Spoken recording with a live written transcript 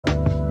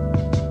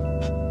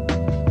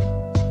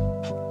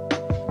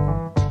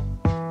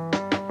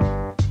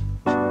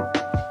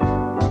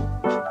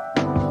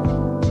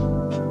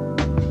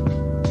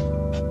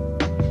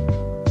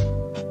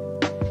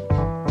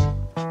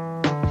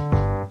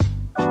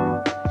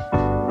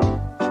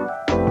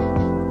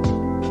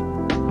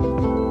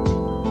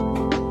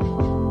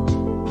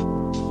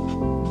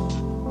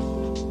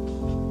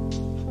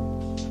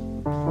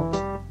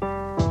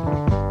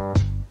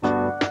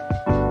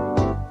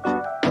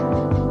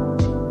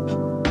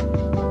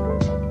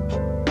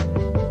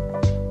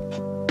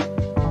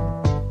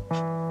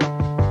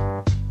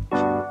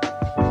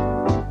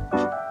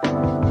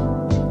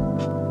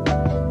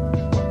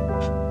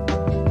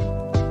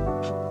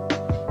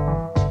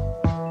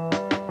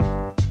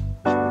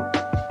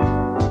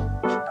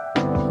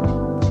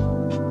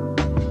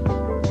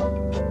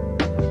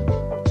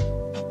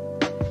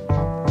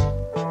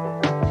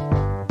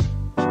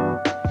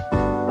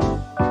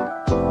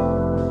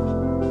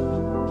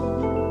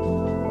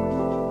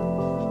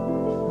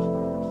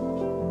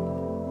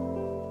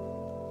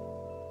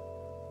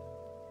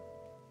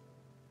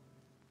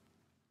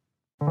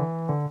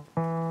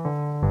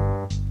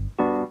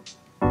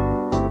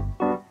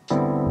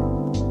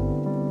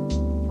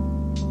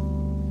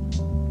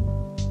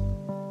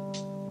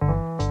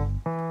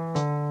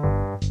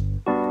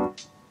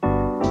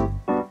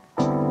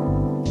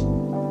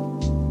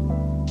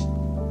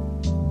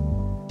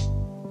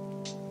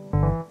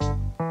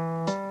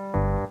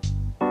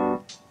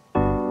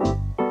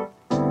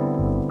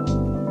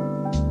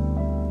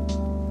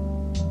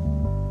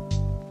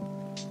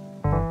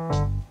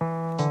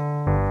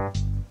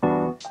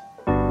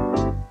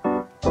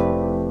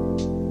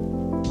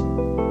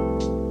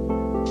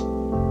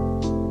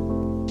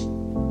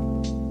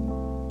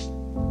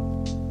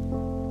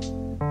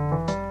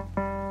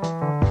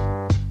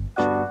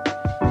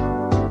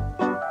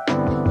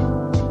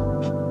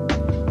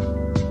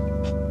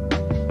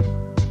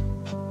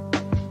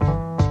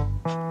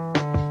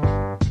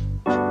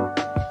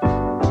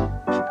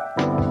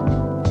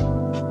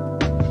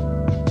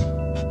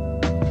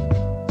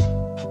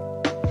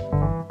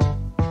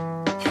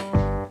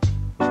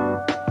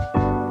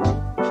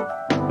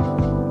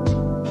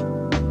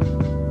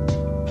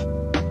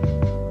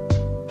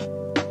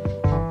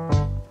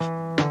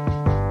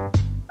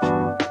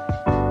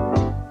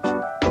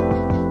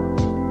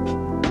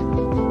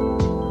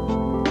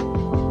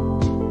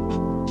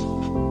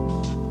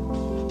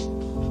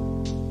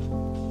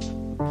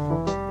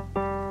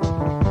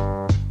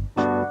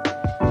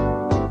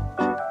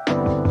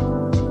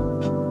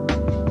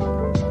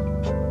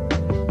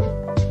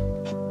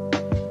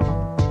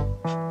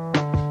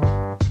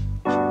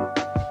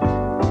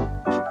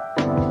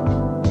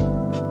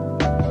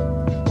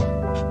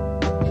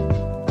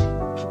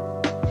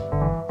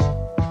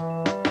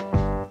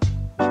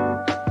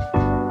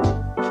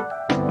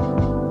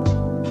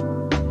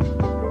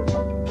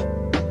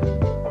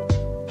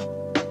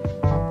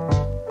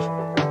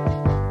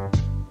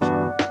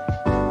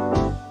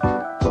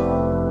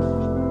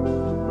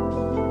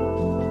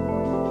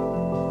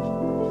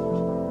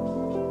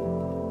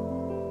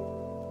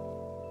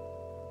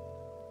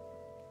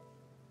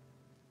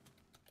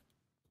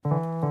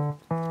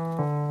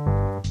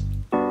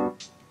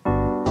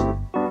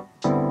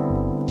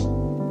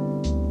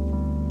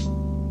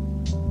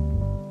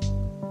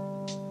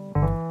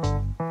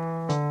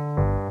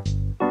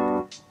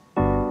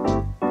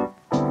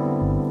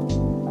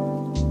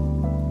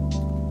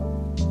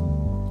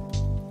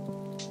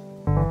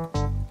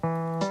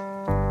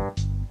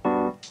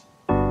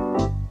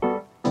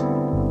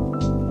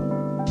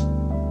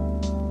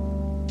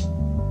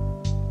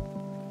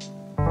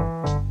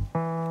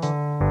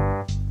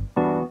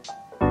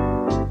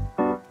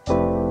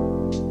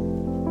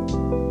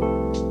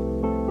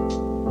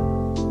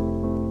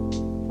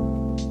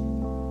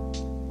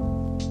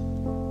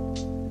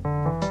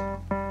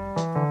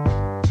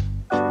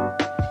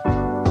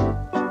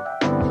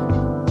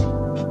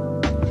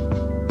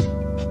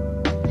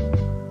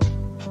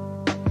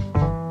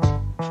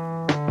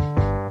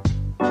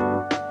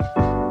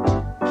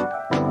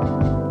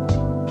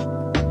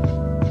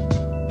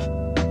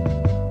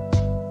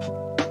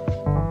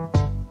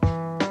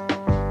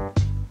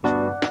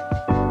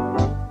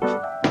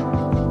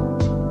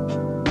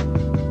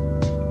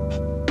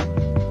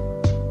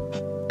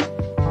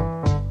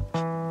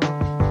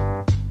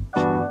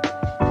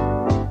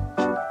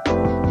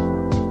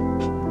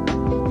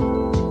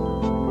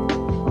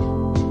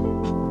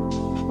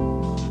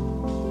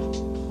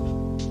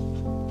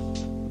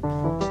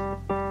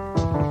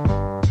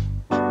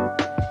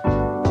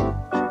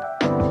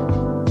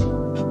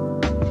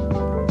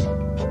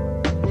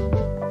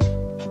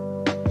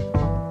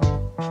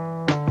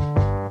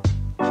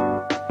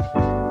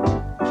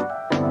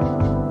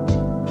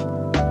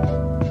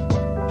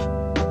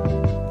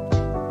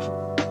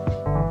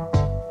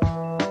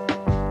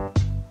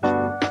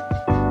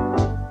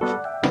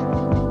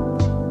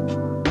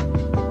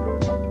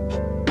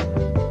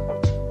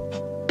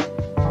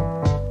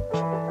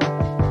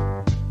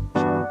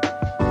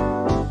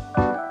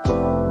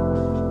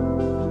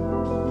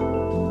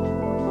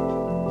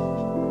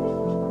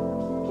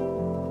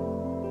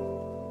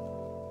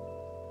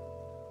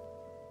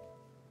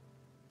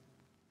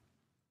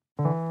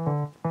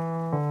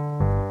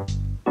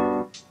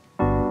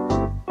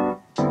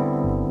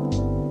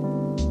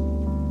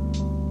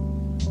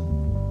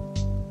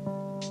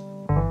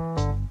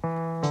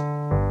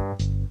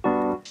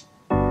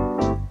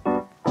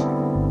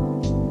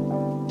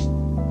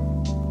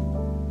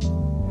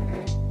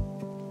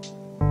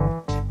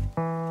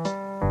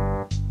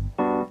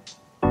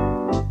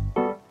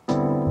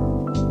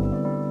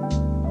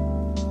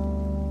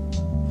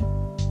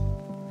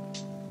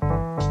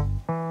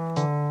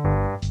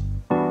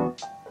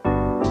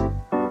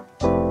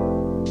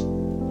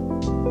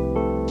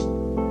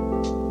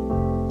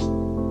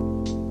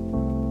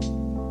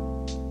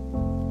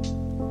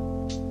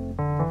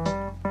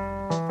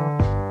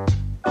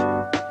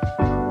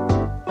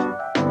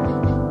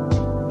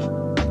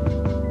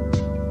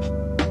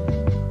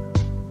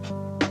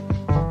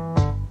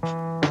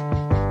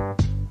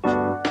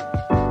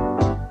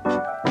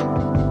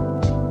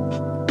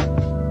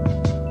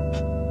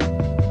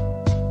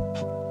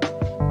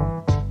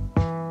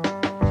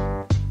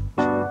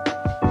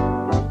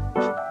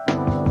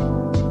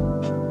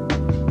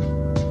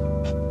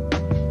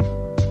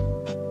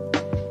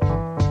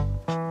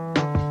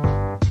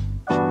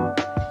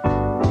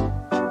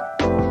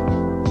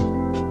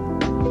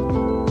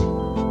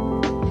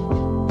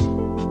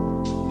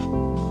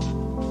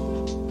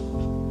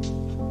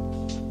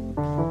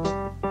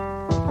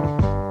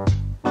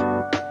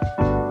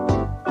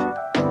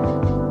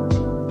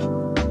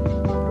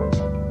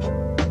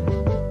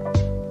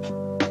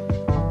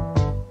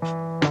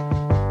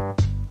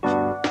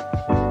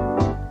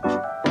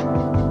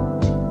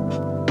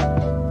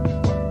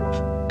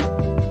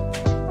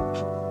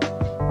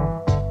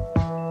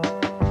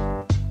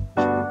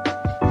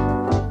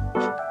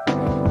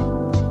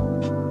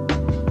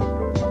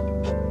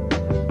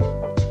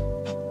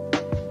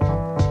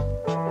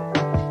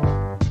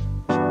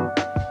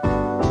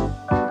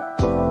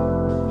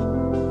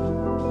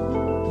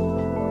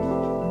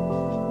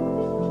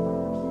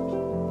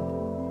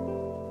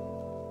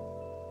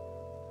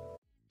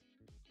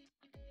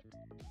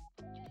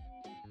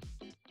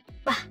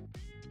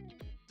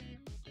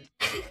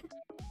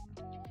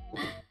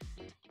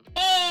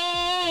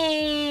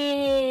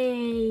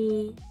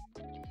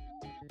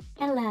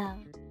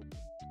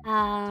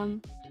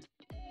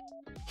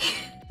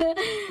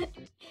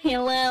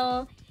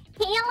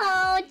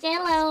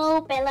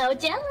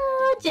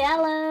Jello,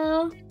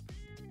 Jello.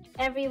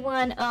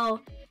 Everyone, oh,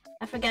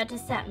 I forgot to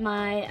set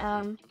my,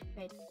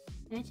 wait,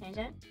 can I change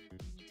it?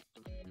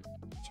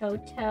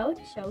 Choto.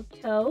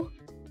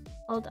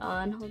 Hold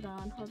on.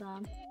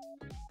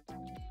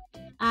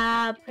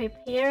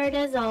 Prepared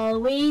as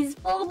always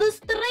for the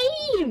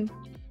stream.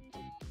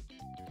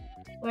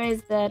 Where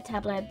is the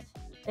tablet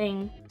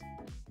thing?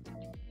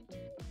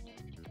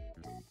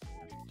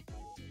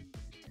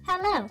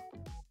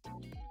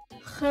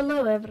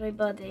 Hello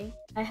everybody.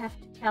 I have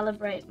to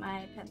calibrate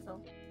my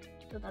pencil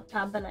to the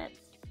tablet.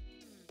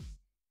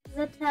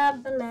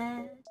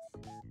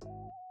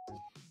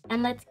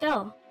 And let's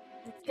go.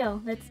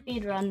 Let's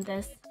speed run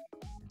this.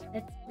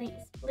 Let's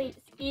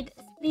speed.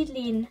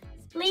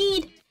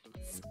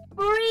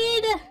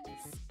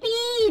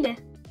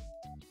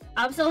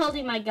 I'm still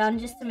holding my gun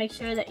just to make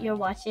sure that you're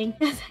watching.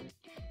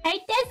 Hey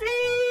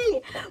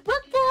Desi!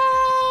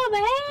 Welcome!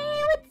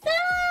 Hey, what's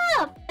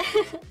up?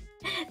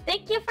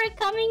 Thank you for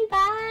coming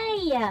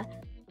by.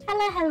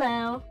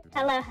 Hello.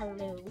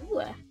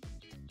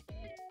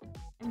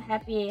 I'm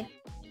happy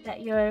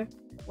that you're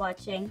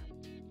watching.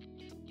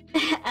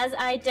 As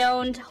I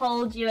don't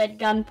hold you at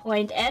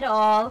gunpoint at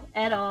all.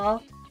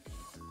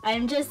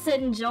 I'm just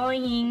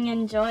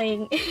enjoying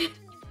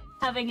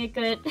having a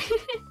good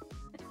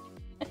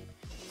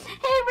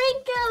Hey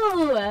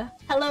Rinko!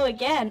 Hello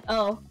again.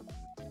 Oh,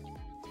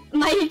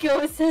 my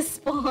ghost has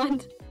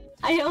spawned.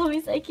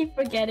 I keep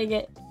forgetting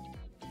it.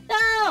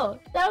 No,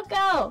 don't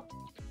go.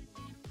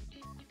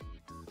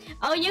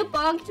 Oh, you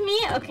bonked me?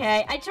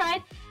 Okay, I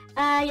tried.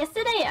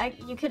 Yesterday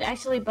you could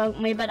actually bonk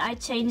me, but I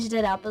changed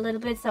it up a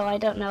little bit, so I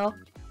don't know.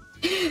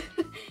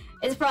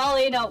 It's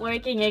probably not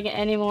working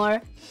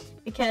anymore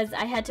because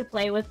I had to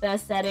play with the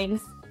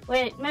settings.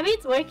 Wait, maybe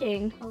it's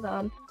working. Hold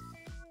on.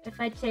 If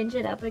I change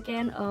it up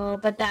again, oh,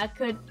 but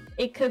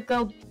it could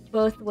go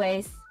both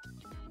ways.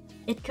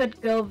 It could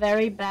go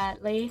very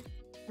badly.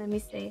 Let me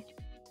see.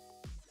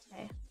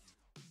 Okay.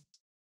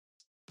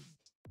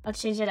 I'll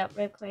change it up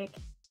real quick.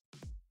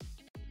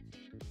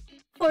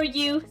 For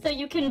you, so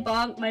you can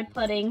bonk my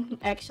pudding,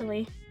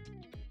 actually.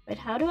 Wait,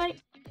 how do I...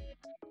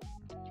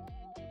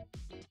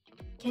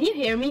 Can you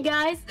hear me,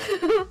 guys?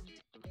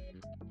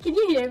 Can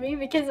you hear me?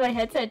 Because my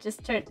headset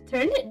just turned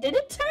it. Did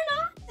it turn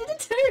off? Did it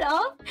turn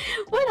off?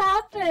 What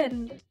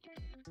happened?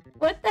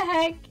 What the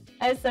heck?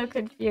 I'm so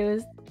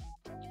confused.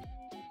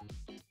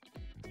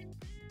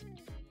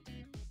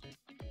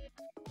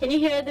 Can you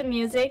hear the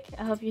music?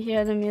 I hope you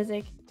hear the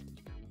music.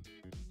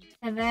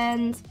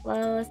 Events,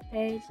 flows,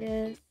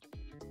 pages.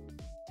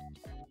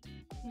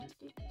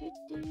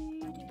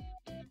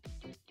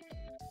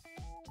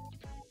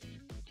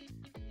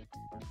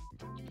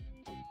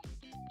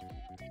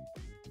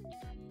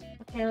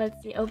 Okay,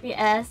 let's see.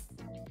 OBS.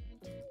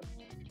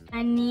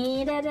 I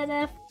needed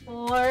a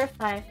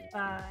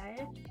 455.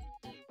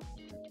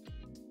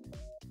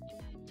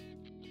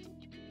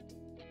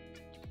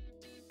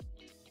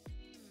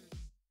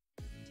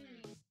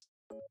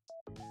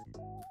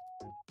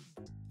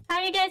 How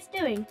are you guys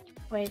doing?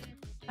 Wait,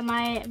 am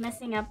I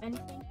messing up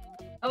anything?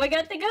 Oh my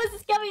god, the ghost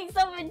is coming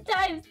so many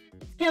times!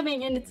 It's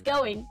coming and it's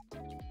going.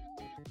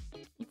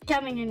 It's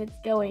coming and it's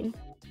going.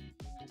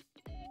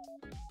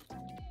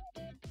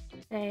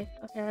 Save.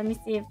 Okay, let me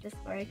see if this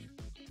works.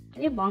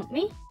 Can you bonk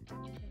me?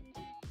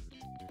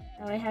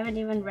 Oh, I haven't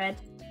even read.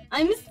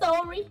 I'm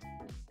sorry!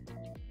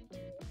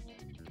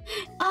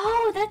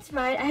 Oh, that's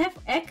right. I have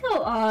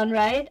echo on,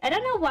 right? I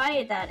don't know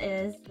why that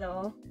is,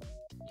 though.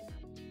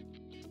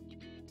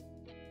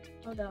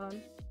 Hold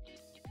on.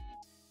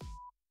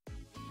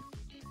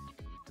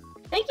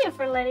 Thank you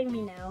for letting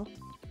me know.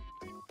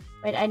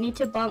 Wait, I need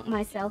to bonk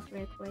myself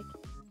real quick.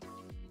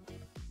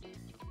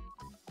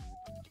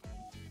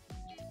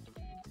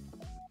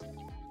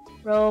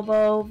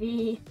 Robo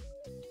V.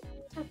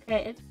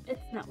 Okay,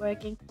 it's not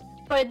working.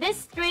 For this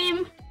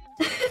stream,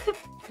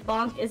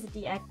 bonk is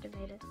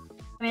deactivated.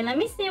 Wait, let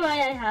me see why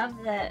I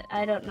have that.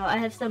 I don't know. I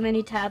have so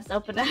many tabs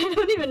open. I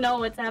don't even know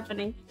what's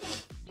happening.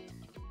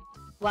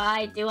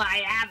 Why do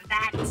I have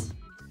that?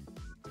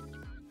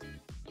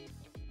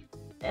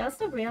 I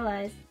also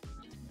realized.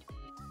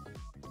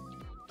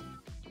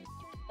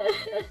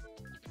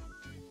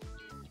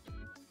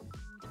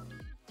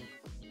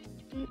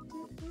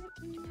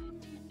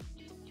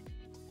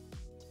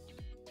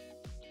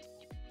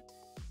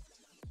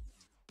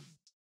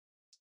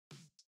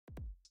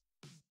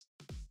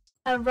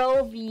 A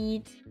roll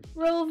feed.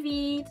 Oh,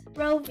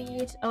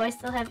 I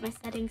still have my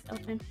settings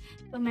open.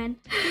 Oh man.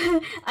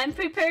 I'm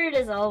prepared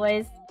as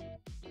always.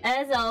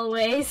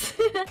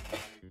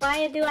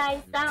 Why do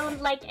I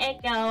sound like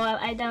echo?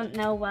 I don't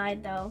know why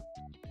though.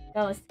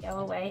 Ghost, go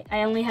away.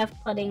 I only have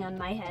pudding on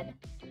my head.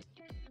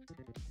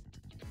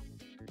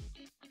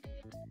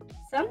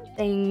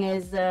 Something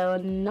is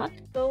not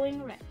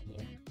going right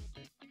here.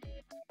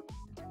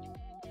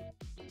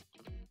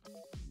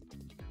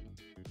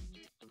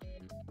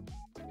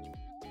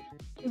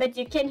 But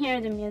you can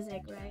hear the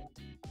music, right?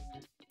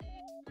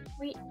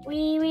 Wait.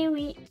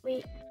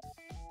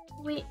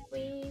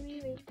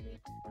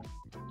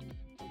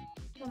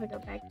 Come me go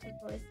back to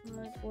voice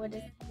mode. What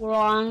is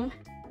wrong?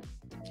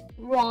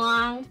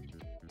 Wrong.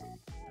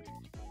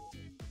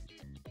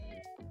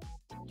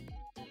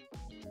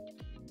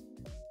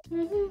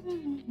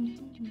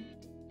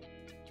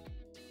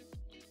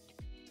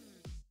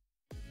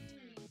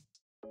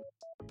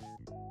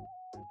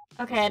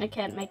 Okay, and I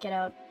can't make it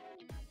out.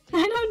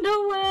 I don't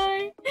know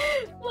why.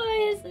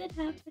 Why is it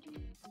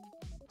happening?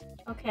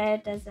 Okay,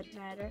 it doesn't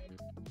matter.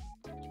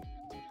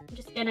 I'm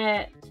just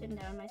gonna tune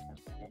down myself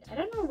a bit. I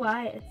don't know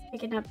why it's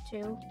picking up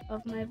 2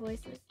 of my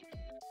voices.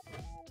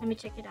 Let me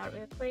check it out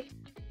real quick.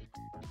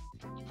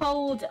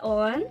 Hold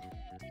on.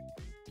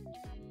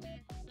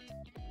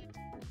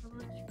 I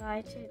will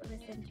try to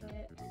listen to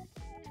it.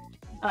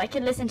 Oh, I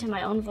can listen to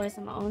my own voice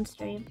on my own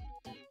stream,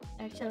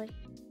 actually.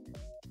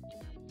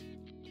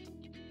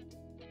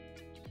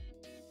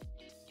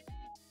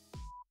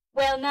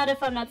 Well, not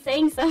if I'm not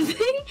saying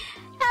something.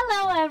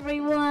 Hello,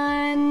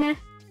 everyone.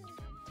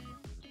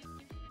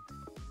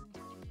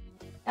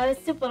 That was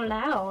super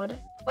loud.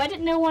 Why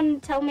did no one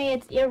tell me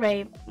it's ear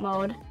rape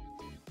mode?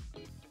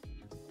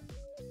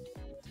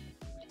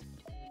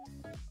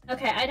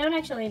 Okay, I don't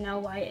actually know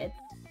why it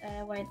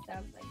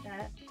sounds like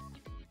that.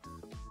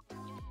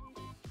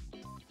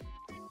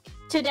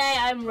 Today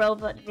I'm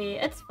Robot V.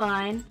 It's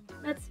fine.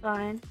 It's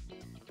fine.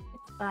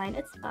 It's fine.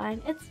 It's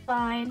fine. It's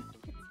fine.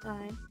 It's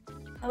fine.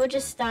 I would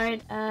just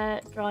start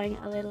drawing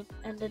a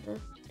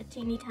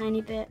teeny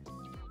tiny bit.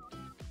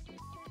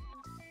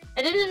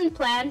 I didn't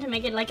plan to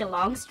make it like a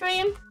long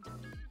stream.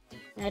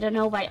 I don't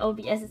know why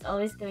OBS is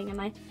always doing in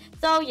my.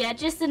 So yeah,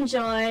 just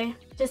enjoy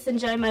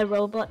my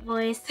robot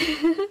voice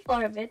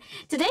for a bit.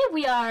 Today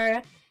we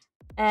are,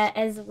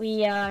 as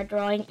we are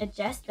drawing a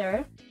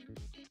jester,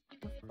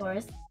 of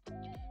course.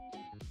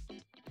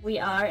 We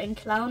are in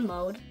clown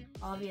mode,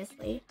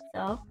 obviously.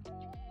 So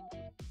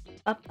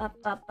up.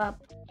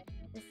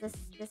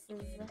 This is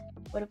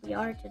what we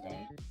are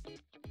today.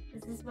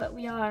 This is what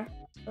we are,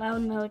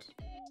 clown mode,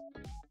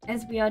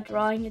 as we are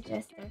drawing a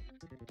jester.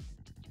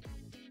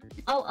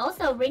 Oh,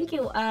 also,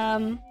 Rinku,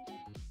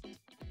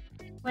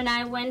 when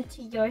I went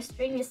to your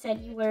stream, you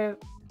said you were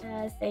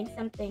saying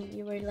something.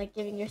 You were like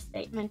giving your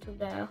statement to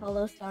the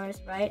Hollow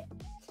Stars, right?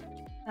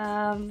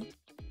 I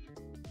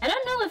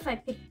don't know if I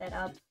picked that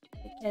up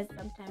because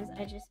sometimes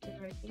I just be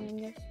working in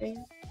your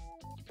stream.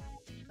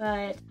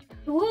 But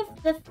who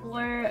of the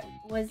 4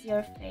 was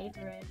your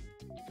favorite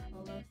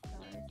Hollow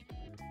Stars?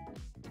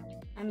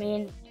 I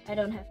mean, I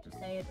don't have to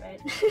say it, right?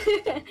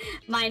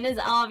 Mine is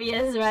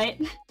obvious, right?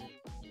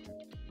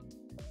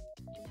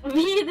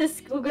 Me, the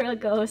schoolgirl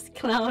ghost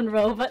clown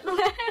robot lamp.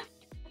 At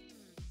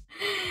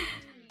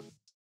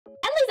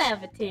least I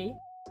have a T.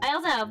 I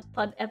also have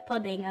a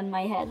pudding on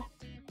my head.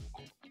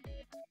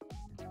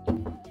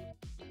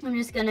 I'm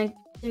just gonna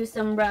do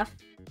some rough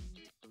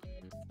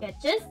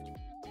sketches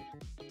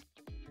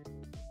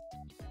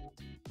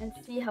and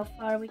see how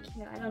far we can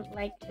go. I don't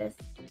like this.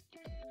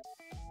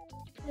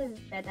 This is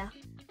better.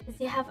 Cause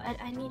you have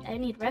I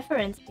need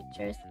reference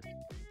pictures.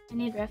 I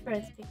need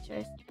reference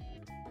pictures.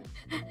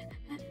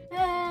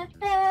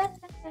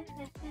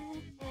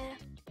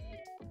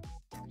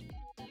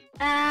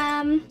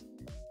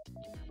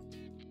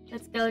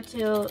 Let's go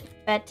to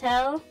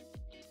Bettel.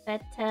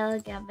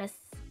 Bettel Gavis.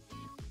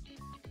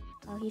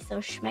 Oh, he's so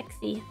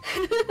schmexy.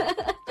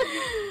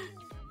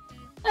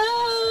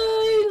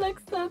 Oh, he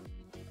looks so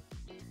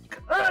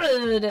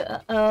good.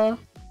 Uh-oh.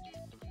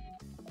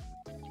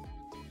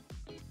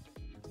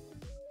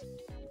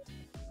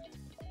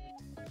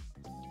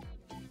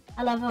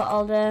 I love how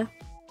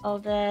all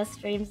the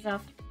streams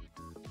of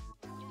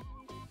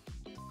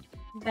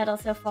Bettel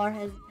so far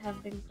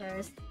have been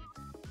cursed.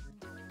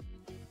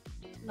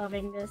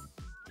 Loving this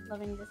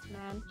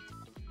man.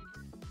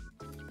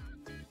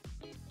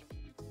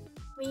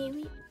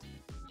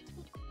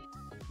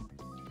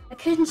 I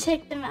couldn't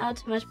check them out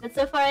too much, but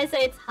so far I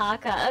say it's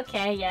Haka.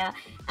 Okay, yeah.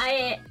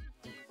 I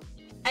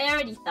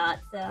already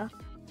thought so.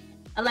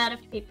 A lot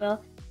of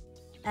people,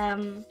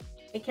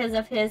 because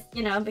of his,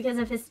 because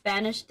of his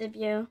Spanish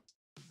debut,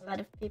 a lot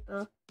of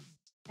people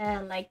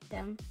liked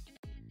him.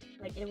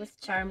 Like, it was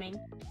charming.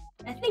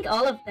 I think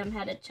all of them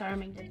had a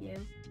charming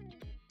debut.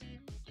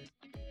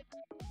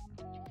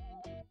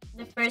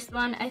 The first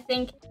one, I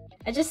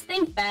just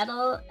think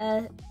Battle,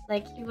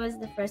 like, he was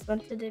the first one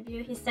to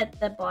debut. He set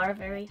the bar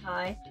very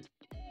high.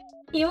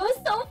 He was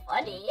so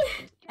funny.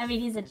 I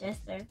mean, he's a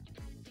jester,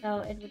 so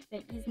it would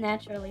fit. He's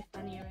naturally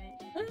funny, right?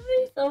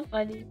 He's so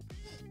funny.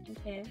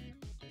 Okay.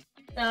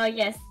 So,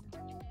 yes.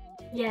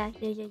 Yeah.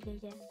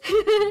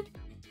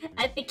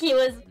 I think he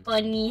was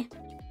funny.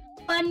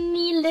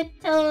 Funny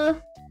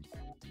little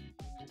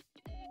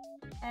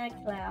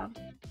clown.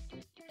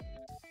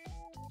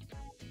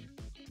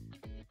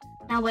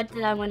 Now, what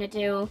did I want to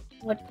do?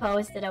 What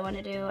pose did I want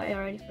to do? I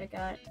already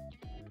forgot.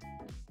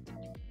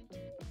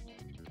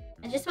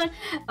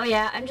 Oh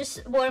yeah, I'm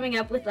just warming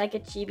up with like a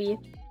chibi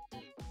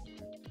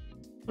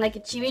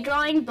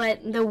drawing,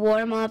 but the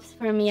warm-ups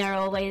for me are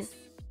always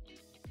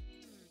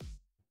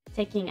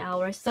taking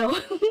hours, so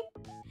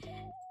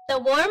the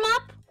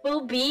warm-up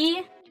will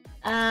be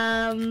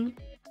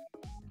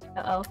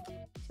Uh-oh.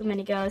 Too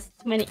many ghosts.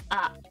 Too many.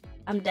 Ah,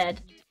 I'm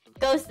dead.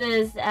 Ghost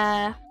is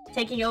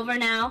taking over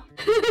now.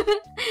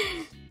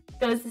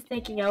 Ghost is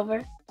taking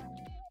over.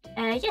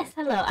 Yes,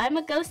 hello. I'm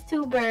a ghost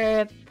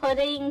tuber,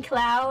 pudding,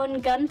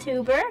 clown, gun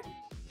tuber.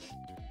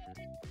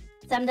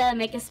 Someday I'll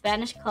make a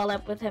Spanish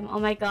collab with him. Oh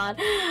my god.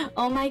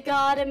 Oh my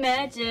god,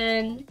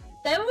 imagine.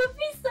 That would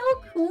be so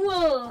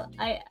cool.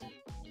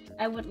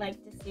 I would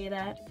like to see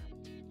that,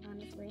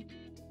 honestly.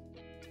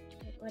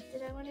 Like, what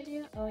did I want to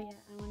do? Oh yeah,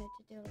 I wanted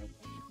to do like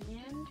a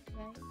hand,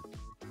 right?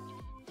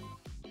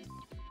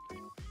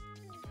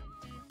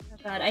 Oh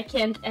god, I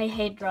can't. I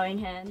hate drawing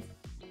hands.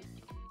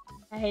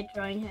 I hate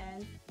drawing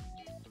hands.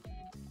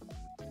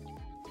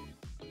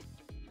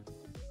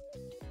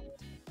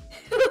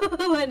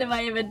 What am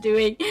I even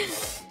doing?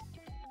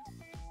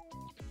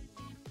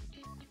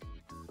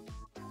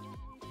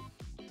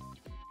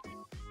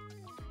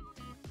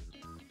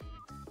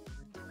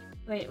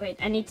 Wait,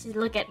 I need to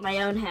look at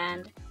my own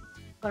hand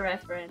for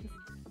reference.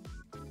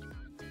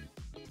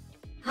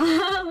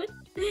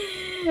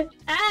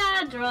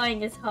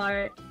 Drawing is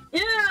hard.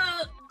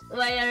 Yeah!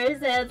 Why are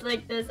his hands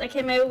like this?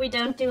 Okay, maybe we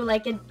don't do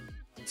like a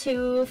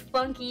too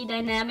funky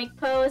dynamic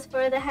pose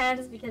for the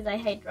hands because I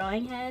hate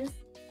drawing hands.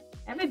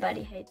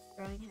 Everybody hates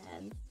drawing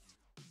hands.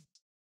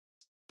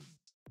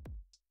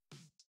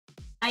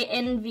 I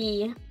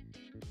envy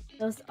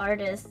those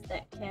artists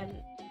that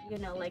can, you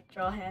know, like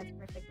draw hands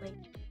perfectly.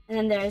 And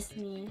then there's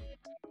me.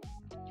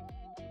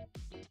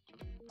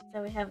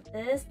 So we have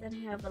this, then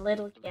we have a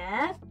little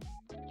gap.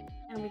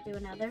 And we do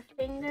another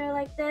finger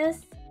like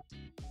this.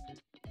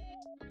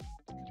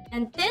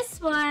 And this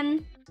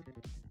one,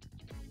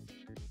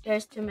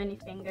 there's too many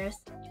fingers.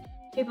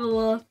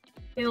 People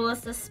will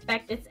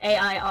suspect it's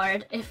AI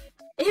art if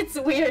it's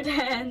weird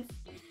hands.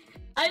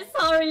 I'm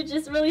sorry, you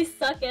just really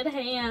suck at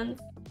hands.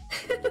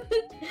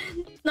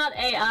 It's not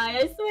AI,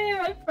 I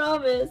swear, I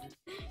promise.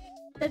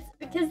 That's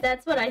because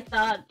that's what I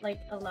thought like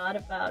a lot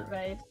about,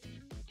 right?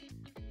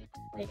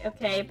 Like,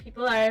 okay,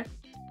 people are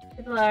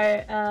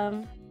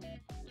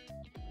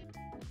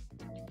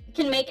you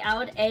can make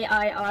out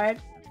AI art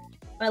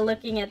by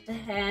looking at the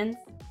hands,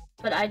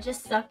 but I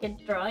just suck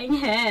at drawing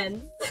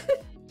hands.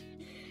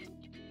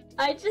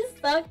 I just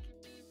suck.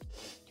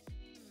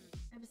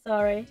 I'm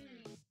sorry.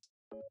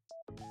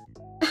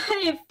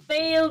 I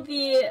failed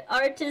the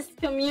artist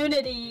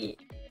community.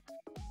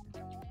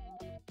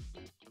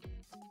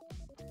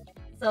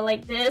 So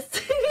like this.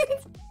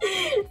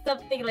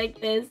 Something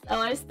like this. Oh,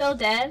 I'm still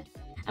dead?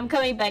 I'm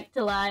coming back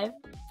to life.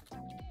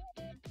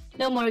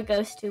 No more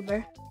ghost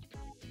tuber.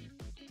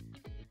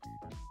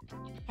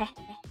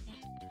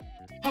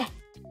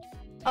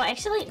 Oh,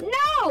 actually,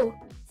 no!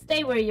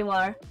 Stay where you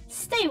are.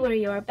 Stay where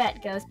you are.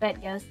 Bad ghost,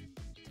 bad ghost.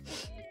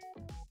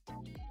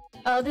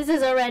 Oh, this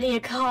is already a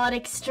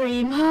chaotic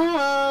stream.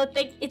 Oh,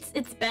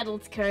 it's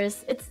Bettel's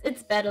curse.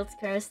 It's Bettel's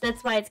curse.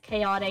 That's why it's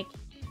chaotic.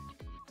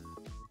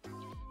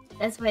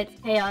 That's why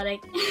it's chaotic.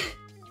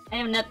 I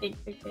have nothing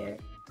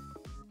prepared.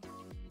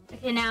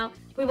 Okay, now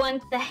we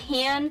want the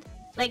hand.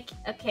 Like,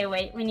 okay,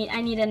 wait.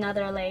 I need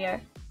another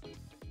layer.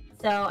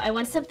 So I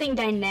want something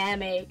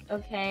dynamic.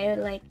 Okay,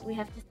 like we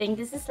have to think.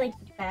 This is like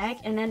the back,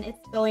 and then it's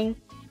going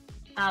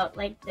out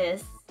like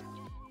this.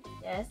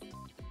 Yes.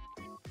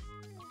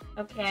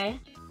 Okay.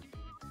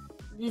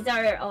 These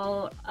are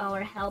all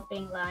our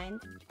helping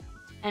lines.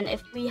 And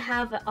if we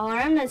have an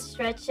arm that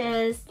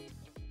stretches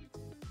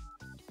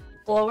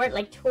forward,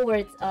 like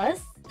towards us.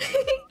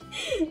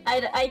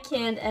 I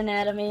can't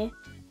anatomy.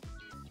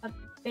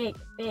 Big.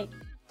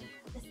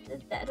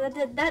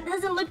 That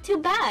doesn't look too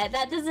bad.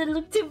 That doesn't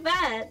look too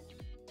bad.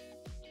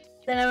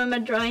 Then I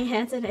remember drawing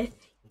hands and I think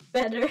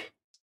better.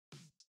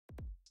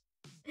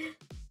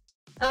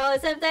 Oh,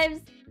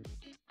 sometimes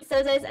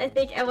I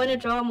think I want to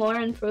draw more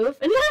and proof,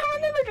 and then I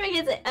remember drawing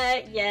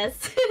it.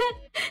 Yes,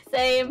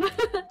 same.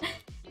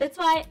 That's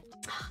why.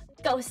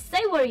 Go,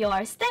 stay where you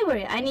are. Stay where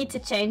you are. I need to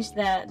change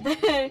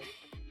the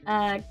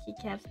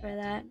keycaps for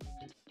that.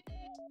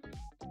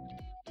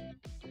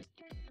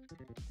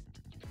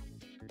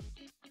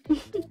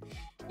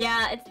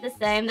 Yeah, it's the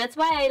same. That's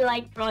why I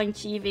like drawing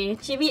chibi.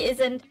 Chibi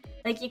isn't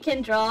like you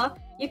can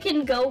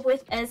go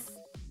with as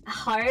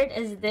hard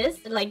as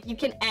this. Like you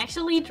can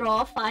actually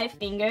draw 5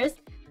 fingers,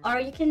 or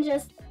you can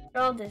just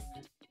draw this.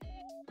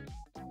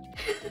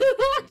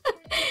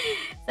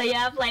 So you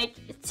have like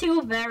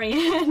 2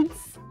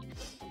 variants.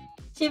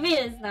 Chibi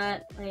is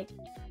not like,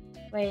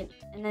 wait,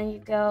 and then you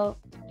go,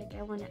 like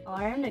I want an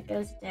arm that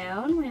goes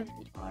down. We have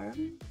the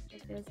arm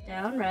that goes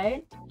down,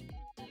 right?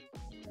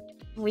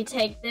 We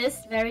take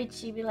this very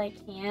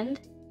chibi-like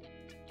hand,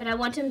 but I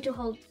want him to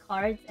hold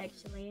cards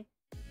actually.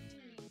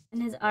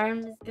 And his arm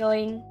is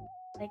going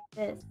like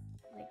this,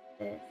 like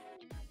this.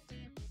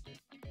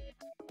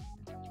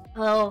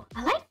 Oh,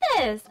 I like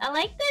this! I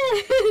like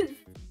this!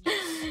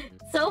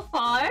 So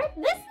far,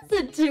 this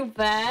isn't too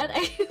bad.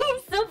 I'm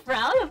so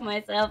proud of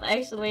myself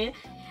actually.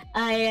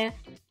 I'm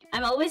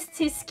always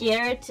too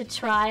scared to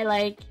try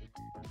like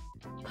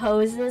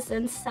poses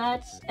and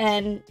such,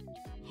 and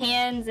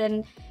hands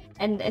and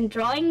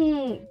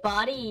drawing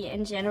body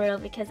in general,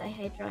 because I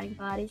hate drawing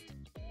bodies.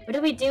 What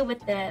do we do with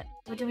the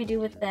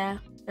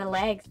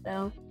legs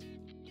though?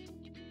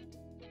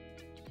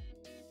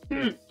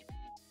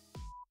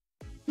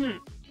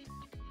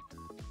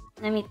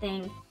 Let me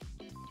think.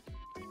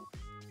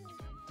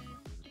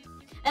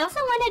 I also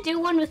want to do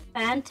one with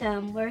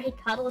Phantom, where he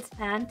cuddles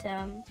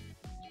Phantom.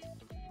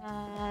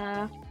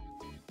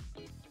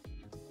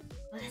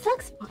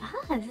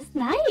 This is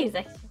nice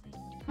actually.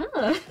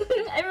 Oh,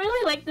 I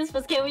really like this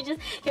post. Can we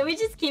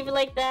just keep it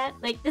like that?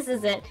 Like, this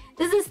is it.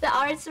 This is the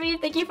art stream.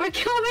 Thank you for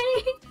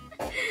coming.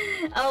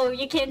 Oh,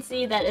 you can't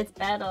see that it's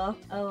Battle.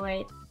 Oh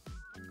wait.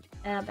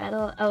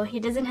 Battle. Oh, he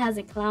doesn't have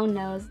a clown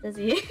nose, does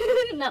he?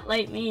 Not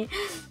like me.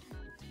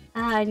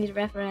 Ah, I need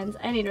reference.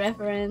 I need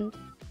reference.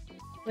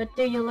 What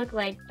do you look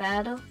like,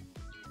 Battle?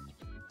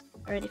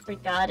 Already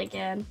forgot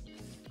again.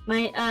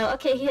 My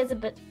okay, he has a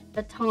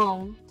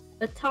baton.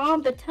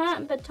 Baton.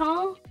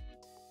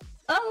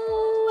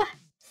 Oh.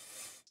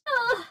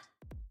 Oh.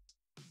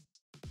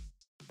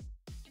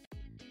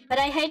 But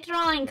I hate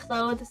drawing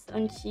clothes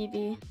on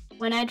chibi.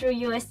 When I drew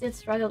you, I still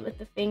struggled with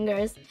the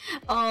fingers.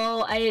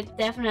 Oh, I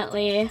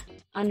definitely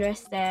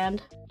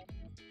understand.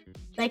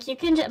 Like, you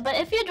can but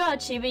if you draw a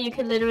chibi, you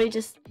can literally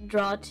just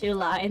draw 2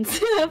 lines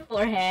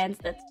for hands.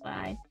 That's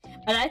fine.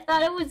 But I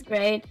thought it was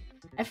great.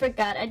 I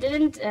forgot. I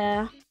didn't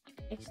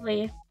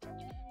actually.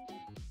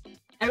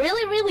 I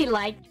really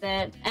liked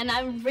it, and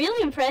I'm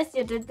really impressed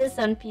you did this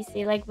on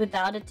PC, like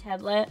without a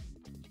tablet.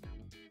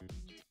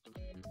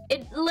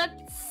 It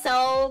looked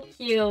so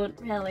cute,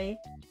 really.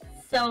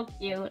 So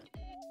cute.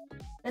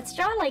 Let's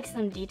draw like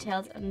some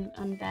details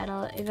on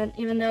Battle,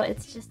 even though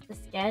it's just a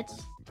sketch.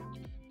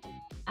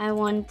 I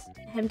want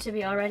him to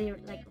be already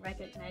like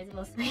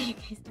recognizable, so you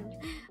guys know.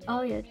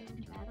 Oh, you're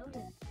doing Battle.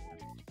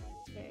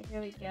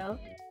 Here we go.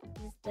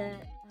 This is the.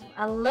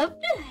 I love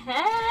the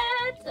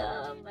hat.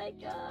 Oh my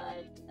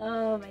god.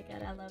 Oh my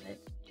god, I love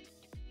it.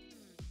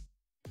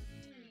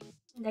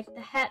 Like,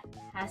 the hat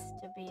has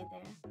to be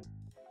there.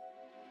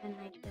 And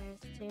like there's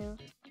 2.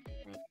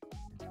 Like,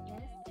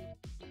 yes.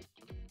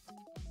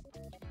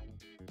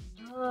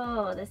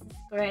 Oh, this is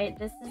great.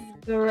 This is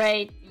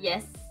great.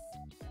 Yes.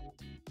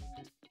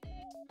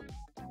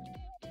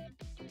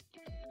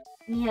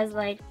 And he has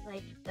like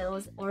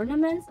those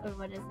ornaments, or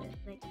what is it?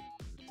 Like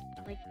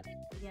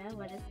yeah,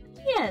 what is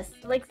it? Yes,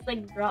 like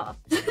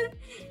dropped.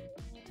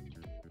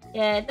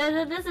 Yeah,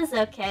 this is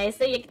okay.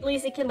 So at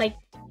least you can like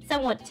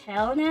somewhat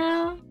tell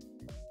now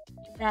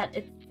that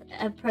it's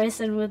a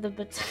person with a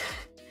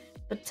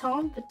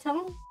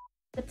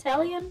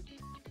battalion.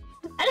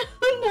 I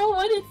don't know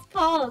what it's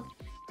called.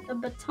 A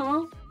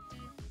baton.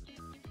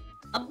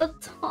 And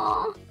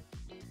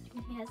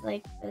he has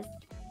like those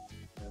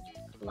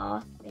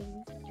cloth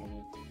things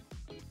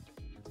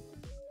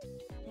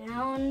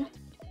down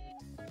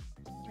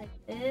like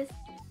this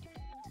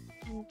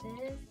and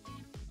this.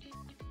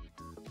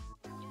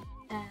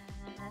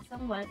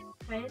 Somewhat,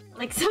 right?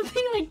 Like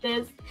something like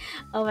this.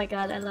 Oh my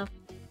god, I love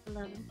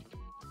it.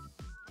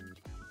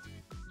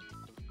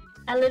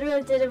 I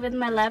literally did it with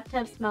my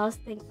laptop's mouse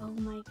thing. Oh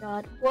my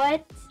god.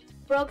 What?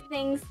 Broke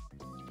things?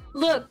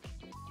 Look!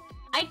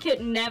 I could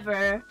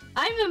never.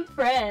 I'm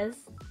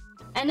impressed.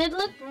 And it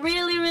looked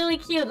really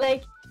cute.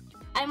 Like,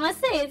 I must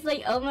say, it's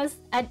like almost...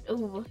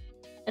 Ooh.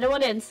 I don't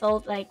want to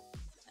insult, like,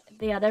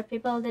 the other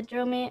people that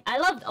drew me. I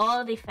loved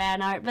all the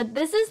fan art, but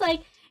this is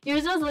like...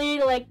 Yours was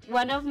literally like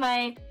one of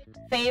my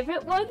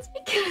favorite ones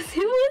because it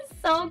was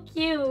so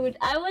cute.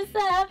 I was so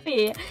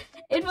happy.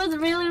 It was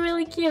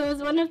really cute. It was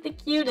one of the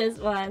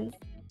cutest ones.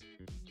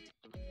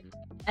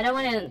 I don't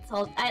want to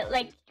insult.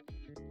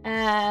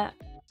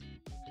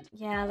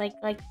 Yeah, like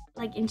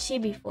in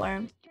chibi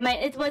form.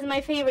 It was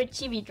my favorite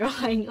chibi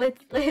drawing.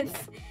 Let's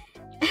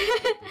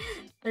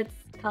let's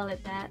call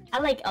it that. I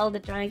like all the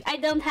drawings. I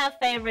don't have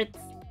favorites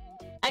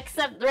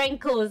except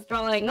Renko's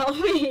drawing of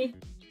me.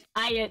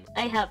 I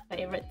have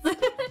favorites.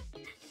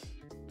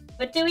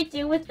 What do we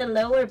do with the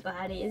lower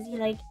body? Is he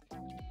like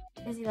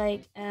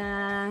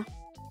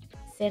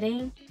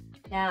sitting?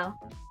 No.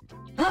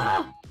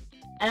 I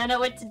don't know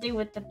what to do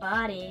with the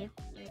body.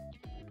 Like,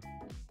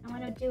 I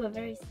want to do a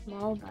very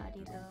small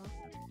body though.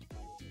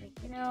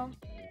 Like, you know.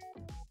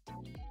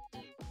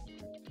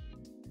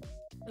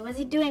 So what's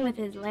he doing with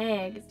his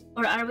legs?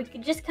 Or are we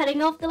just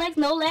cutting off the legs?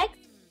 No legs?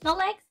 No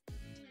legs?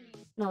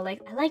 No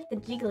legs. I like the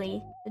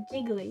jiggly. The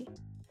jiggly.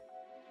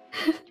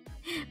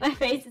 My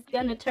face is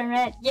gonna turn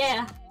red.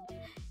 Yeah.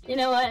 You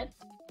know what?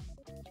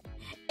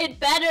 It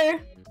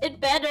better. It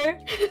better.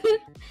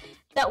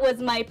 That was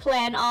my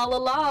plan all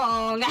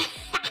along.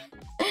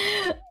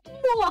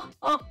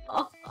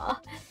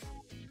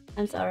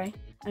 I'm sorry.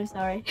 I'm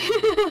sorry.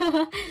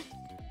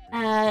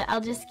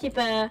 I'll just keep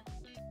a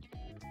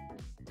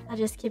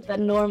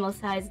normal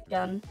sized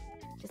gun.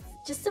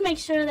 Just to make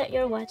sure that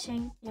you're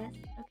watching. Yes,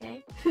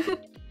 okay.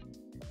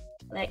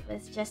 Like,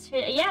 let's just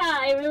yeah,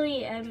 I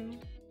really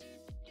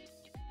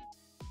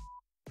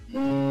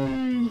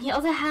he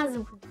also has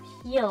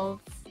heels.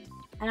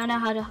 I don't know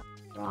how to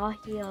draw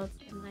heels.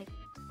 And like,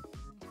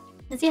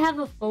 does he have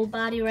a full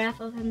body wrap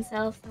of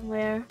himself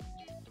somewhere?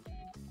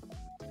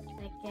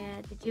 Like,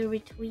 did you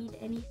retweet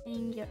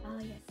anything? Oh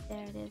yes,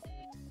 there it is.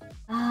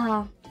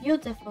 Ah,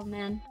 beautiful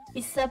man.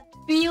 He's a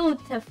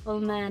beautiful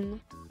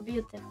man.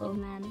 Beautiful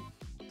man.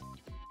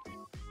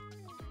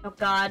 Oh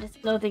god, his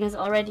clothing is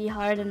already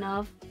hard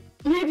enough.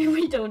 Maybe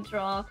we don't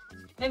draw.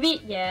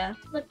 Maybe, yeah.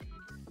 Look.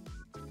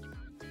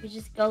 We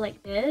just go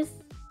like this.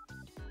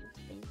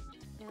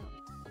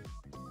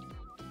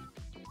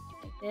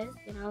 Like this,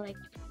 you know, like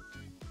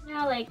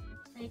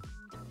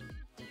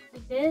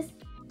this.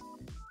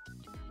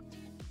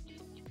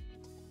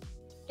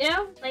 You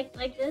know,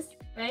 like this,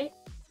 right?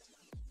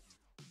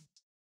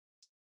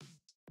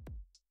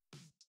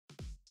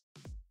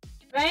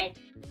 Right?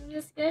 Isn't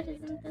this good?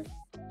 Isn't this?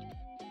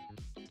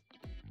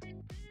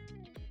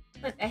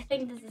 Look, I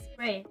think this is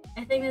great.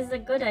 I think this is a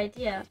good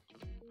idea.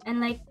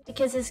 And like,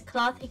 because his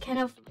cloth, he kind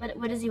of,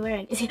 what is he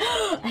wearing? Is he,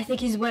 I think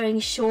he's wearing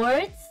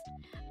shorts.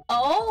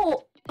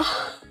 Oh!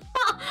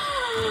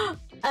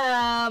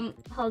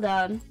 Hold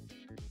on.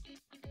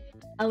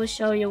 I will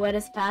show you what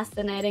is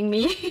fascinating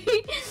me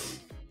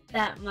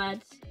that much.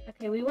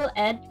 Okay, we will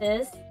add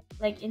this,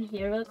 like, in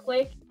here real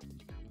quick.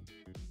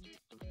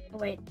 Oh,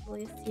 wait, will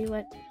you see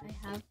what I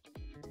have?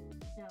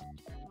 No,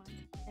 that one.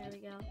 There we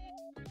go.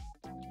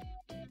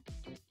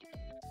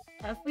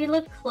 If we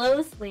look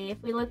closely,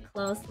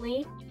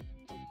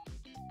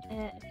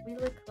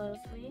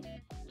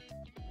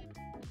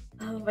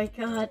 oh my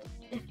god,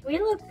 if we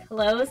look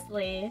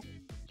closely,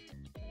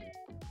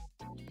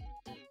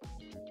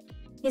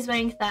 he's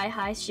wearing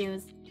thigh-high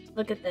shoes.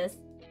 Look at this.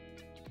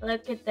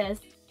 Look at this.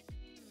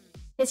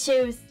 His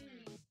shoes,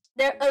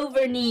 they're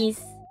over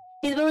knees.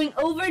 He's wearing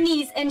over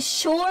knees and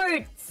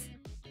shorts.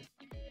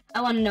 I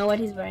want to know what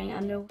he's wearing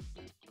under.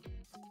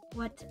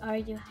 What are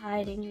you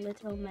hiding,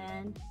 little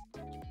man?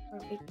 Or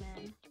big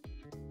man?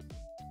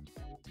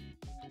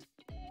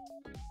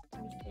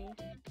 Let me see.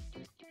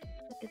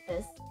 Look at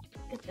this.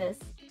 Look at this.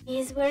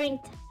 He's wearing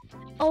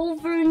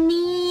over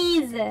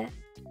knees,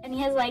 and he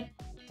has like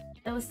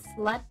those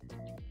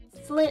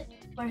slit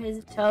for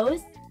his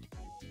toes.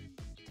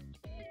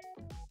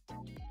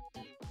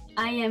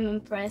 I am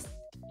impressed.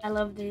 I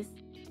love this.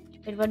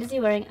 Wait, what is he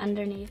wearing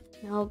underneath?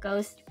 No,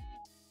 Ghost.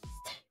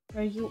 Stay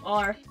where you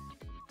are.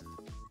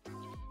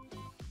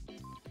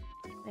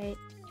 Wait.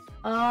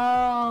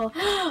 Oh.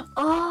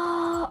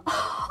 Oh.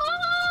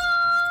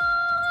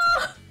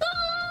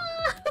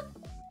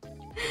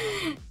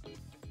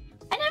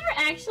 I never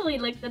actually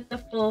looked at the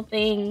full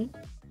thing.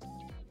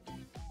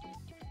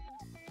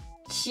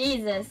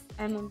 Jesus,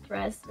 I'm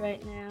impressed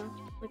right now.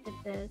 Look at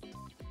this.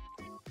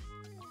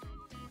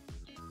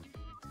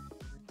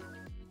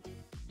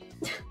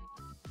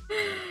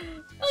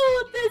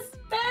 Oh, this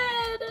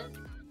bed!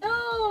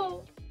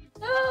 No!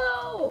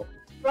 No!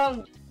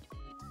 Wrong.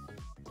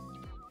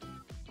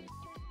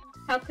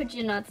 How could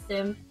you not,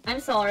 Sim? I'm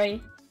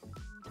sorry.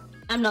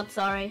 I'm not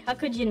sorry. How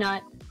could you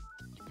not?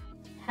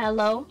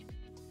 Hello?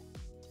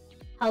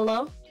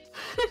 Hello?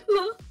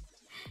 Hello?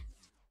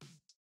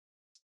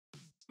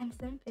 I'm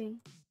simping.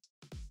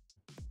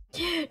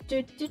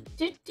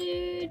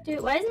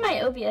 Why is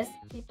my OBS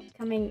keep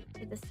coming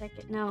to the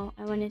second? No,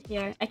 I want it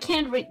here. I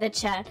can't read the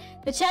chat.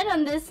 The chat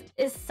on this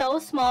is so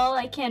small,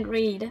 I can't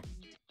read.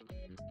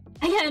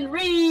 I can't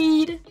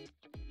read!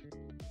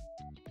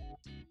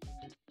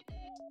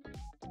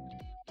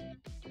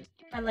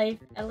 I live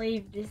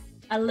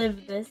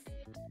this.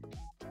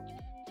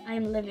 I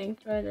am living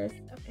for this.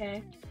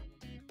 Okay.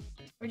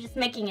 We're just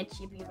making a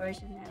cheapy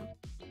version now.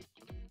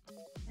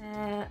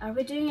 Are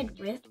we doing it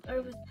with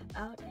or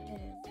without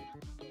his?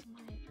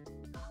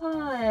 Oh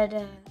my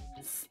god.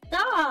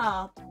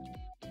 Stop!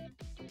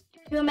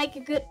 You'll make a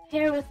good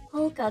pair with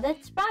Polka.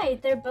 That's right.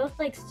 They're both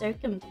like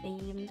circum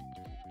themed.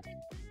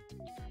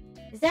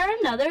 Is there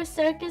another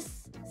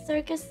circus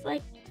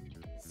like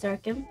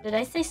circum? Did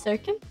I say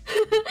circum?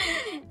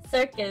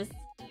 Circus.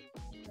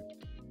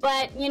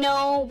 But you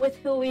know, with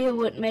who we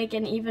would make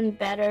an even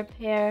better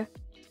pair.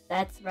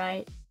 That's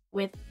right.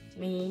 With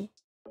me.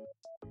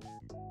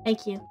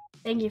 Thank you.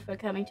 Thank you for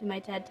coming to my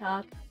TED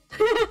Talk.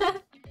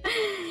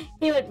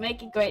 He would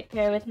make a great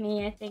pair with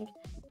me, I think.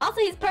 Also,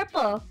 he's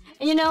purple.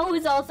 And you know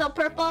who's also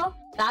purple?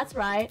 That's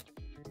right.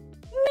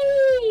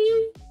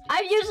 Me!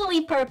 I'm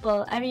usually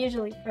purple.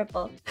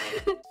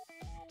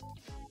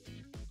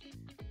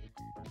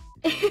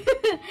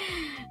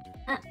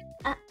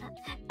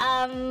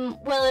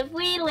 Well, if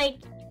we, like,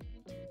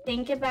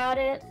 think about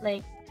it,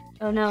 like...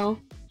 Oh no.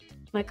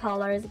 My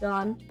collar is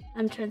gone.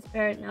 I'm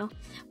transparent now.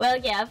 Well,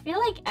 yeah, I feel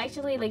like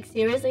actually, like,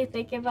 seriously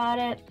think about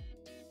it.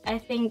 I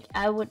think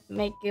I would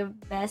make a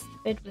best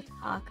fit with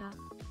Haka.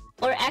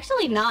 Or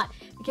actually not,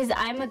 because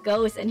I'm a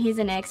ghost and he's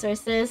an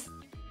exorcist.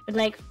 But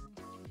like,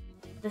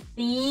 the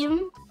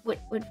theme would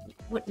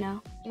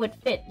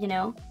fit, you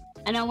know.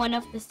 I know one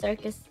of the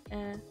circus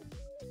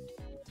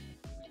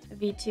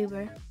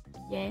VTuber.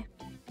 Yeah.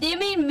 Do you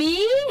mean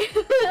me?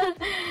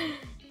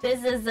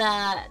 This is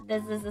a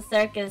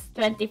circus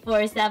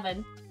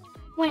 24/7.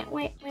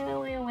 Wait.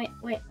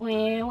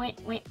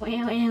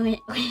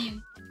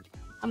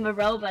 I'm a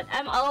robot.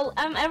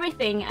 I'm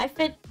everything. I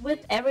fit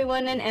with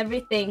everyone and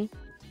everything.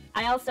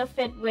 I also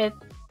fit with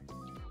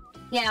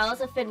Yeah, I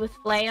also fit with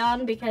Flay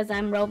on because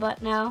I'm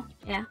robot now.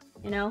 Yeah,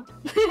 you know.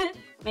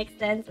 Makes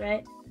sense,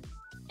 right?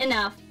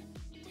 Enough.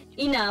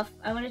 Enough.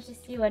 I wanted to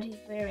see what he's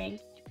wearing.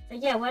 So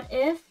yeah, what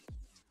if,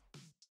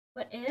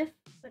 like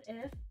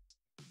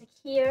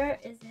here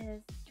is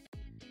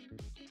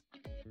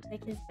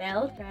his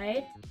belt,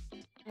 right?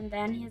 And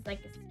then he has like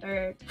a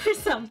skirt or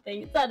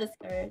something. It's not a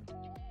skirt.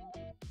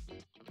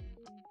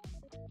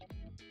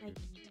 Like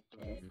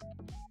this.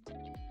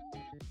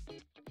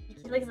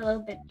 He looks a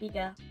little bit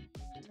bigger.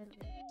 A little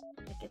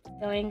bit. Like it's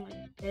going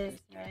like this,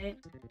 right?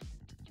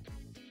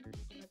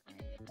 Look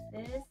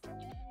like this.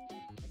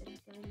 But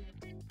it's going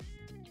like this.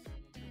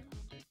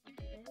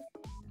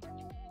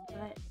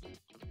 But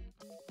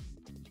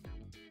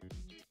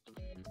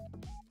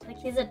like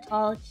he's a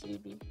tall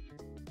chibi.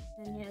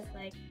 And he has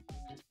like this.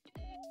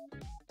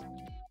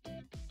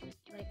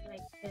 Yeah,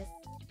 like this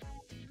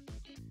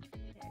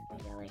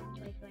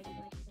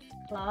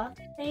cloth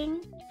thing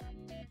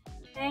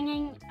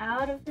hanging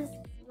out of his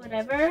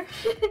whatever.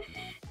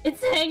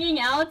 It's hanging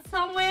out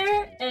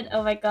somewhere, and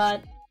oh my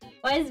god,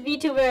 why is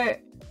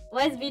VTuber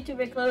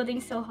clothing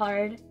so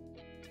hard?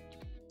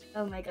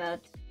 Oh my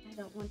god, I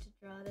don't want to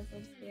draw this.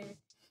 I'm scared.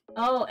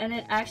 Oh, and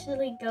it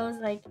actually goes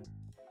like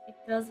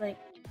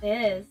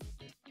this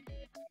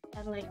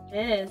and like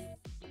this.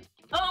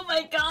 Oh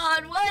my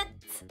god, what?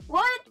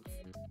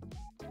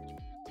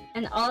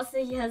 And also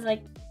he has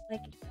like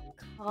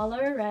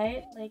collar,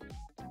 right? Like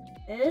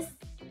this.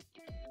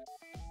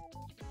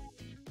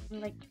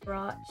 And like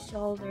broad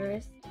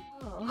shoulders.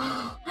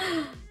 Oh.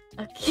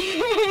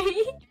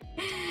 Okay.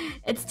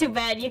 It's too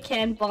bad you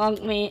can't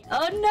bonk me.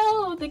 Oh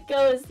no, the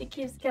ghost, he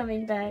keeps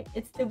coming back.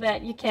 It's too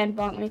bad you can't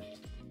bonk me.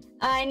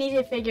 I need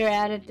to figure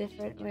out a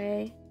different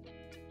way.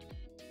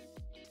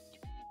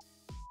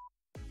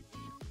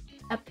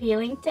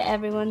 Appealing to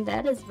everyone,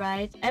 that is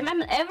right. I'm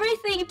an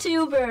everything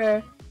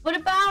tuber. What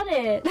about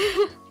it?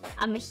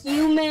 I'm a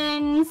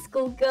human,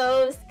 school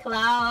ghost,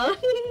 clown.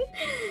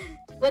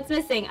 What's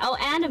missing? Oh,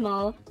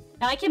 animal.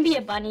 Now I can be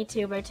a bunny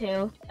tuber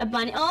too. A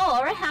bunny. Oh,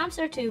 or a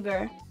hamster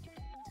tuber.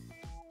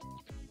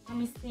 Let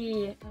me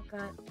see. Oh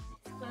god.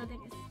 His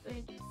clothing is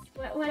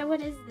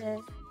what is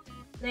this?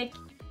 Like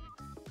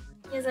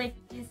he has like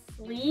his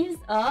sleeves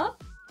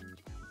up.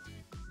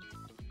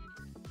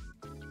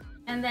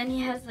 And then he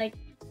has like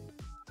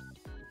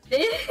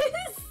this.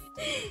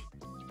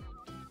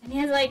 And he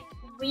has like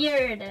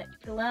weird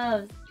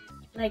gloves.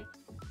 Like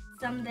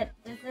some that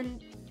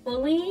doesn't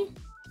fully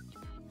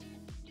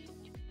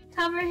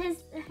cover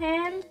his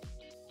hand.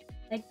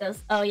 Like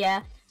those. Oh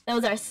yeah.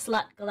 Those are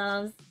slut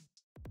gloves.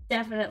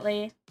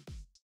 Definitely.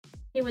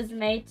 He was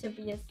made to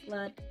be a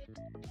slut.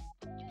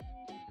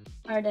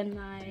 Pardon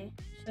my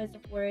choice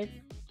of words.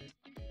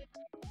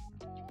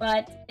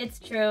 But it's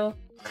true.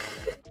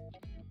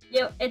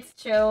 Yo, it's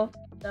true.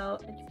 Though,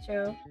 it's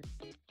true.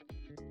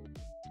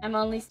 I'm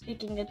only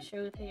speaking the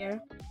truth here.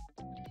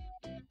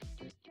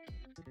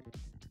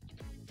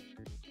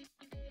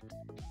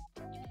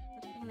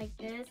 Something like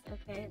this.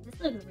 Okay, this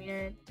looks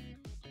weird.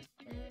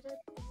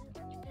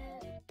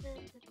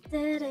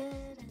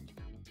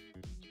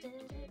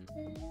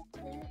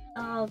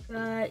 Oh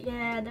god,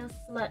 yeah, those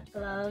slut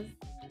gloves.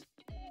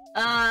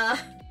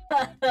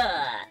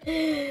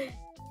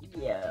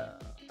 Yeah.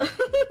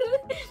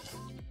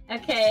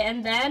 Okay,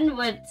 and then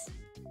what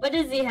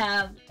does he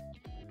have?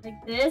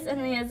 Like this, and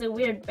then he has a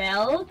weird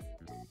belt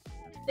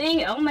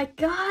thing. Oh my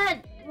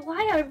god,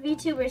 why are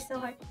VTubers so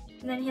hard?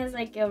 And then he has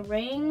like a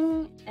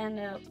ring and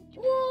a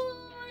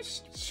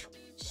whoosh.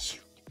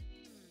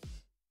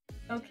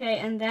 Okay,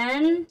 and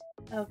then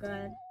oh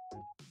god,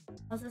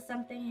 also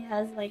something he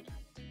has like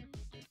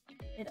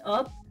it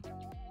up.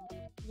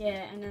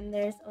 Yeah, and then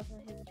there's also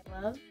his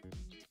glove.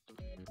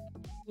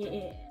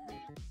 Yeah.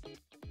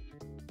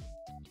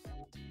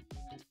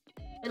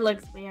 It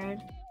looks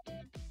weird.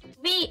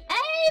 Hey,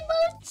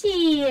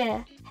 Mochi!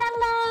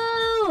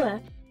 Hello!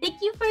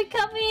 Thank you for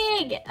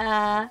coming!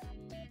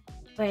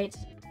 Wait,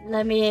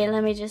 let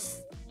me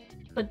just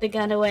put the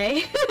gun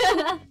away.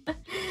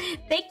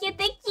 Thank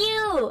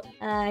you!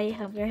 I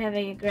hope you're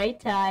having a great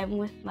time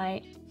with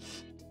my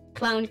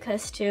clown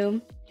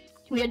costume.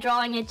 We are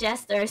drawing a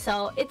jester,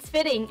 so it's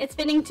fitting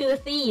to the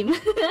theme.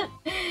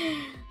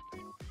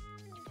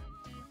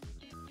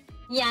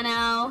 You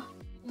know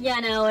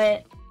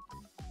it.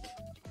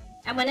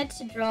 I wanted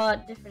to draw a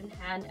different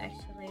hand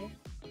actually.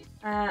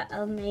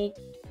 I'll make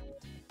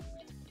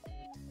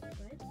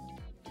what?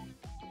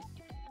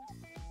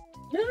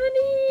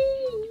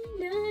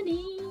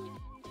 Nani.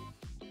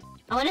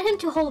 I wanted him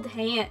to hold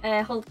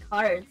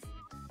cards.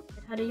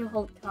 But how do you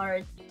hold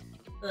cards?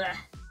 Ugh.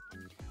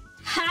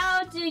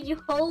 How do you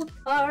hold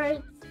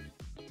cards?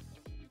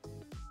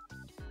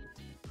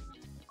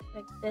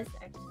 Like this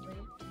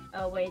actually.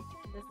 Oh wait,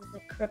 this is a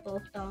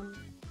cripple thumb.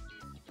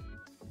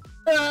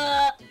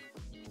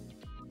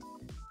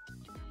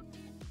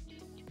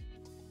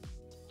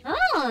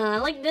 Oh, I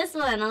like this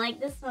one.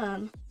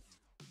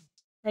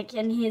 Like,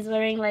 and he's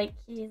wearing like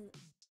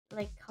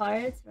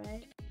cards,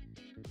 right?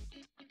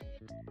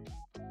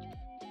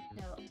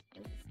 No, this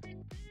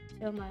is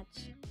too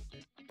much.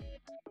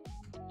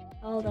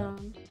 Hold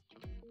on.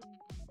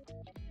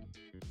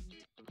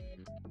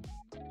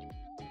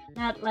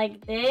 Not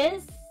like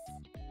this.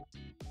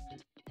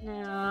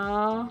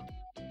 No.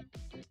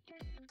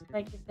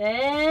 Like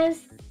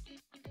this.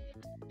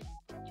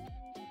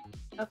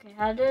 Okay,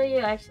 how do you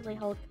actually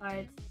hold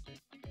cards?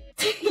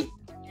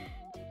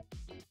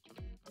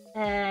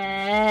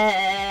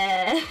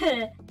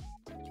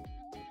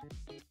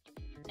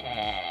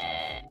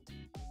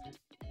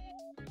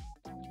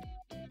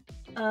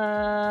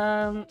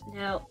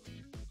 No.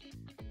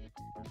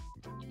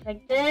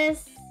 Like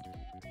this.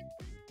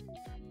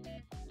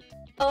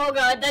 Oh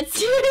god,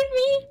 that's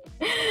me!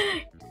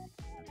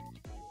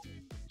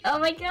 Oh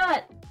my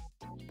god!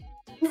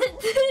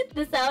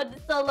 The sound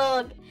is so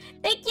long.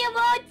 Thank you,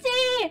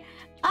 Mochi!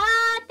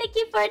 Thank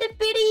you for the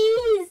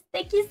biddies!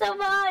 Thank you so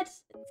much!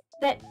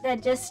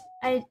 That just...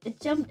 it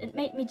jumped, it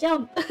made me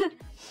jump.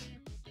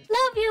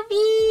 Love you,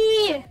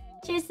 V!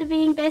 Cheers to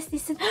being besties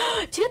since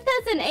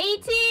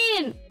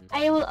 2018!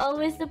 I will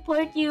always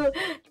support you.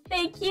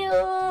 Thank you!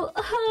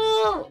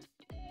 Oh,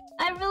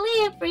 I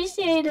really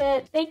appreciate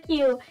it. Thank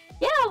you.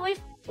 Yeah,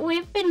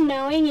 we've been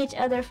knowing each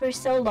other for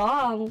so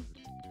long.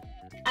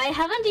 I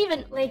haven't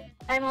even, like,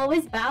 I'm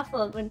always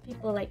baffled when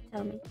people, like,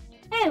 tell me,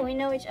 hey, we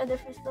know each other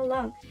for so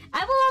long.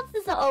 I will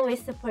also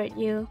always support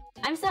you.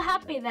 I'm so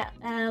happy that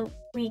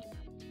we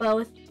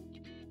both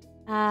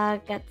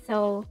got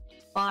so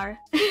far,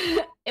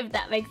 if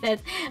that makes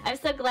sense. I'm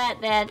so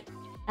glad that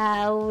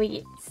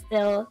we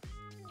still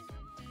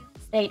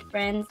stayed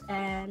friends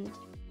and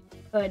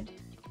could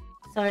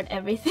sort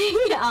everything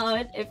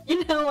out, if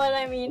you know what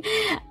I mean.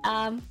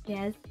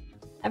 Yes,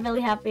 I'm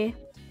really happy.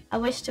 I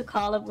wish to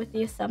collab with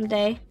you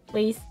someday,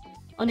 please.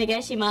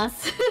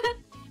 Onegaishimasu.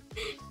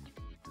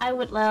 I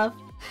would love.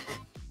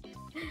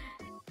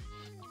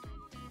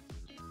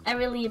 I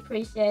really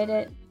appreciate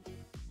it.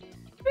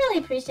 Really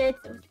appreciate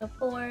the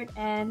support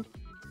and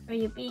for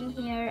you being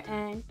here.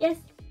 And yes,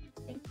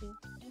 thank you.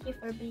 Thank you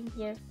for being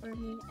here for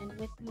me and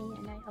with me.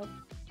 And I hope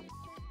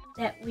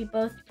that we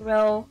both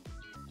grow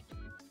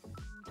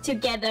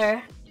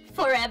together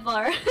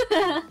forever.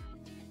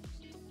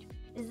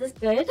 Is this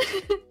good?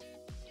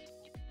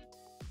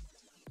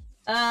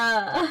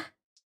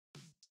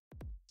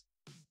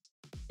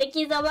 Thank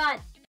you so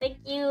much. Thank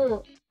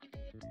you.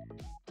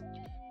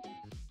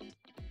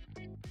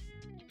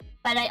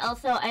 But I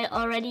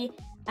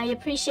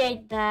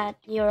appreciate that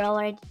you're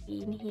already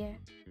being here.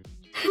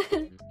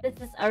 This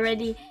is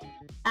already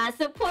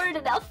support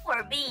enough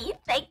for me.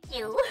 Thank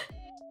you.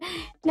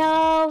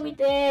 No, we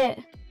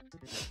did.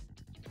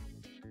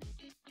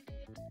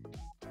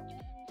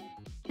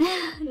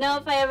 No,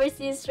 if I ever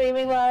see you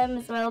streaming while I'm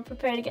as well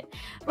prepared to get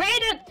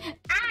raided.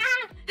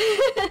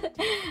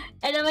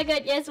 And oh my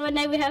god, yes, one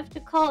night we have to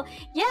call.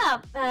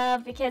 Yeah,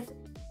 because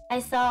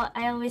I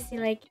always see,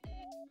 like,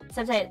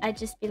 sometimes I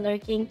just be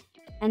lurking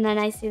and then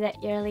I see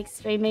that you're, like,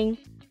 streaming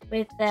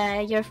with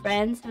your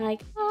friends. I'm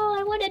like, oh,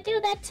 I want to do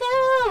that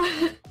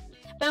too.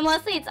 But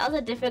mostly it's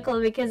also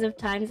difficult because of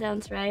time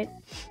zones, right?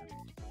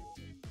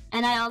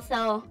 And I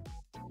also,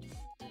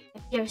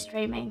 if you're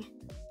streaming,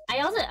 I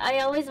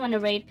always want to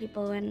raid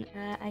people when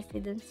I see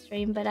them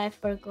stream, but I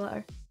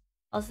forgot.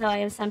 Also,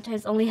 I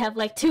sometimes only have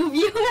like 2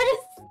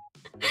 viewers.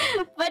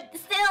 But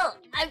still,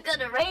 I'm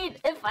gonna raid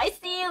if I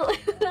see you.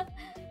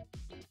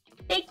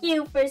 Thank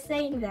you for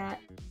saying that.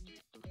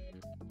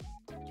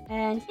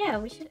 And yeah,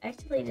 we should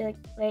actually,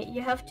 like, play.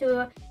 You have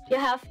to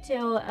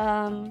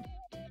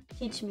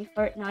teach me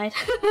Fortnite.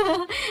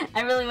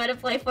 I really want to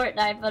play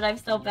Fortnite, but I'm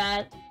so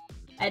bad.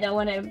 I don't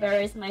want to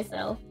embarrass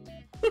myself.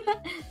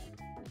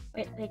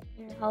 Wait, like,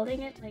 you're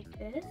holding it like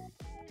this?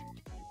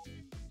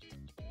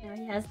 No,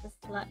 he has the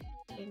slut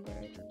finger,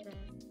 the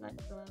slut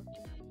glove.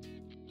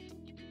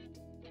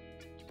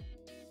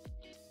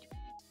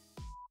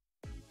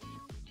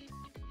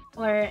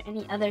 Or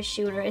any other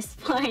shooter is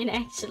fine,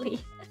 actually.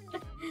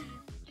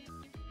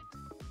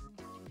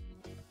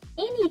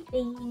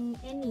 Anything.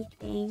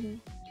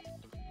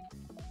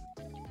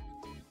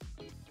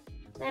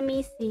 Let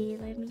me see.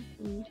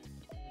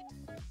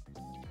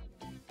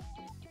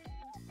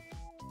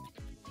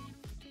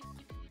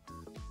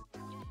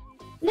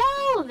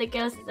 No! The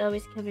ghost is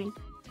always coming.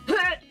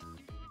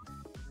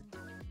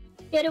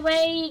 Get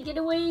away,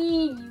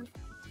 you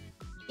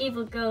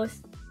evil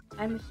ghost.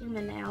 I'm a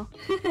human now.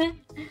 I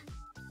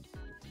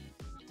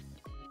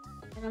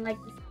don't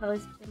like this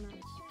pose too much.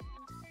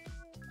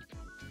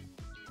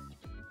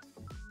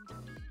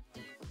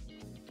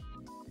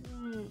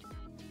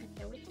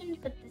 Okay, we can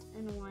put this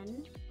in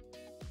one.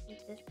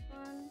 With this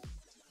one.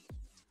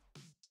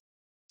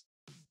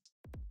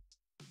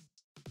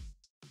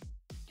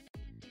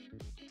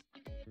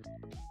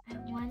 I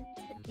want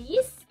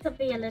these to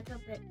be a little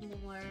bit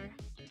more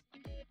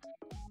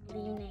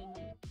leaning.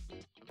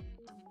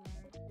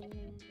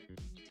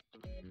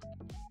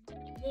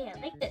 Yeah,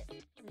 like this.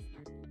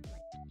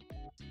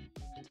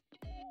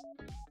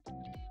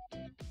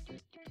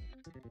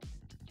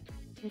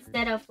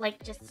 Instead of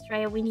like just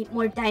straight, we need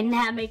more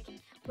dynamic.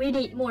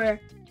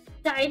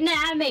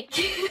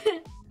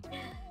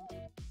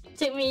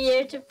 Took me a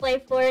year to play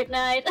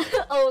Fortnite.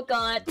 Oh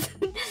god.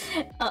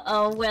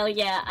 Uh-oh, well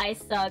yeah, I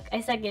suck.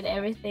 I suck at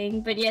everything.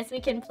 But yes, we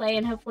can play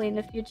and hopefully in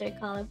the future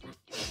call up.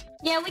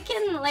 Yeah, we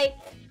can like...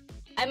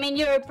 I mean,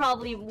 you're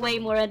probably way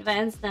more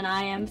advanced than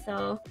I am,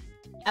 so...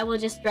 I will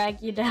just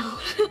drag you down.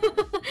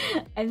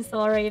 I'm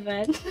sorry,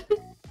 but...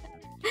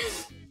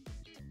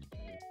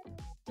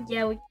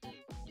 yeah,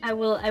 I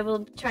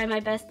will try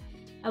my best.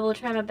 I will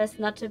try my best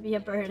not to be a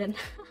burden.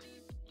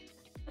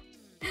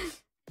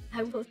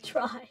 I will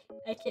try.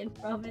 I can't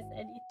promise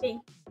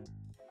anything.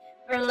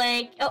 Or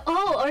like,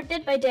 or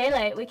Dead by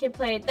Daylight. We can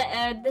play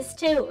this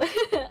too.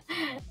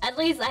 At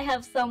least I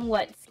have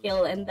somewhat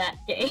skill in that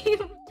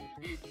game.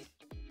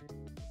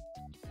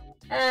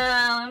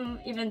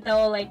 Even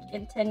though like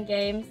in 10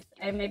 games,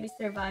 I maybe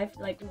survived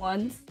like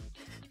once.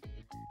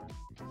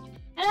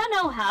 I don't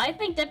know how. I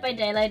think Dead by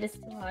Daylight is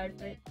too hard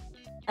for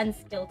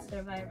unskilled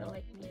survivor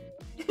like me.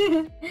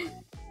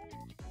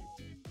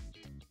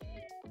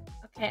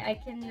 Okay, I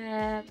can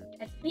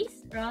at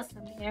least draw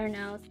some hair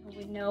now so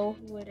we know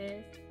who it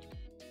is.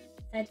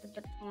 Inside the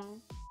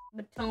baton.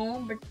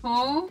 Baton.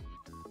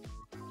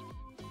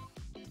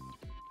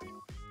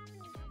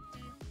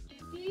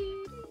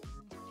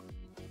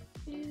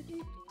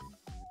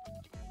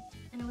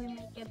 And we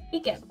make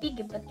a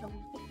bigger baton.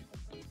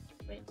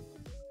 Wait.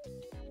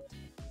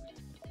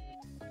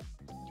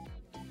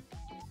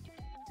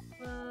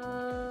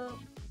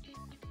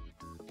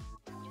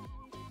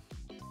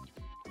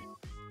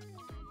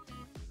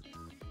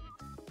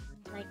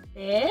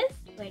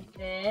 Like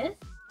this,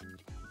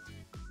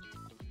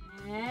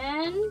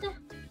 and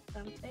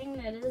something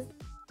that is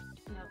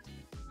no,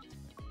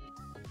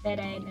 that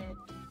ain't it.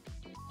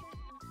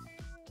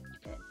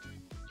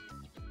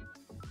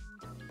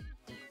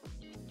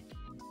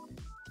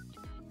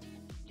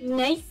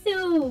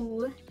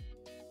 Nice-oo.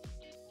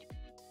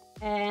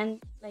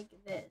 And like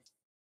this.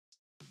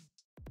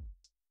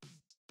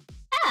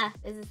 Ah,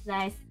 this is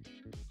nice.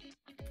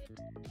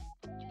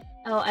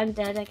 Oh, I'm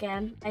dead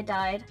again. I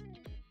died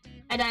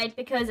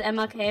because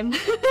Emma came.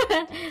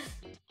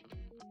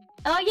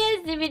 Oh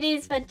yes, DVD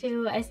is fun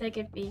too. I suck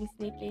at being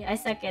sneaky. I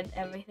suck at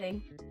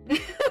everything.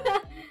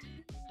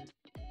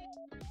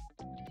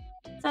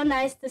 So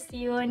nice to see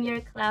you in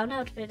your clown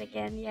outfit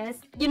again, yes.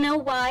 You know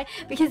why?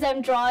 Because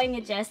I'm drawing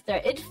a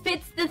jester. It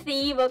fits the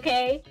theme,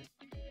 okay?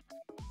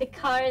 The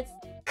cards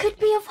could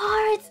be of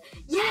hearts!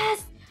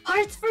 Yes!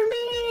 Hearts for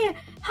me!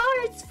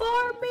 Hearts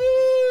for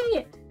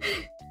me!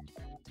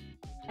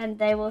 And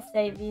they will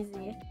say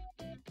Veezy.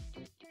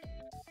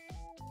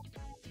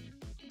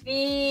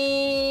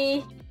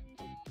 V.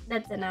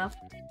 That's enough.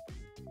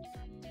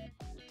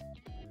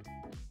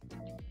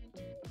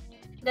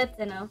 That's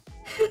enough.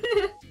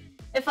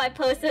 If I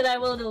post it, I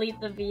will delete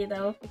the V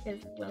though,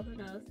 because, well, who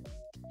knows.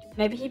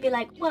 Maybe he'd be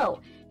like, whoa,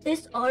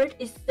 this art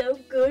is so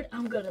good,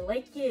 I'm gonna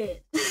like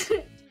it. Is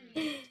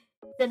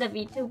it a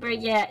VTuber?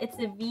 Yeah, it's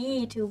a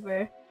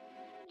VTuber.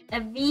 A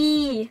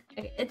V.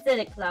 It's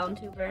a clown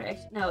tuber.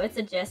 Actually, no, it's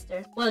a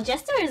jester. Well,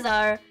 jesters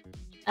are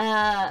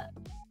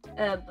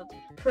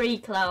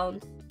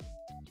pre-clowns.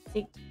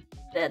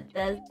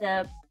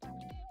 The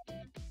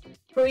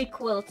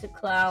prequel to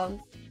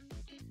clowns.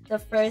 The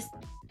first.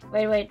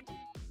 Wait.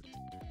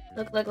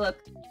 Look.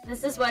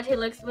 This is what he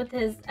looks with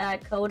his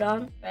coat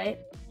on, right?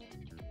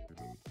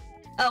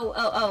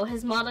 Oh.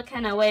 His model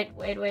kinda. Wait.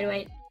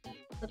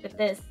 Look at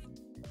this.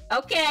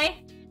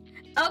 Okay.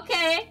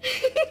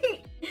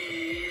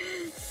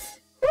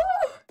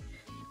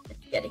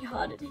 It's getting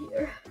hot in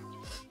here.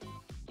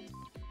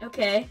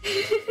 Okay.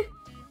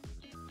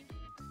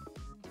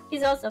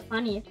 He's also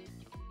funny.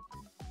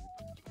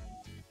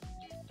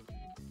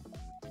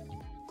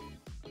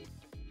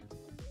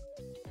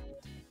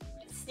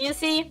 You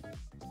see,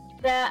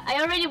 I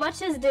already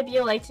watched his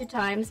debut like 2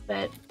 times,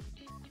 but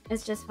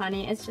it's just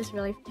funny. He's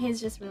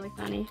just really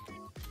funny.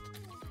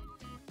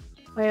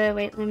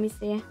 Wait, let me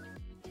see.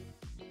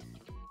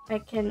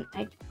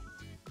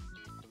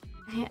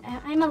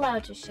 I'm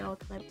allowed to show a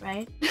clip,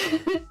 right?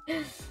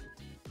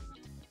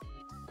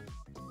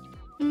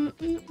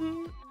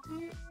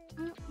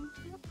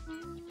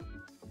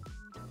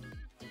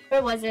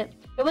 Where was it?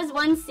 There was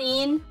one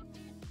scene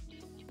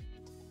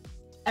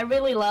I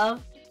really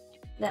loved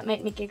that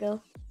made me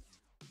giggle.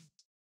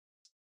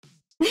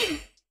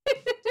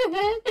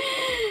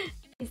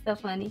 He's so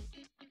funny.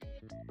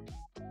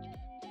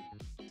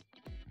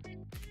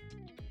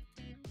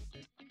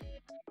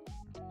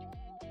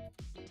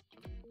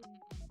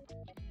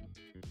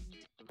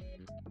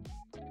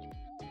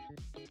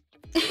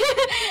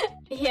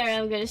 Here,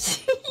 I'm gonna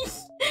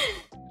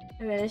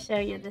show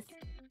you this.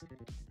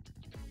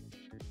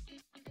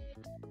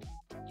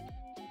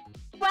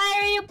 Why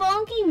are you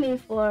bonking me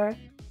for?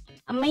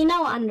 I may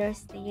now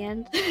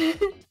understand. I'm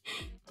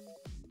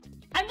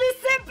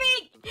just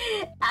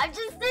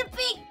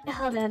sipping!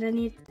 Hold on, I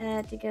need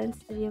to go in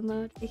studio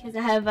mode because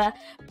I have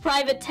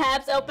private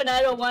tabs open.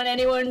 I don't want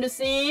anyone to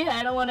see.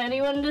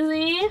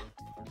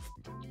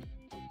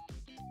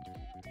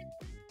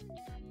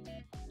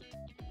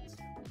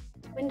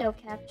 Window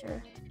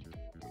capture.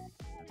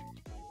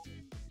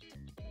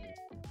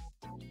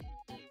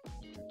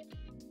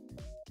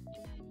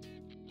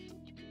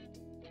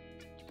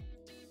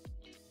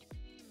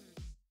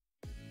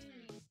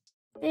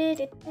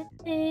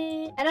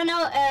 I don't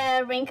know,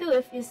 Rinku,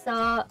 if you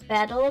saw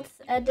Battle's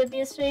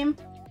debut stream,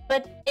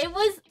 but it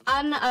was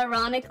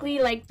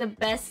unironically like the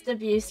best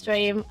debut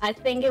stream. I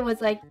think it was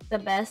like the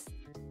best.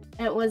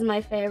 It was my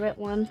favorite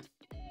one.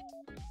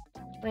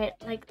 Wait,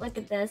 like, look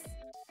at this.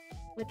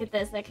 Look at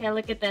this. Okay,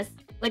 look at this.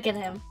 Look at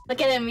him.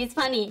 Look at him. He's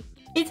funny.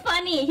 He's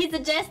funny. He's a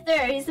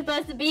jester. He's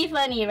supposed to be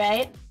funny,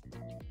 right?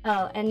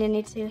 Oh, and you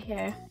need to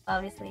hear,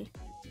 obviously,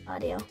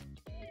 audio.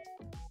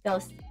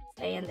 Ghost,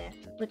 stay in there.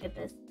 Look at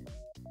this.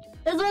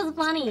 This was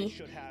funny.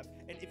 Should have.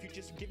 And if you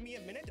just give me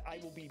a minute, I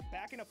will be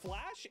back in a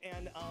flash.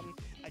 And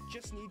I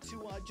just need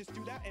to just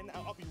do that, and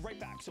I'll be right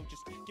back. So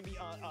just give me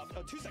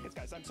 2 seconds,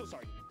 guys. I'm so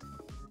sorry.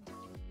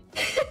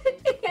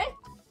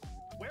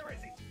 Where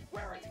is he?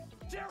 Where is he?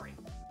 Jerry,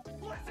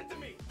 listen to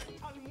me.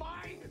 On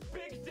my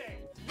big day,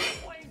 you're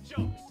playing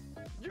jokes.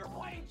 You're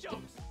playing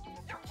jokes.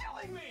 You're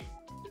killing me.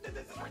 This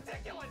is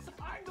ridiculous.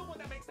 I'm the one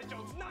that makes the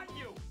jokes, not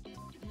you.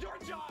 Your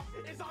job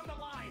is on the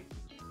line.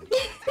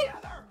 Get it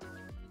together.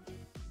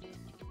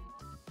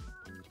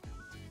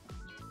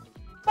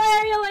 Why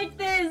are you like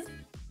this?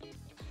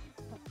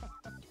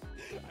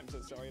 I'm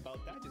so sorry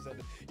about that. Just had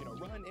to, you know,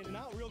 run in and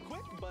out real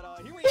quick. But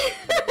here we go.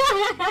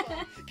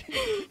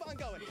 Keep on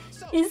going.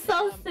 So, he's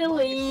so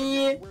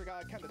silly. We're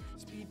kind of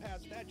speed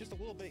past that just a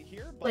little bit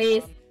here. But,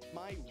 please.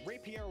 My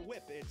rapier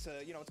whip. It's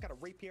you know, it's got a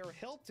rapier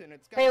hilt and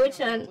it's got which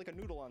one? Like a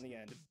noodle on the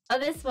end. Oh,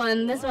 this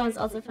one. This one's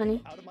also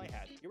funny. Out of my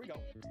hat. Here we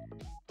go.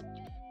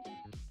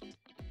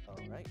 All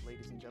right,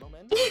 ladies and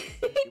gentlemen.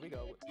 Here we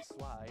go.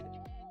 Slide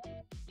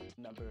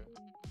number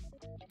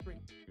 3.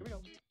 Here we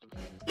go.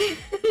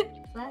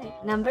 Slide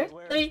number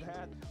 3.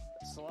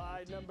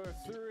 Slide number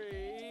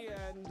 3,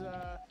 and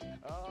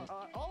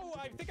oh,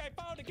 I think I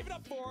found it. Give it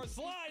up for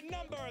slide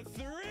number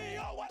 3.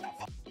 Oh, what the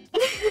fuck?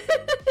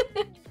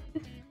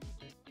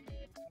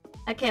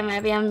 Okay,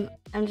 maybe I'm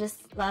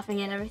just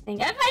laughing at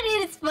everything. I find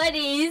it's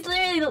funny. He's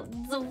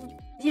literally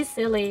he's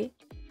silly.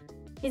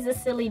 He's a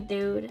silly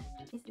dude.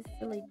 He's a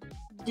silly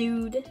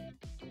dude.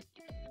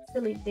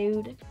 Silly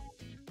dude.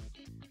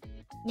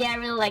 Yeah, I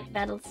really like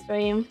Battle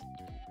Stream.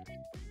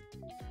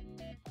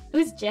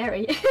 Who's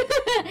Jerry?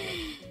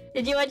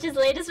 Did you watch his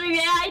latest stream?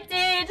 Yeah, I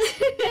did.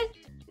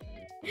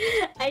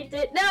 I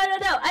did. No.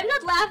 I'm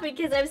not laughing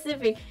because I'm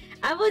sipping.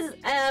 I was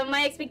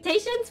my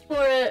expectations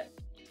for.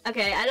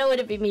 Okay, I don't want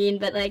to be mean,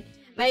 but like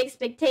my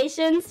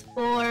expectations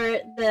for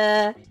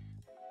the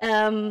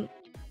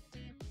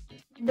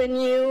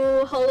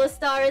new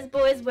Holostars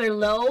boys were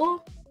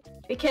low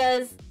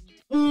because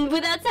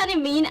without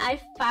sounding mean, I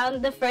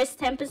found the first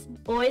Tempest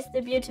boys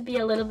debut to be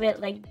a little bit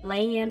like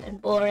bland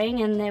and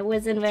boring, and it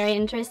wasn't very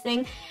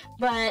interesting.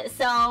 But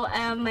so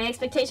my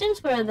expectations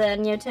for the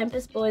new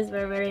Tempest boys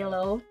were very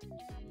low,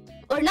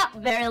 or not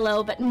very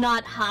low, but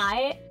not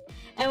high.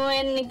 And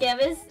when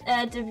Gavis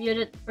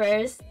debuted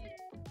first,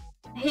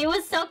 he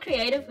was so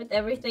creative with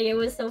everything. It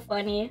was so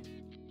funny,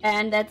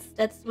 and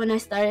that's when I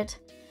started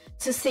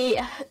to see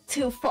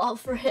to fall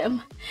for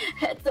him,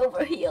 heads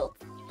over heels.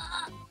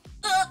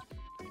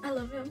 I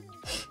love him.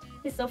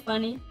 He's so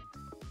funny.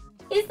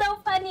 He's so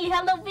funny.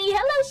 Hello V.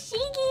 Hello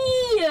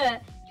Shiggy.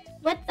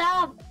 What's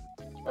up?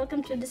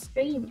 Welcome to the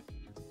stream.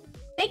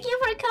 Thank you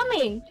for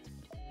coming.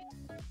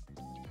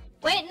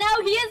 Wait,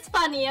 no, he is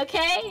funny.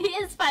 Okay, he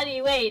is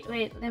funny. Wait.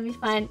 Let me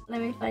find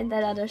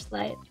that other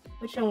slide.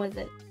 Which one was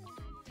it?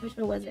 Which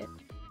one was it?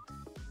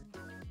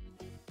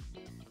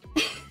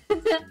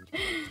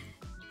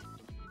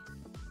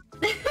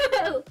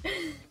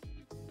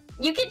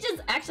 You can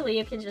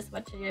just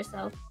watch it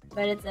yourself,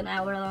 but it's an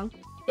hour long.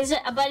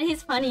 But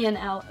he's funny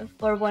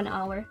for 1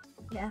 hour.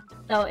 Yeah,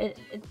 so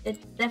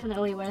it's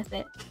definitely worth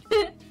it.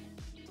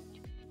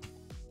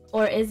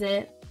 Or is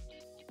it?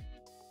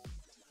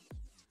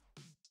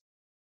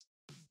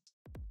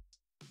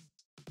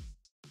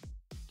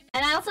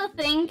 And I also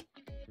think,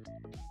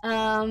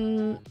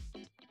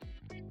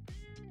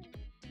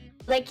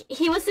 like,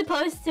 he was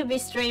supposed to be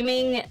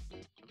streaming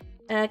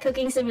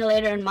Cooking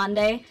Simulator on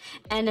Monday,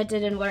 and it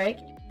didn't work.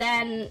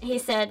 Then he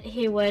said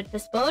he would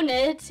postpone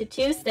it to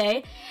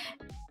Tuesday,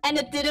 and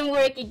it didn't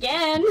work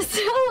again. So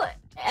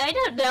I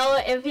don't know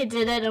if he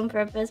did it on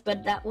purpose,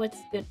 but that was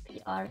good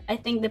PR. I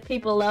think the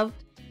people loved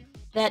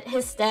that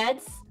his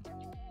stats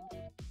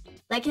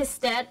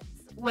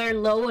were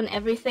low on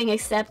everything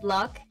except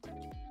luck.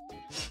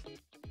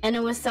 And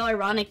it was so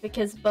ironic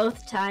because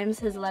both times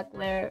his luck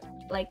were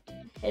like,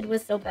 it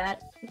was so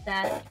bad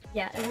that,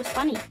 yeah, it was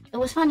funny. It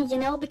was funny, you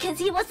know, because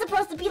he was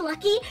supposed to be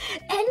lucky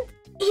and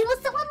he was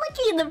so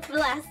unlucky in the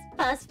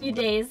past few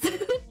days.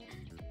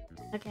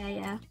 Okay,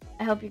 yeah.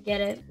 I hope you get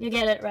it. You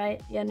get it,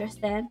 right? You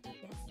understand?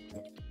 Yes.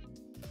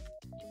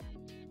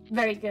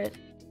 Very good.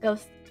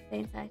 Ghost, stay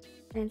inside.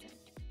 Stay inside.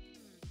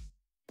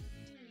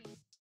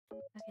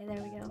 Okay,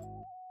 there we go.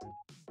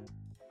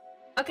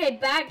 Okay,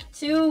 back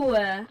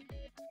to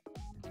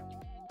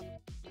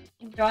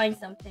drawing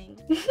something.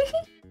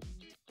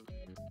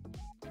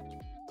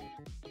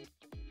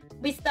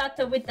 We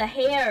started with the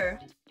hair.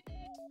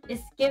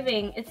 It's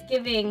giving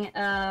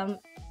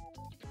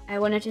I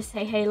wanted to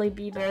say Hailey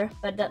Bieber,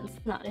 but that's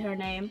not her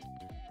name.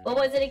 What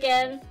was it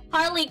again?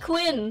 Harley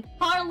Quinn!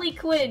 Harley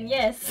Quinn,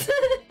 yes!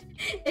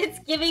 It's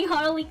giving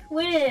Harley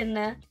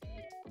Quinn!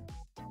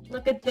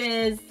 Look at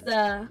this!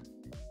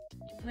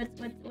 What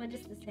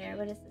is this hair?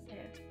 What is this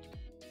hair?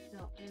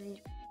 No, I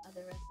need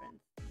other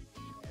reference.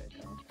 There we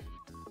go.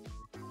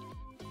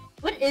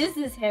 What is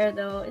this hair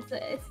though? It's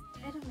I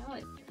don't know,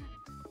 it's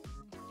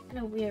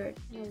kinda weird.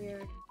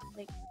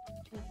 Like,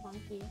 kinda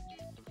funky.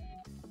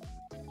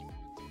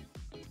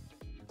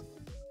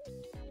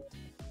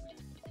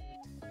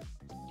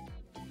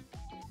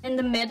 In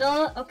the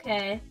middle?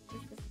 Okay.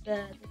 This is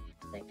the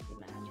sexy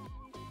man.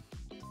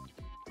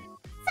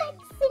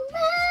 Sexy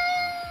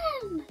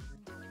man!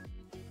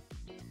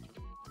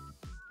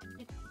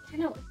 It's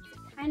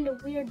kind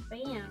of weird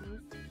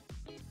bands.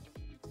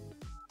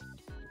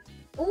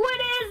 What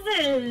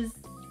is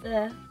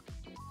this?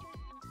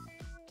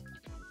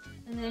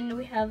 And then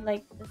we have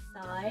like the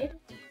side.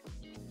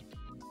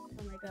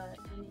 Oh my god,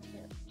 I need to...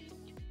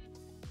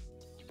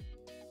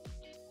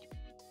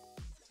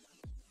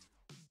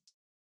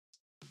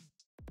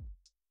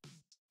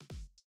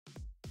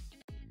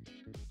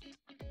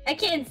 I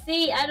can't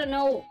see, I don't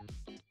know.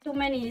 Too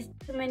many,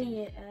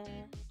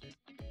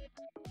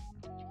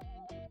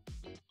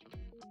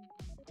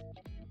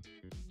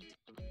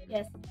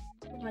 yes,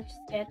 too much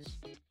sketch.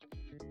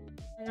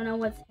 I don't know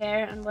what's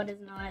hair and what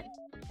is not.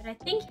 But I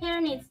think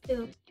hair needs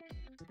to,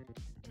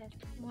 yes,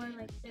 more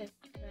like this,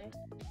 right?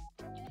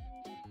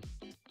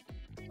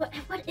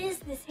 What is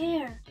this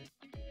hair?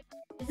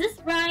 Is this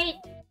right?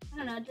 I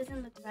don't know, it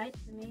doesn't look right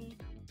to me.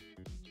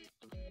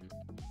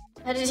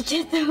 How did you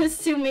get those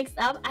two mixed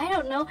up? I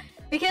don't know.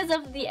 Because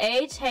of the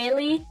age,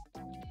 Haley.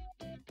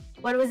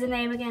 What was the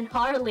name again?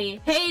 Harley.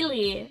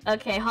 Haley.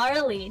 Okay,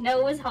 Harley. No,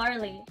 it was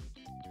Harley.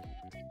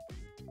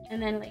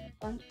 And then like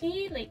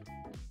funky, like...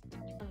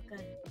 Oh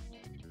god.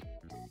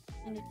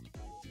 I need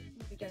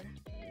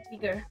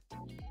bigger.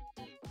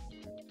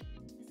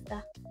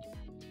 Stuff.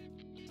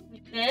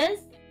 Like this.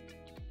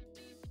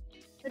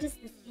 What is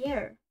this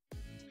here?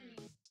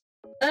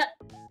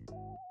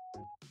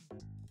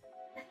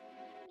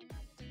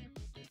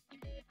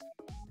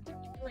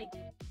 Like,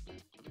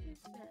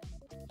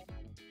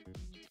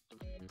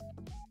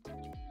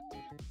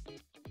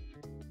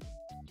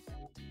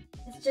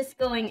 it's just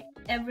going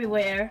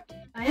everywhere.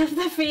 I have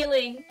the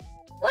feeling.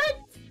 What?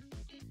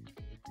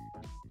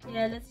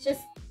 Yeah, let's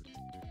just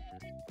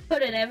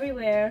put it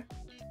everywhere.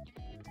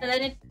 And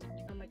then it...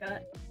 Oh my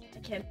god. I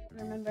can't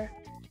remember.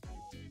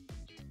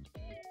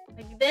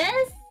 Like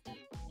this?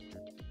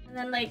 And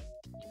then like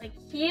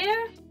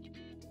here?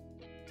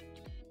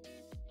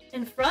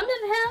 In front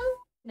of him?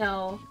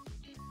 No.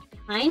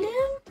 Behind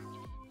him?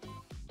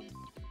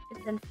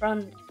 It's in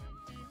front.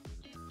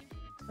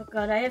 Oh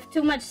god, I have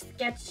too much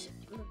sketch.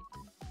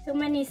 Too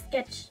many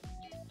sketch.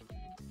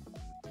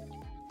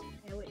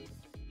 Okay, wait.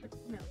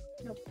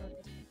 No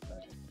clothing.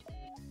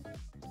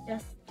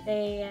 Just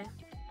a...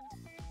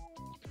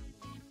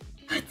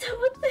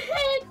 What the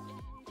heck?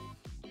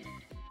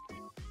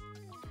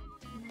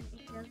 And then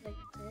it goes like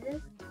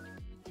this.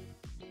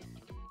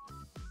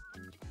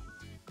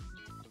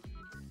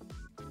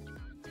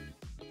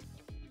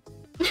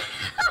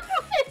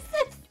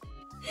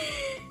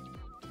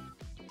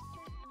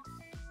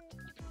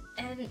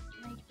 And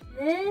like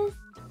this.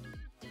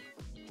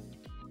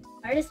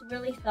 Artist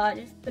really thought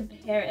just put the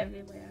hair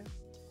everywhere.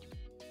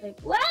 Like,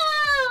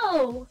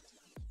 wow!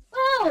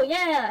 Wow,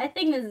 yeah, I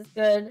think this is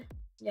good.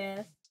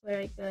 Yes,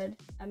 very good.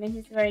 I mean,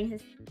 he's wearing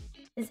his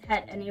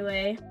hat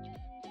anyway.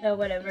 So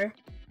whatever.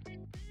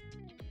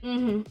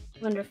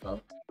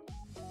 Wonderful.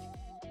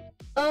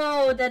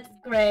 Oh, that's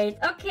great.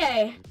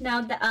 Okay,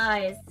 now the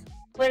eyes.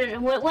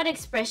 What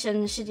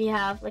expression should he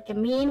have? Like a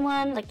mean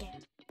one? Like a...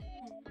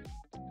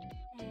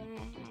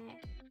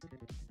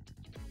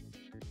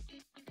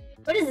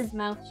 What is his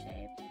mouth shape?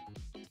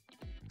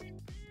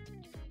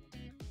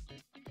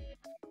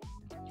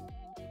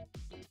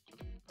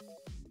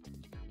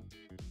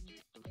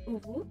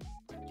 Ooh.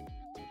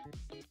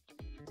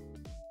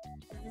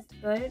 Is this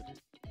good?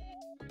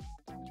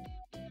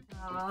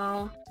 Oh. A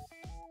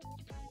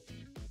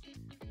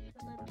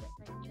little bit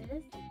like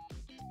this.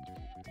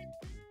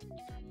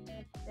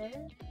 Like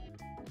this.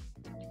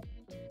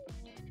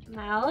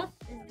 Mouth?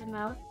 Is the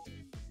mouth?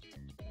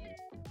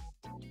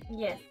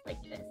 Yes,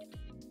 like this.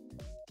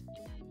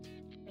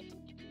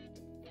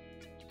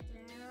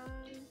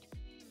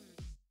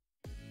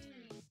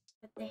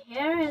 But the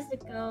hair has to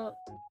go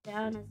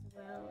down as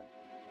well.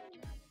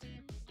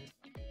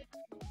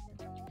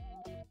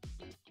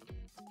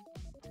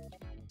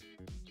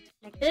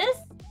 Like this?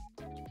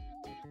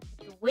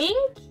 Like a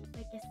wink?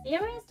 Like a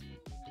serious?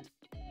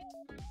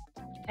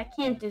 I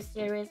can't do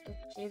serious with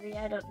chibi,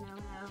 I don't know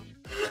how.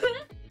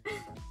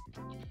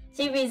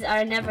 Chibis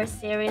are never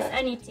serious.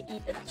 I need to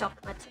eat a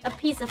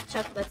piece of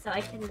chocolate so I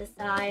can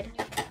decide.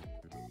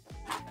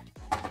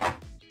 I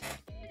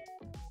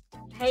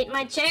hate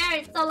my chair,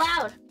 it's so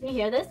loud. Can you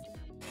hear this?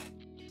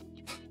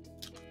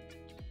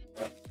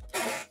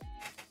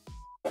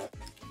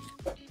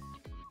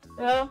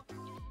 Girl.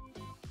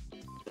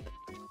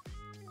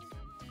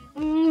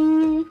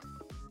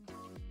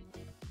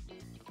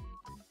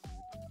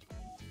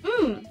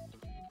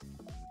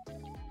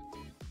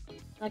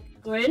 Like a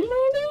grin, maybe?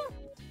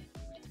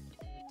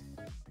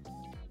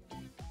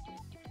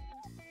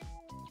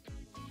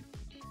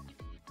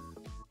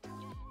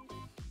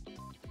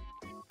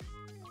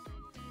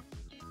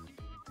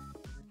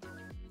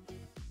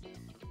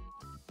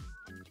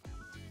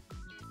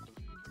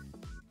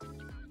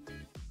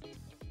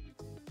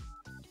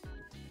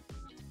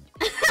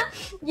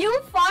 You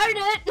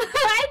farted!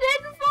 I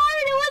didn't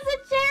fart! It was a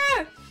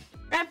chair!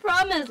 I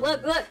promise.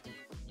 Look, look.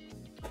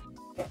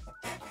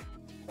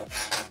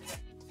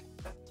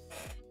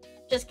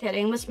 Just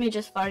kidding. It was me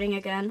just farting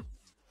again.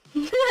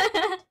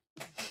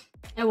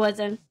 It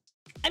wasn't.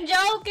 I'm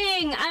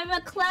joking! I'm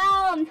a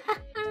clown!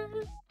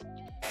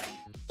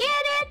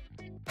 Get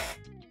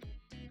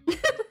it?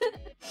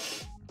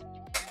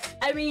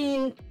 I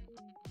mean...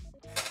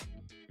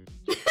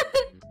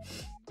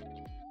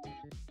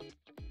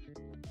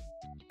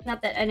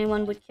 Not that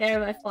anyone would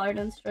care if I fart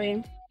on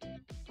stream.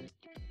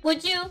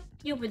 Would you?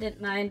 You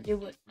wouldn't mind,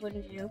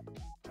 wouldn't you?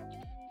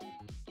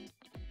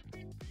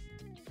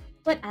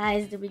 What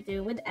eyes do we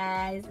do? What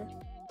eyes?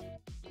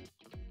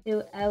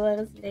 2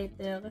 hours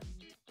later.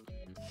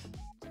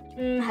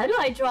 How do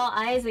I draw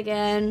eyes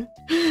again?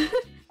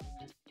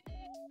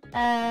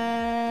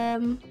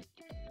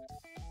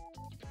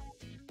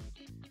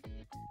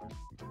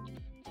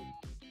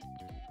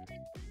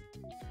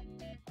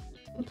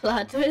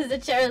 Plot twist, the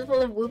chair is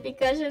full of whoopee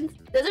cushions.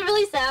 Does it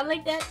really sound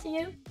like that to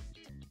you?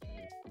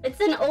 It's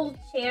an old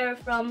chair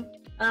from,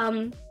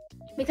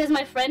 because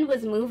my friend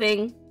was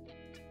moving.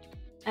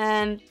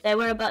 And they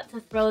were about to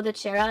throw the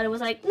chair out. It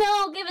was like,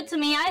 no, give it to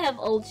me, I have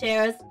old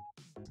chairs.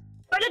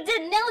 But I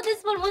didn't know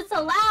this one was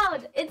so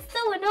loud. It's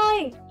so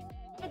annoying.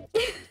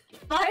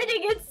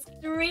 Farting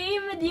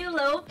extremely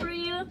low for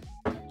you.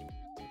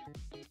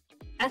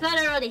 I thought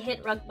I already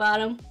hit rock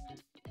bottom.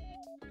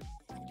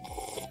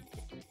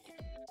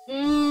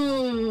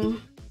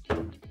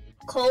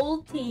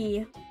 Cold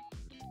tea.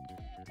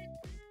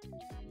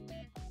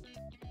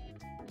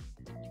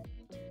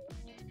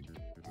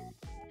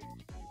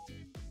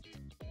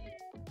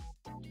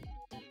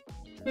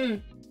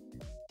 Do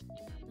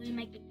we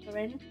make it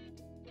grin?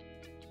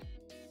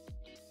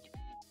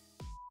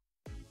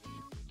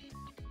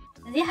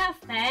 Does he have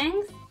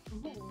fangs?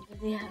 Ooh,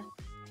 does he have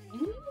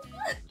fangs?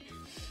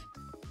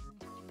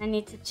 I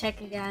need to check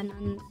again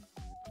on...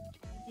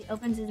 He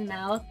opens his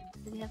mouth.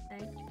 Does he have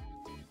fangs?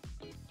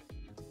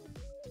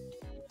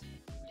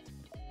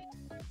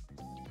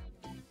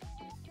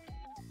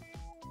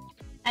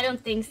 I don't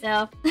think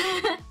so.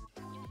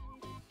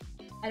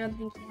 I don't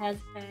think he has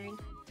fangs.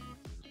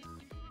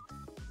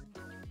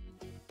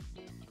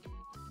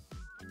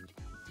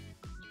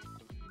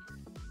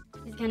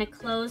 He's gonna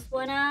close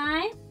one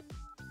eye.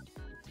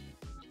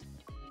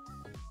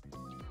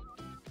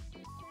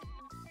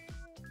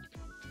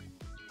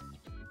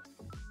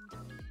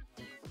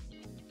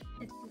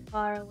 It's too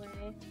far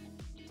away.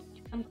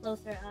 Come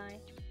closer, eye.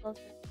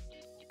 Closer.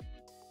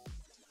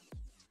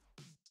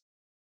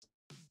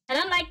 I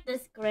don't like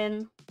this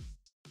grin.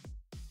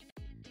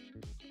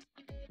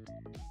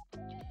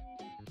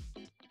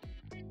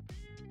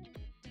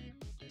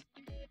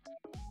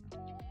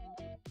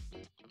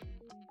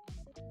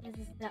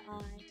 This is the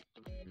eye.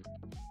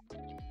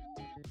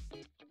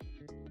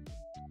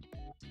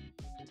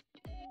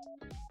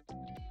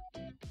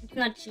 It's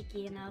not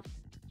cheeky enough.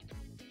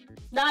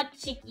 Not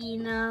cheeky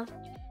enough.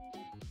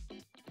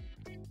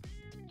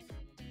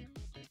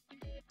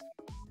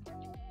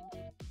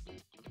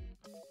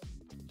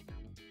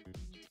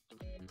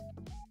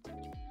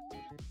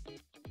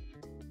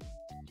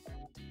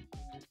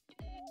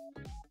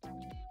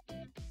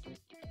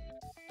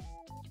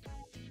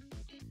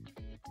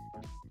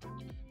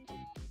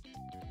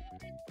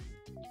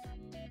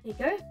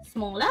 Bigger?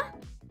 Smaller?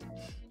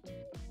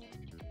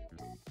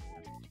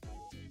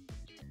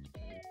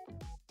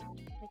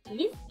 Like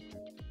these?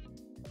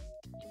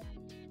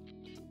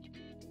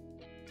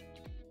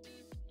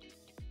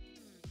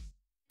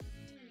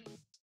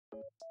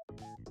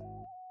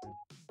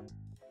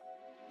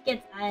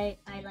 Gets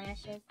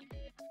eyelashes.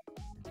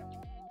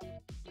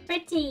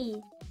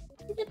 Pretty!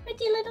 She's a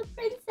pretty little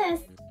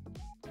princess!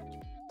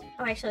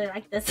 Oh, I actually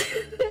like this.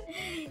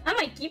 I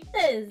might keep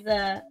this.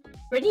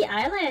 Pretty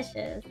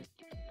eyelashes.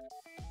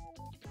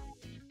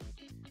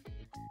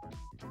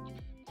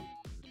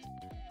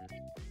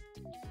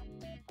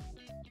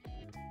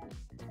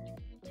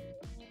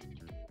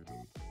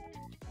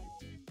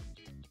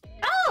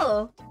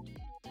 Oh!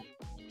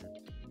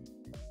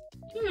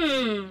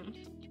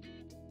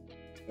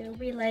 It'll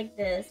be like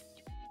this.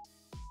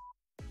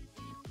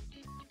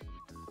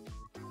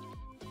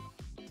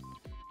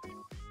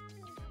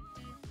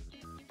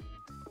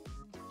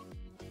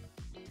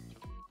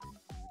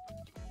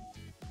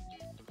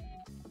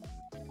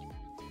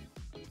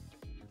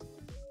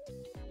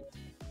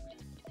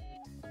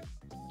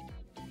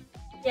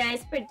 Yeah,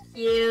 he's pretty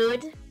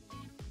cute.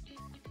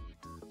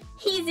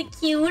 He's a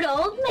cute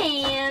old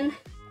man.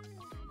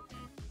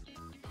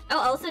 Oh,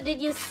 also, did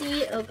you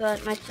see? Oh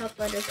god, my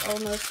chocolate is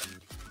almost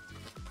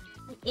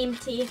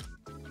empty.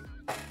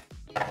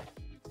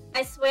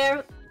 I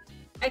swear,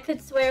 I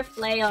could swear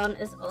Flayon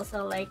is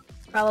also like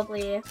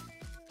probably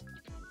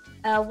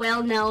a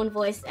well-known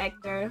voice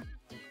actor,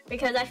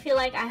 because I feel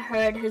like I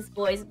heard his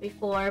voice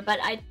before, but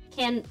I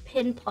can't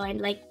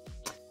pinpoint like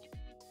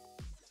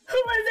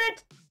who was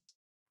it?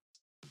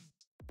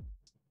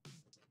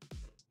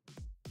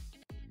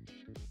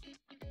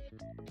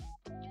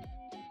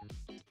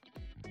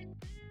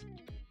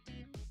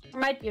 I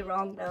might be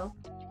wrong though.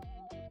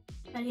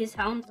 But he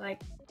sounds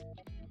like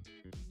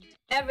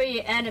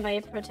every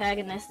anime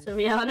protagonist, to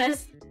be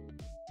honest.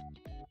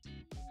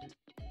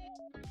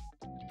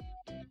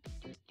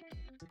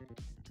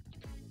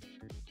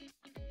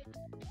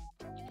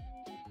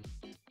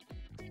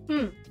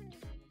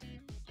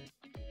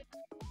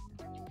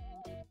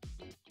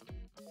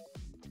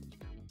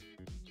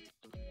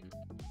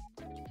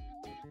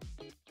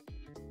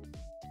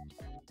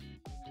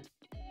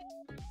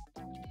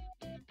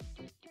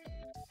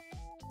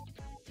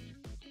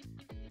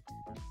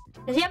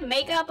 Does he have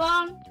makeup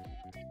on?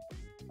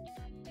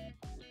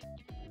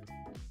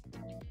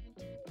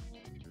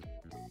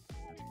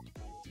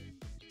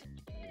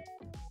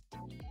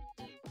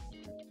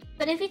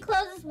 But if he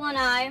closes one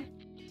eye,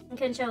 he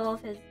can show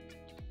off his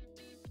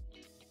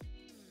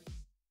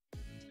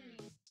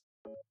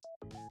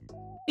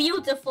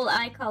beautiful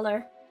eye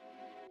color.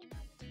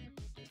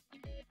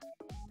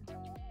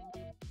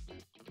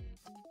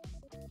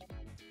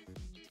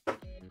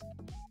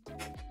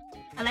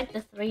 I like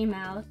the 3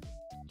 mouth.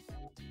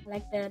 I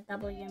like the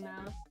W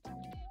mouth.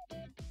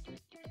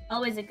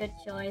 Always a good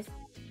choice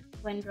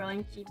when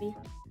drawing chibi,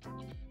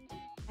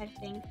 I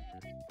think,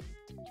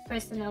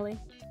 personally.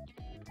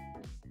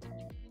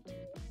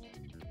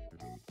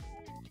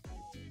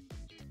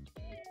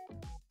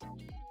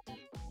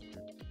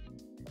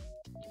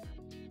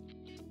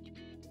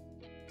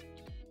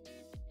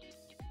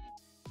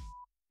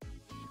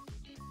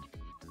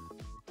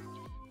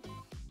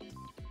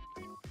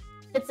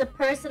 It's a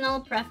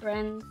personal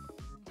preference.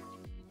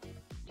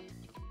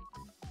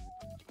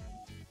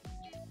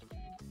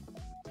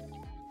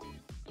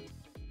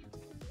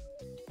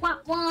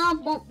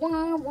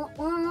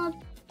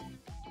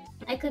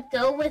 I could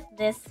go with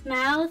this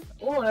mouth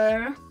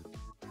or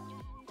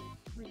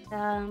with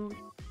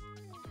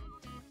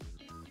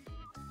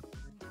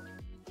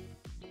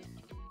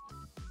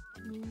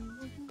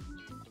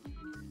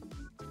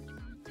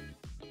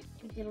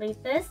we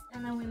delete this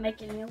and then we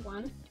make a new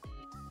one.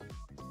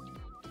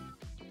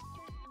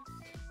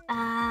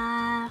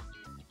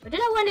 What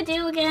did I want to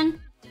do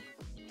again?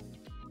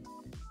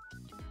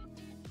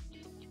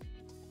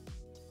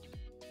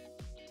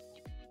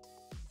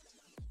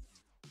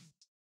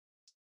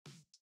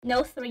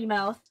 No 3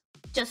 mouth,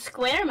 just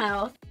square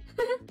mouth.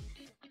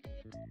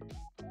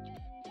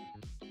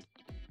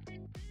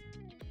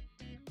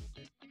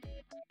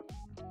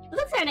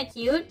 Looks kinda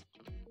cute.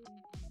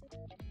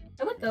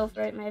 I would go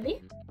for it,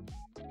 maybe.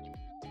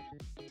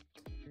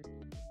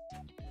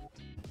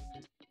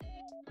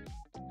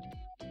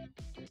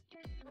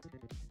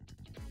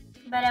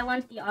 But I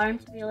want the arm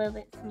to be a little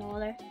bit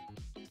smaller.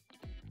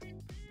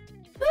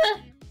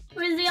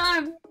 Where's the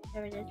arm?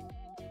 There it is.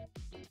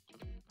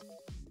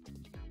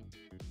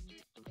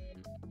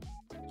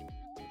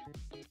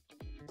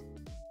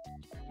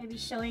 Maybe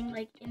showing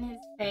like in his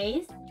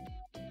face.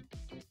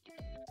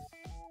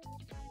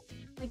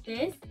 Like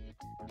this.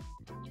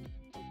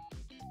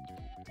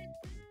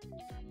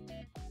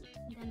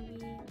 And then we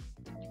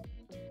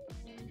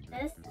delete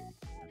this.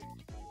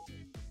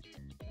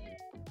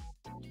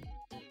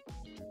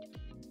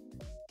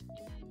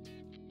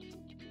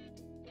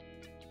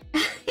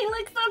 He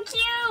looks so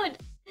cute!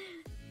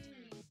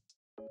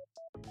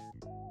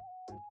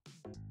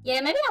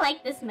 Yeah, maybe I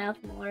like this mouth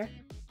more.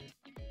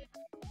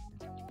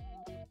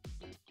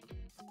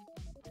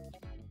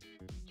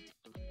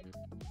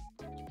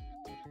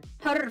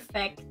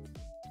 Perfect.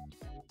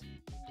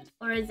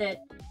 Or is it?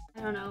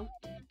 I don't know.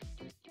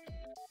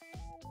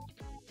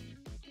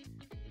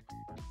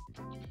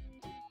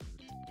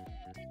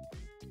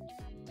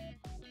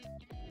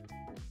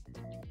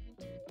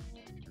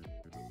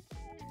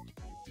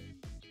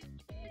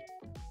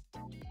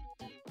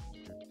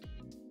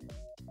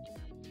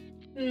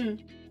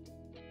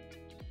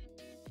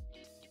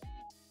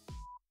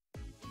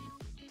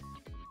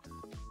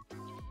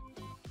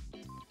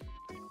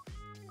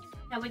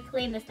 Now we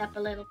clean this up a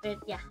little bit,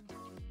 yeah.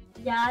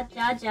 Ja.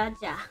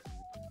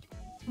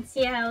 Let's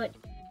see how it...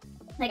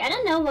 Like, I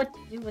don't know what to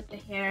do with the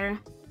hair.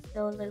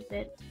 Still a little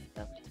bit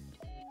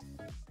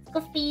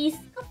scuffy.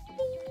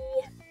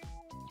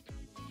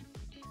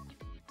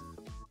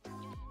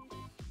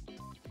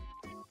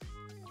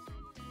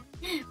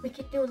 We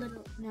could do a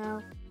little...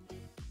 No.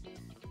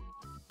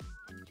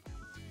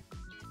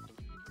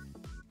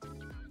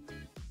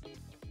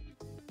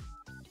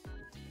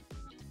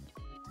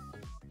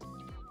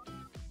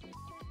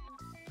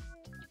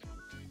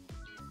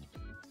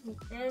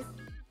 Like this.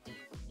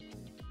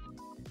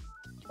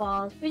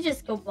 Bald. We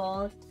just go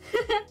bald.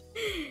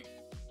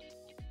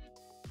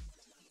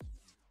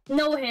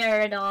 No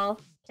hair at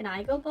all. Can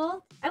I go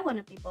bald? I want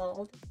to be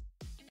bald.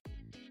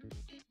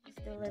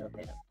 Just a little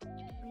bit of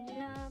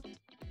cleanup.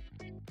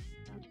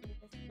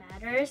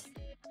 matters.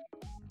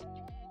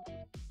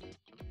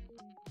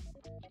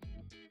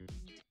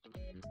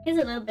 He's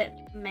a little bit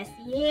messy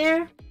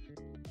here.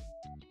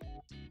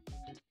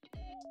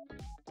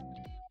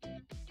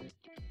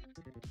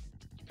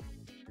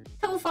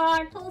 Too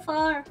far, too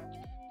far.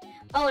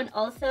 Oh, and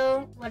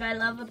also, what I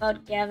love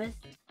about Gavis,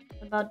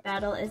 about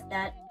Bettel, is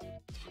that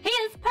he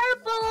is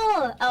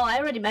purple! Oh, I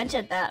already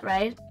mentioned that,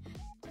 right?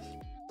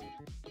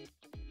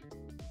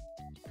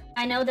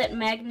 I know that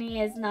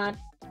Magni is not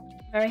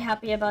very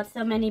happy about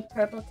so many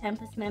purple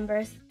Tempest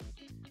members,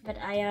 but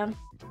I am.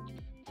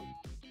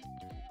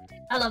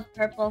 I love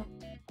purple.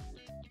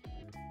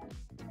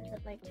 Is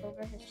it like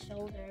over his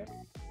shoulder?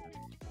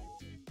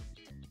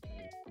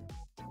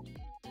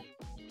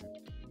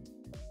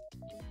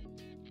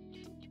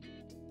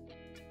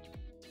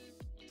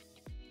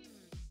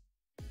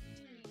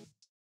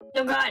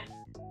 Oh god!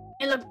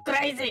 It looks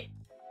crazy!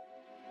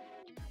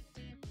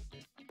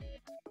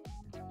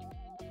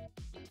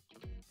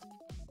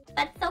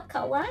 That's so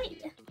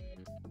kawaii!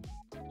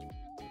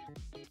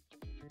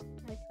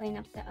 I'll clean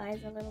up the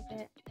eyes a little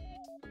bit.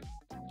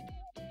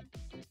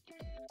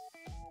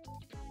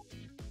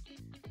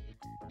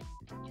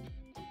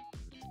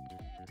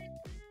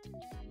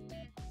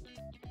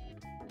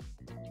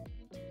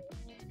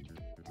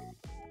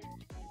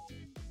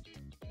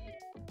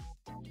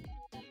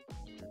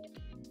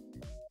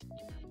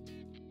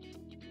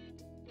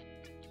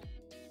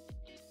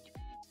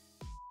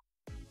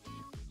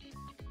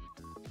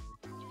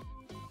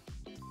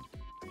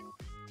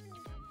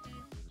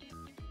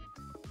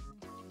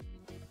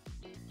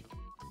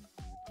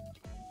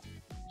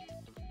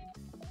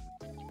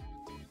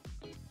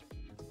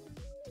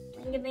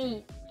 Look at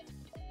me.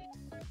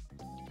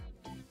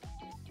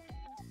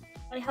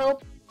 I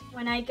hope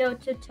when I go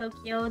to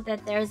Tokyo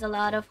that there's a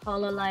lot of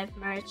Hololive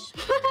merch.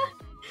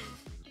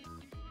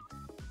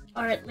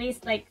 Or at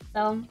least like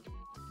some.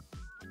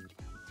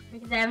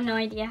 Because I have no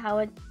idea how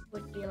it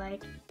would be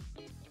like.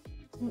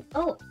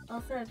 Oh,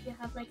 also if you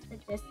have like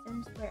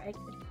suggestions where I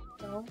could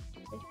go,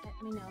 please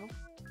let me know.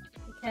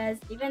 Because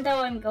even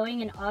though I'm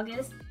going in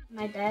August,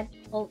 my dad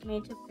told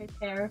me to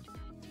prepare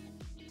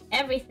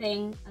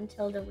everything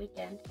until the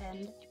weekend,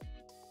 and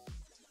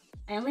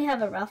I only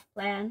have a rough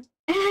plan.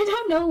 And I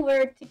don't know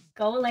where to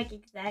go like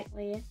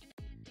exactly.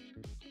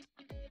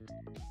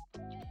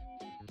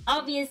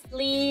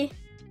 Obviously,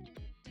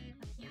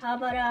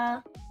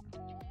 Akihabara,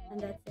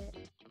 and that's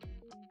it.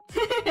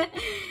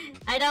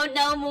 I don't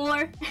know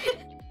more.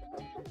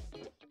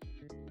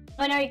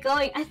 When are you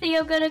going? I think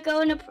I'm gonna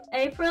go in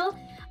April.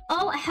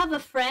 Oh, I have a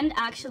friend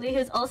actually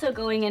who's also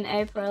going in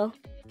April.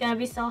 It's gonna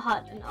be so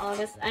hot in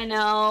August. I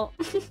know.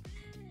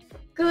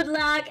 Good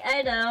luck.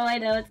 I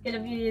know. It's gonna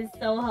be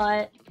so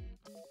hot.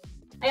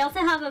 I also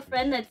have a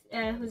friend that's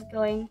who's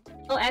going.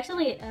 Oh,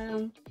 actually,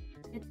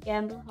 it's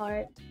Gamble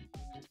Heart.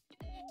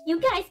 You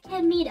guys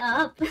can meet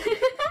up.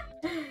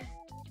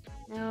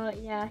 No,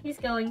 yeah, he's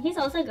going. He's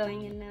also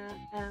going in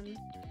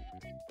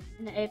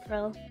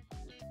April.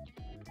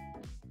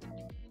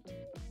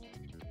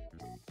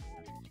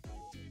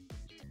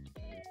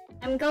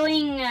 I'm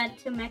going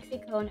to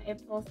Mexico in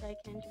April, so I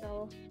can't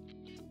go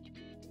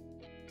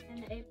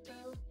in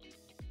April.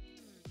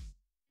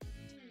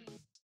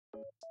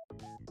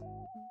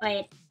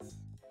 But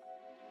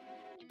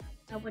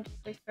I would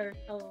prefer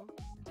solo.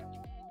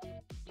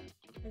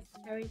 Because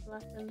cherry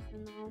blossoms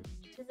and all.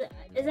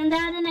 Isn't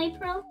that in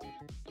April?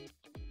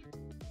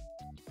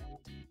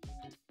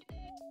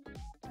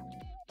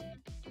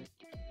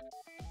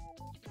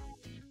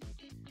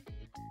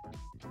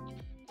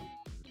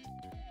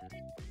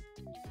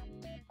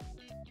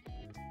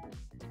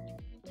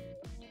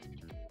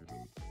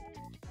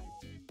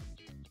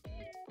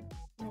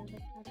 No,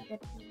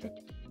 that's not good.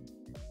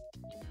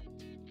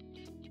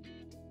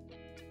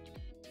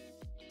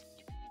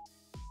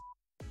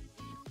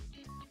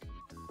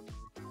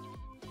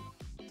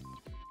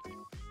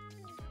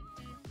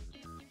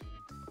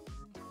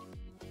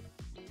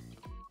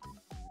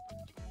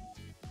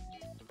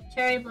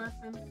 Cherry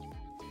blossom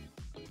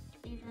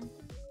season.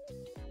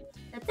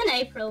 That's in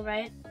April,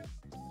 right?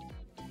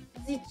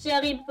 The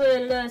cherry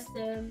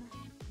blossom.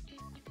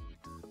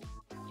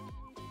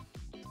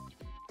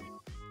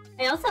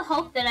 I also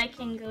hope that I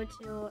can go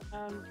to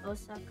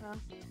Osaka.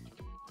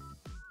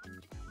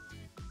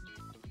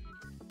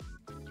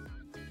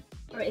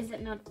 Or is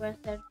it not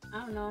worth it? I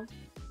don't know.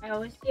 I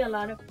always see a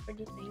lot of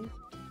pretty things.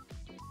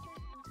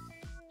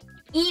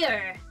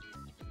 Ear!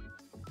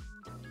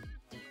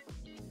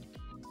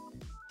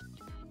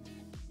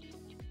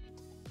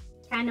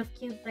 Kind of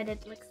cute, but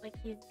it looks like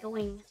he's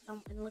going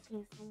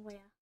looking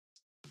somewhere.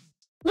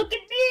 Look at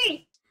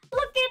me!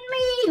 Look at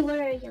me!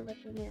 Where are you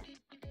looking at?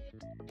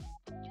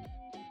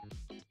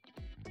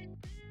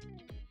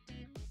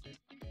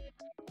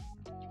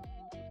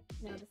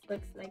 No, this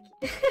looks like...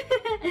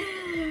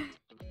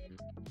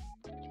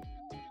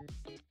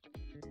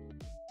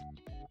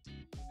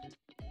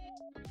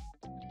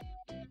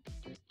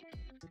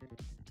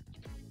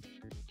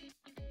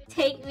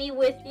 Take me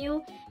with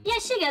you? Yeah,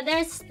 Shiga,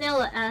 there's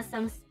still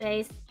some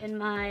space in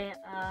my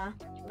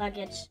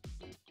luggage.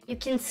 You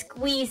can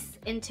squeeze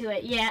into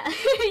it, yeah.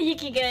 You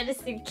can go in a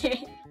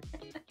suitcase.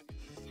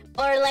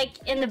 Or like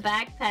in the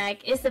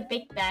backpack. It's a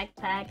big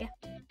backpack.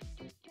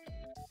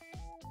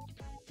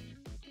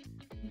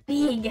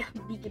 Big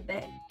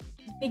bag.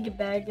 Big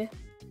bag.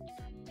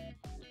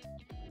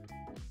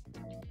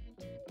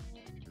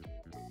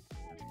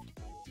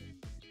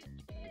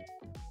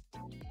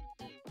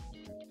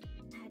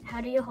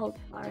 How do you hold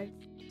cards?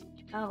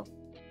 Oh,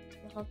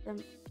 you hold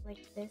them like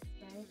this,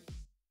 right?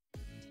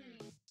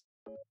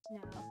 No.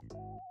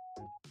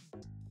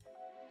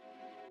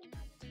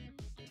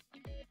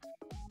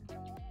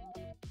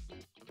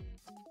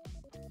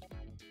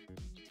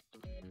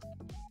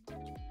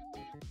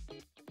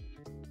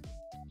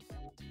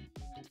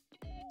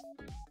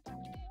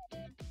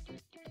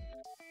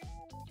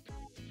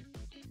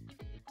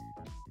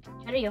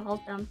 How do you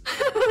hold them?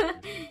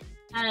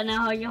 I don't know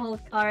how you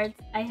hold cards.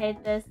 I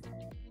hate this.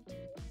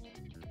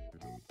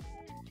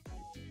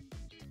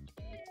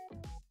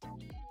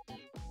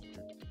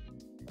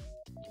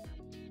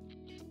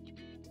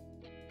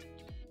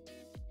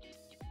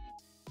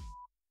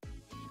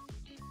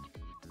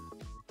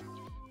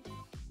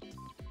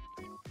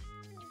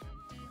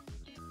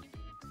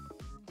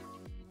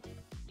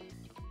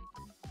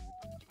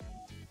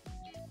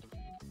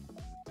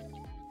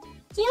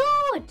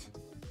 Cute!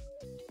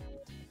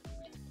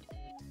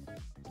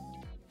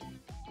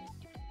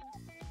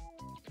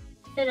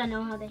 I don't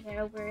know how the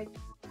hair works.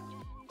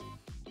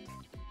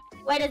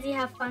 Why does he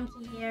have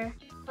funky hair?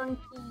 Funky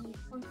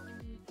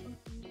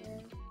hair.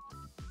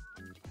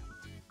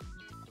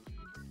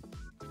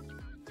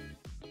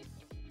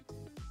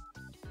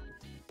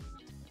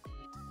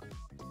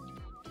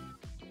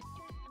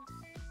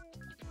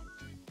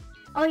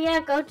 Oh yeah,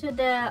 go to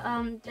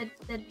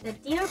the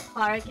deer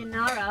park in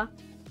Nara.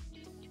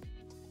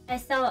 I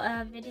saw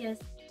videos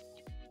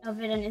of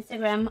it on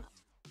Instagram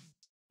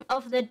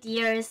of the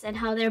deers and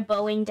how they're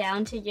bowing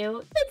down to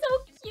you. That's so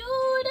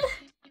cute!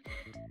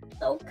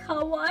 So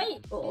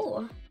kawaii.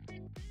 Oh.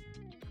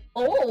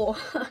 Oh!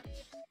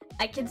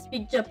 I can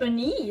speak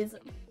Japanese.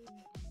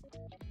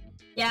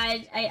 Yeah,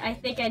 I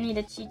think I need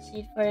a cheat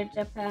sheet for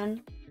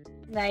Japan.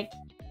 Like,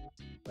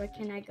 where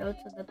can I go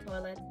to the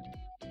toilet?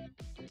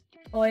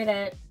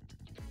 Toilet.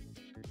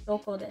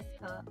 Doko desu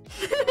ka?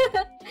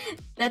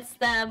 That's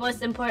the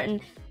most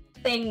important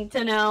thing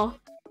to know.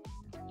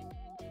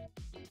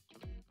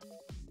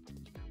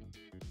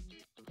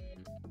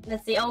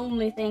 That's the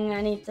only thing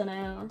I need to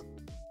know.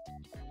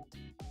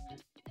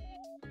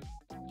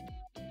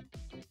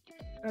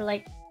 Or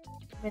like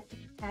with the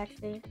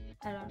taxi.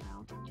 I don't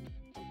know.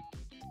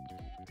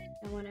 I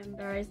don't want to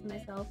embarrass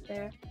myself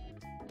there.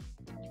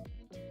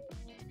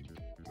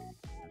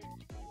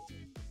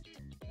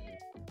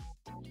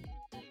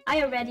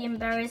 I already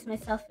embarrassed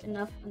myself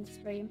enough on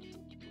stream.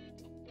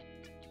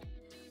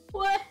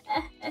 What?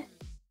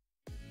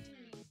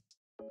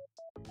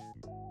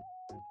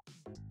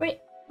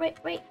 Wait.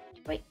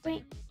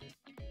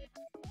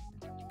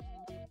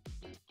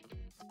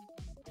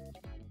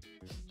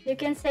 You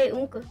can say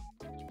unko.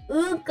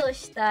 Unko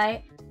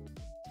shitai.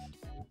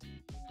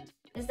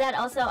 Is that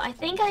also? I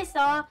think I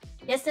saw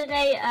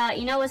yesterday.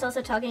 Ina was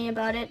also talking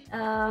about it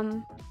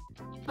on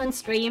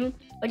stream.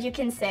 What you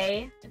can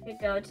say if you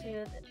go to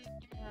the,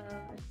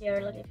 if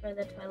you're looking for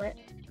the toilet.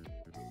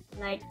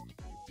 Like,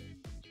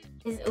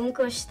 is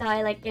unko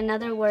shitai like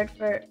another word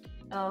for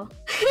oh?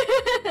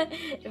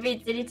 If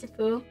it's ready to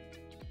poo.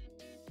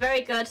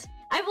 Very good.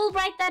 I will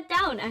write that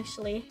down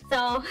actually.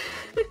 So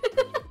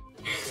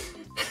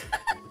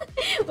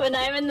when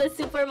I'm in the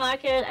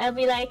supermarket, I'll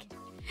be like,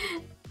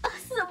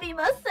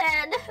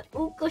 "Sumimasen,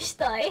 unko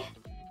shitai."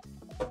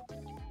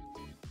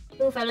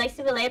 Oof, I'm like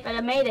super late, but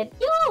I made it.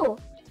 Yo!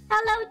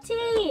 Hello,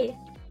 T!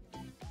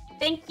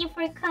 Thank you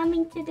for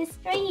coming to the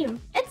stream.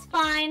 It's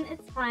fine,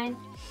 it's fine.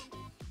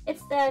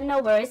 It's no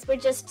worries. We're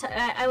just,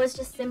 I was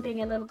just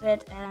simping a little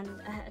bit and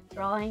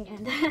drawing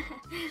and,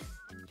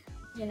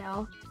 you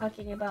know,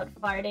 talking about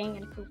farting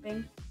and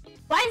pooping.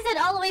 Why is it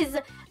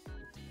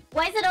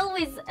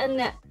always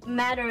a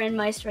matter in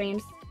my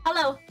streams?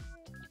 Hello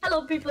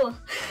people.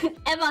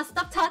 Emma,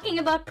 stop talking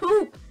about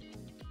poop.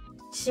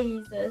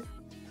 Jesus.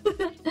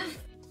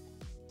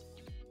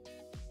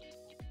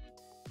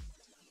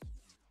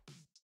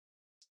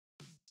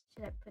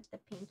 Should I put the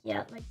pinky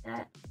out like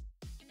that?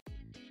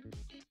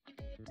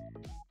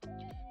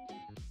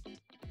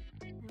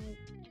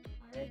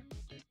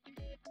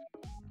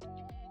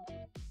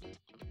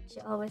 She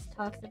always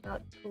talks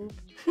about poop.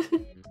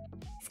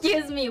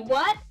 Excuse me,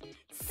 what?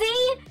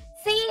 See,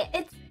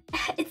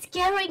 it's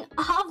scaring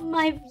off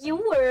my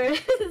viewers.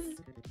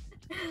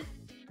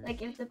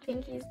 Like if the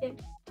pinkies get...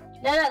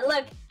 No,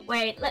 look,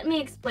 wait, let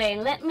me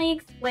explain.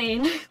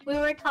 We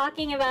were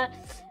talking about,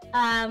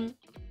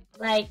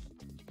 like,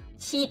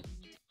 cheat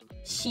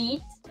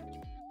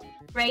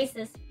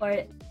phrases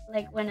for,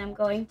 like, when I'm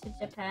going to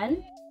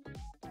Japan.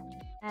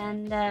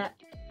 And,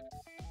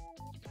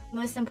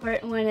 most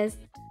important one is,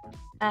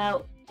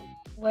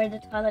 where the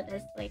toilet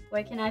is. Like,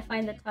 where can I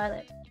find the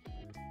toilet?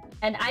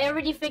 And I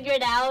already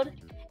figured out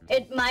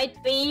it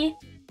might be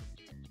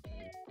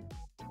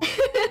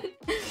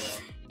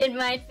It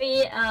might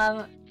be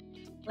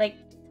like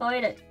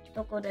toilet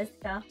doko desu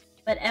ka?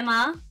 But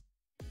Emma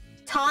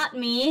taught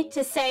me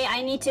to say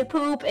I need to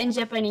poop in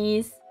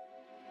Japanese.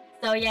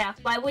 So yeah,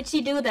 why would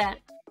she do that?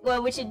 Why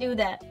would she do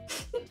that?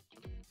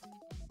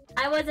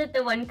 I wasn't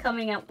the one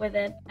coming up with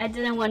it. I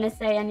didn't want to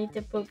say I need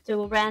to poop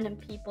to random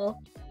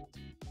people.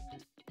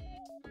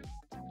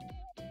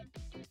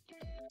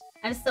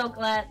 I'm so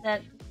glad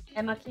that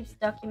Emma keeps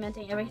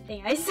documenting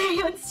everything I say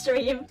on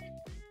stream.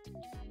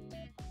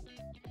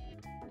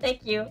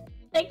 Thank you.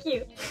 Thank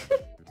you.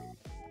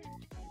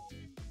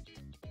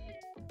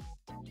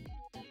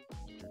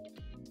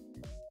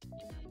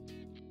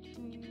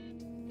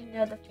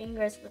 No, the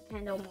fingers look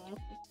kind of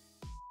wonky.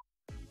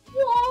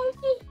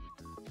 Wonky!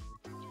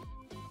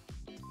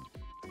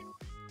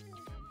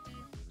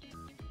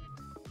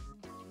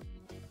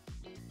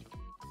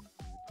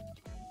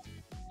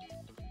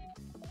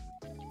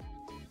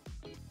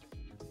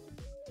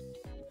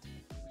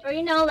 Or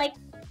you know, like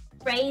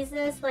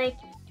phrases like,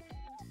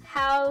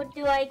 how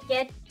do I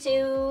get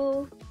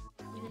to...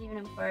 Is it even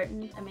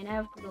important? I mean, I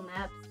have Google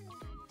Maps.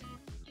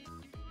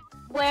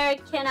 Where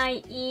can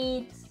I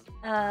eat?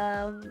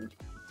 I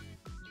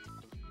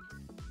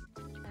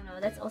don't know,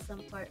 that's also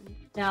important.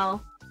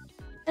 No,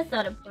 that's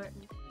not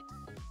important.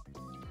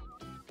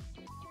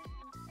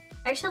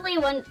 I actually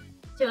want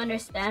to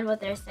understand what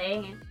they're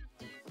saying.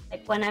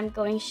 Like when I'm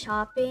going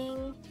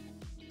shopping.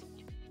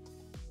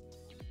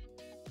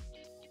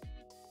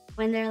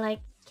 When they're like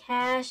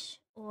cash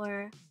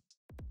or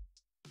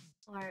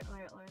card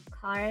or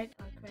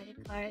credit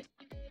card.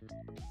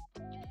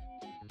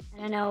 I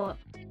don't know.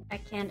 I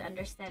can't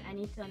understand. I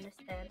need to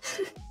understand.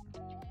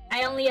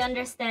 I only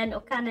understand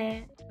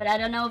okane, but I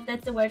don't know if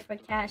that's the word for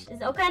cash. Is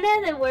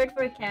okane the word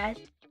for cash?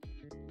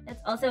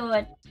 That's also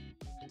what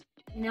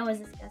was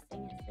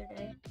discussing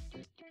yesterday.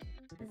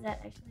 Is that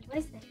actually... What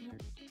is the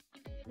hand?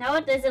 Now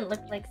it doesn't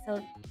look like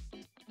so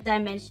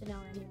dimensional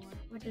anymore.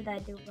 What did I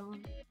do wrong?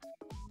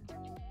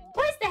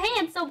 Why is the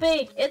hand so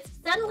big? It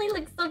suddenly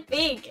looks so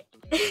big.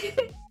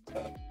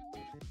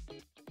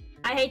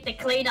 I hate the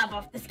cleanup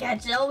of the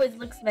sketch. It always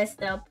looks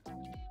messed up.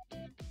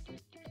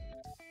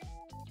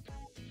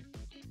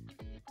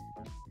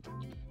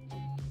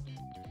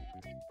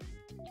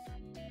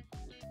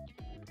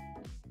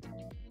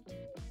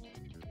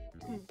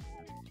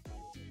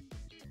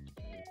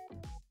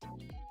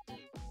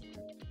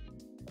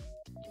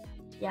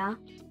 Yeah.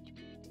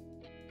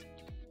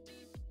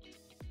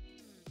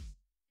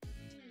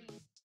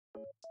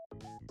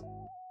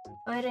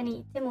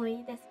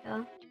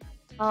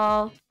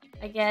 Oh,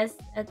 I guess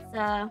it's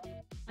I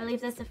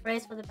believe that's the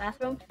phrase for the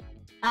bathroom.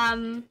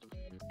 I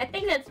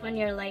think that's when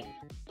you're like,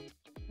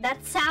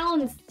 that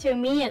sounds to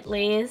me at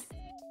least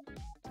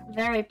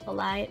very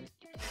polite.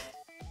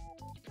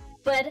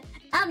 But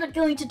I'm not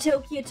going to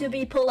Tokyo to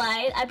be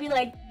polite. I'd be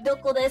like,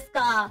 doko desu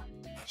ka?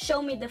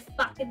 Show me the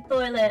fucking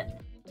toilet.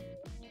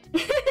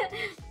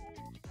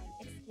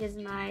 Excuse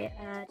my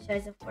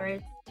choice of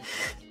words.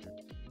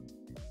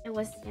 It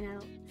was,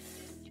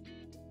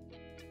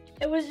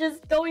 it was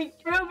just going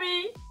through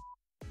me.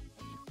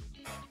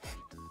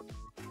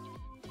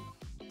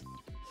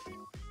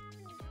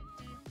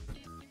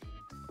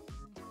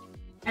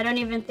 I don't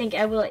even think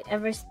I will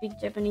ever speak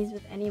Japanese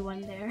with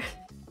anyone there.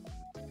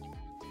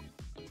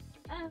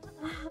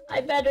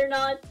 I better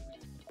not.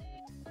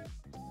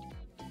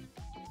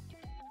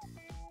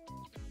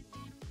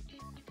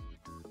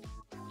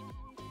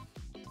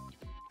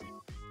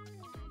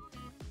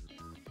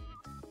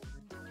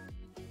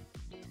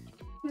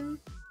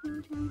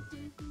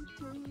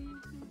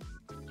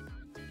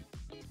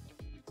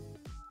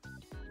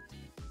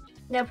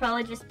 They'll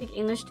probably just speak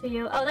English to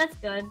you. Oh, that's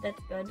good.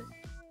 That's good.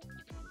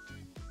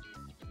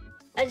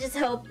 I just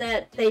hope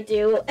that they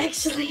do,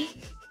 actually.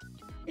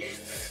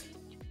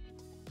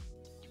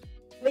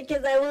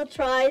 Because I will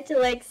try to,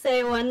 like,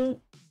 say one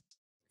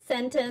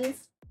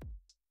sentence.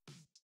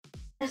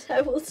 And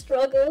I will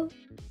struggle.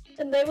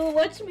 And they will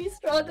watch me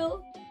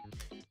struggle.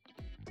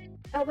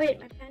 Oh, wait,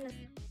 my pen is...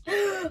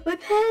 My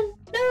pen!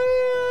 No!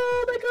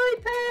 My glowing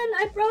pen!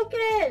 I broke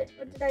it!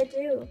 What did I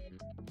do?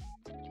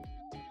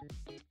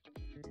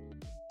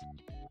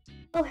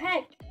 Oh,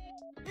 heck!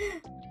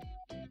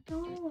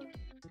 No!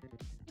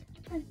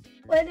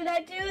 Why did I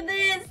do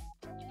this?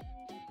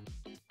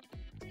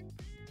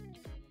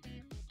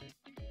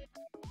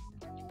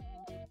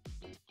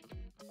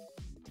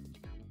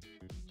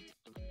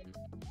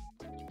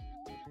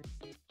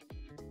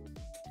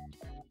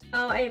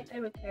 Oh, I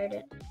repaired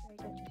it. Very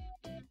good.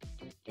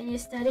 Can you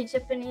study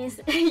Japanese?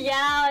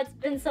 Yeah, it's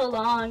been so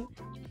long.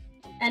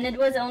 And it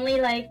was only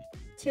like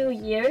 2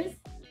 years.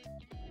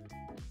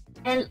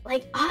 And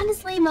like,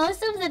 honestly,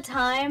 most of the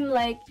time,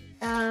 like,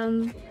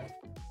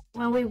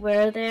 when we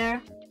were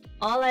there,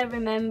 all I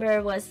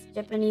remember was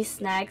Japanese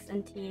snacks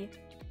and tea.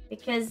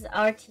 Because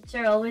our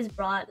teacher always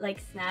brought like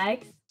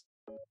snacks.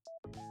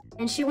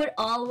 And she would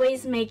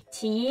always make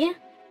tea.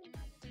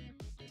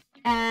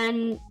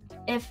 And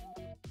if,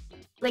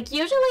 like,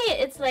 usually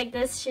it's like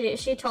this,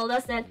 she told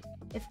us that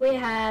if we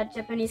had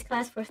Japanese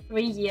class for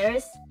 3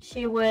 years,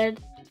 she would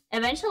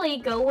eventually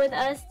go with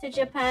us to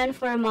Japan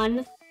for a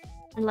month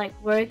and like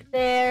work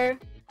there.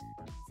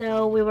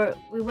 So we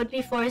would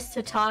be forced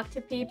to talk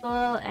to people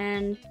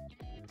and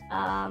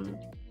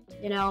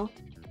you know,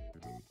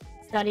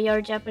 study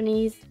our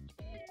Japanese.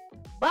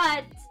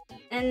 But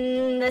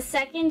in the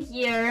second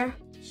year,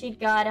 she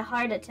got a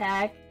heart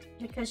attack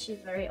because she's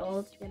very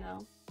old, you know.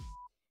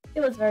 She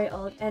was very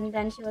old, and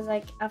then she was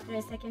like, after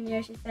the second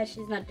year, she said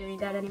she's not doing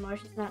that anymore.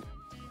 She's not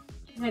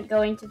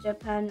going to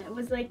Japan. It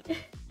was like,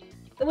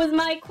 it was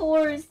my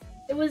course.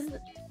 I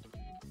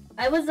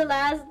was the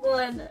last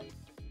one.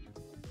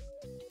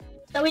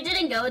 So we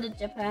didn't go to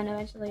Japan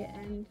eventually,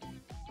 and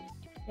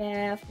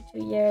yeah, after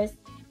 2 years,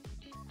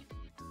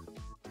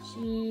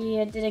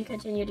 she didn't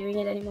continue doing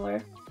it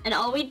anymore. And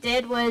all we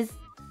did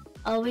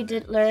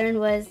learn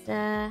was,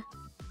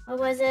 what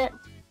was it?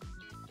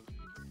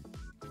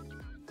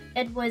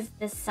 It was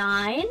the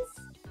signs,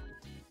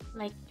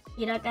 like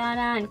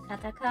hiragana and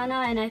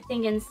katakana, and I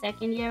think in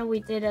second year we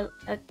did a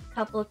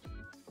couple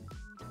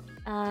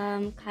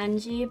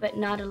kanji, but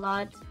not a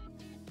lot.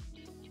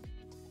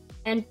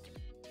 And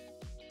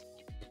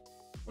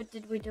what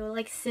did we do?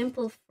 Like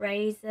simple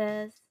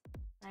phrases,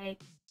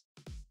 like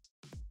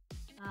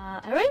I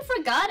already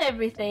forgot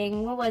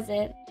everything. What was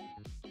it?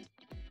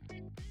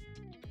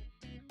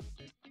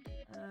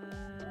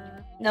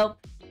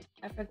 Nope,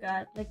 I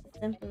forgot. Like the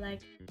simple,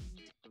 like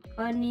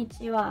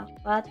konnichiwa,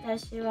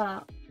 watashi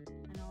wa,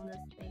 and all those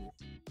things.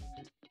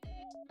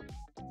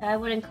 So I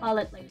wouldn't call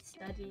it like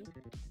study,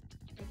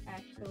 like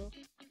actual,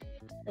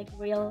 like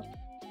real,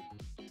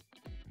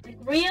 not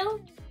real.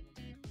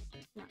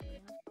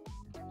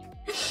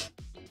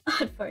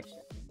 Unfortunately.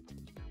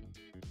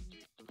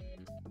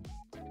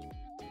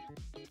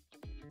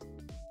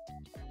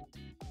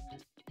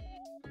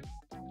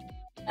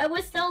 I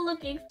was so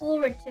looking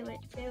forward to it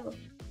too,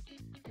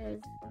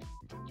 because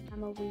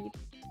I'm a weeb.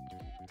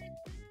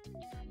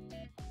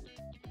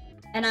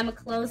 And I'm a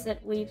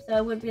closet weeb, so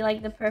it would be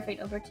like the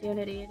perfect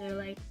opportunity to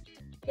like,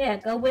 yeah,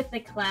 go with the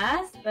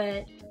class,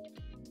 but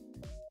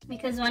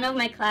because one of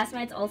my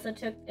classmates also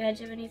took a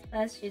Japanese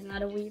class, she's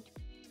not a weeb.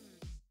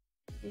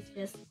 She's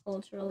just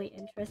culturally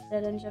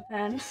interested in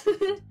Japan.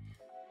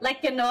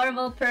 Like a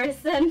normal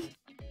person.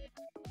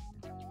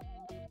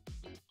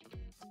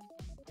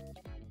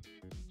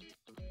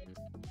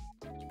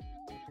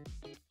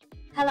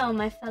 Hello,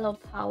 my fellow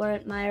power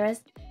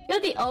admirers.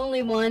 You're the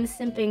only one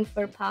simping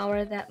for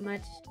power that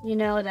much. You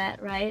know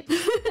that, right?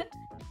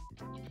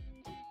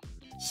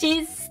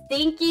 She's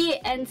stinky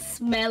and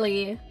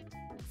smelly.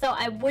 So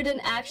I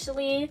wouldn't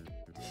actually,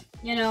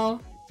 you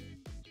know,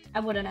 I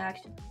wouldn't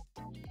actually.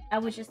 I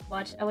would just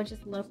watch, I would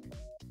just look.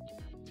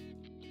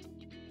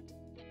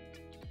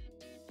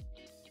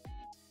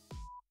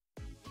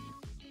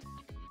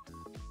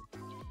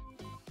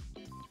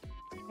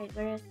 Wait,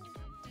 where is it?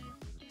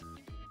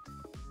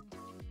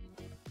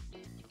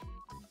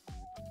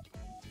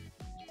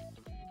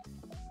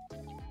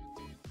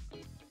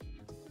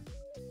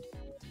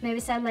 Maybe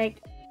said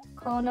like,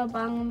 この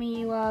番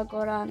組は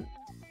ご覧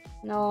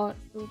の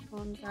ス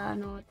ポンサー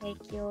の提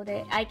供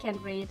で I can't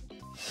read.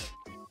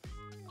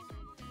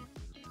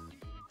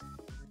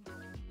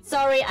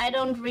 Sorry, I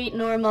don't read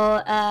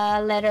normal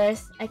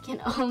letters. I can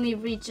only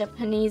read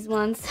Japanese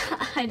ones.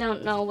 I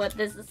don't know what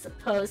this is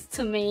supposed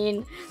to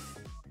mean.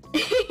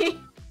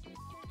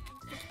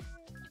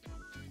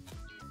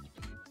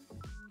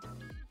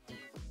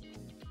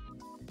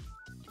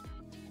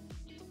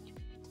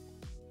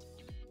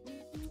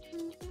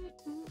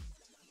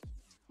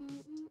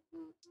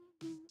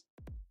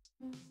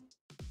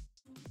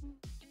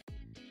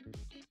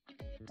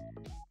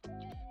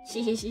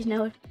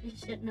 You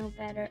should know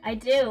better. I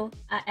do,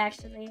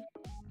 actually.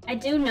 I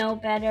do know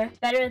better.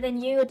 Better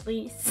than you, at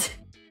least.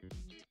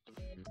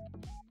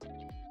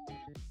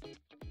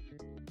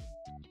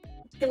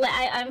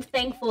 I'm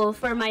thankful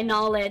for my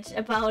knowledge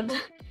about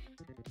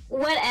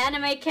what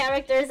anime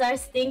characters are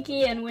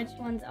stinky and which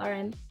ones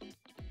aren't.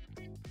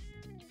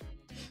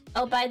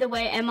 Oh, by the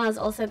way, Emma is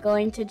also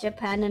going to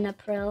Japan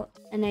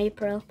in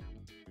April.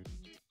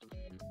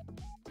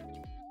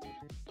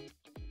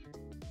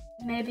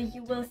 Maybe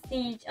you will see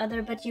each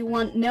other, but you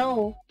won't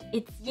know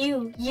it's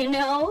you, you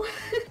know?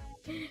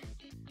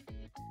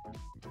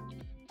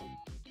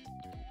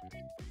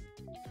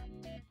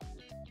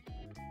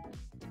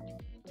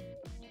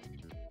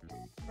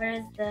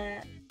 Where's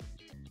the...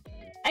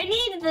 I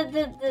need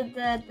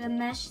the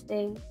mesh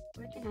thing.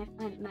 Where can I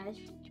find mesh?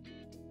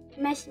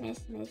 Mesh.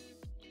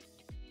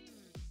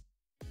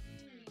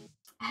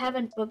 I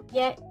haven't booked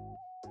yet.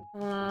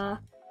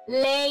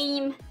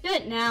 Lame. Do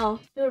it now.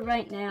 Do it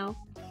right now.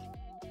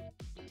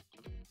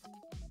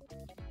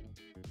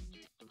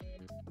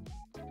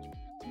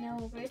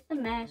 No, where's the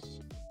mesh?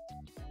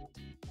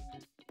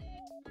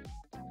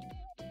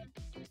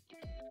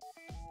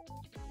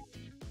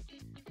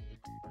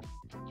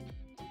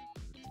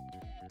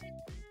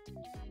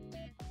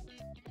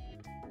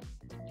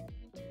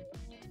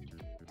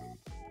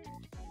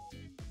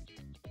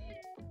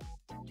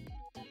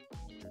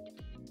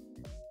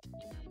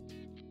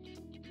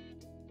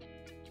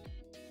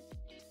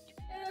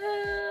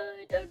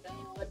 I don't know.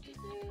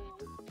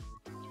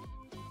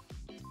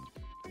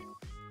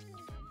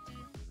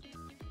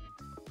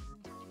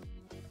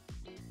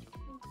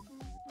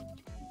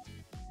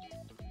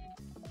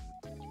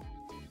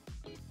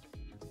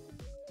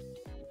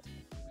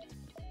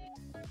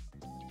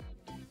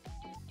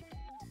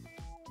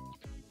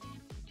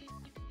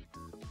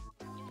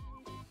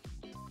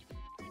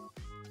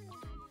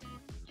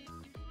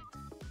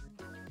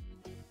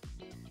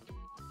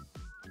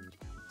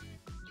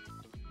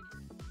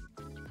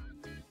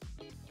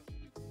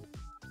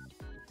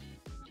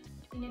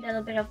 need a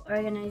little bit of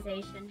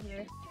organization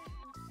here.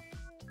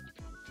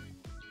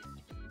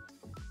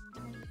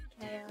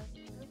 Chaos.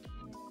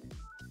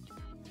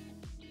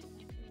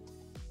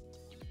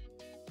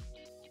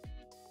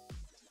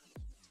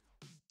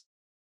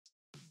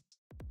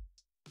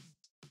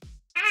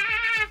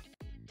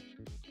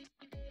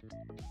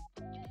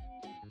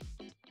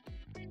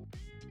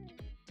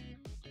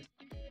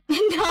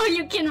 Now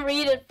you can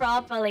read it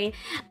properly.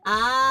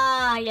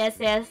 Ah, yes,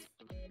 yes.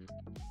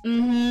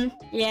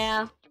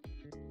 Yeah.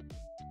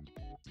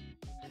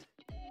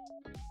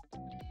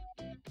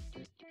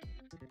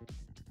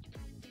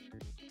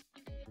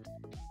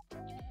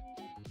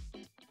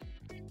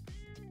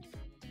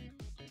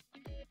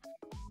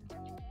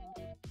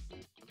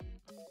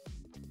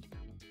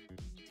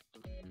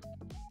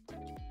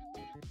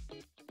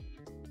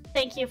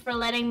 Thank you for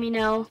letting me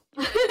know.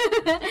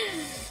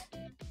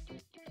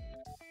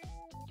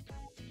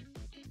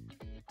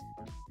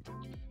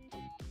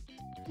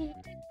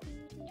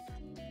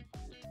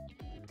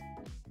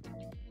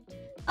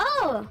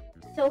 Oh!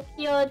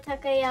 Tokyo,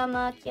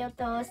 Takayama,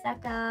 Kyoto,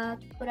 Osaka,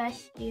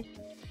 Kurashi.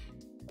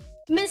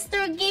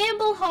 Mr.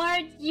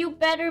 Gambleheart, you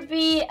better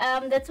be,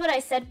 that's what I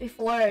said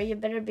before. You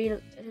better be,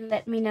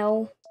 let me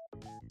know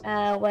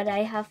what I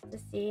have to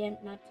see and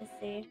not to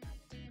see.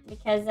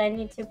 Because I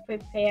need to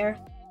prepare.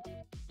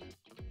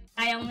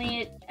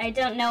 I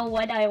don't know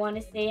what I want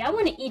to see. I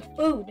want to eat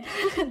food.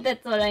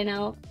 That's what I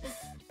know.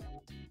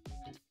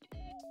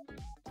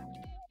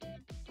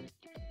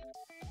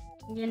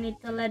 You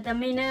need to let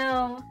me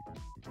know.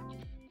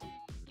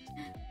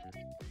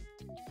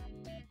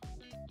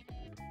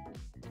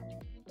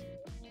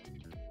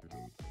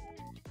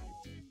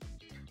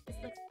 This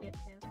looks cute too.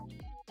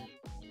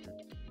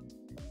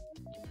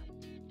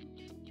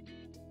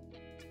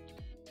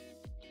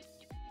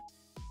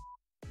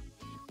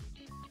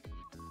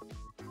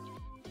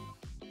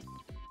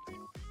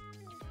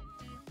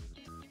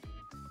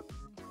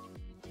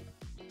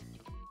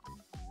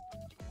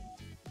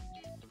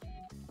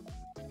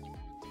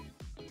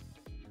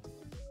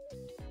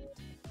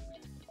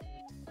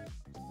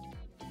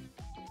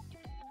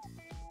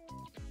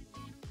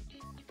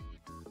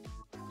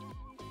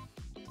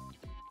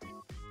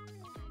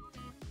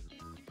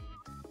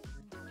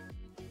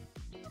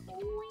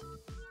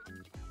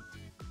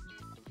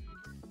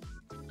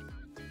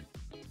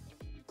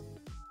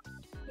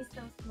 He's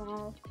so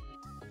small.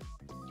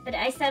 But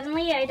I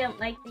don't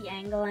like the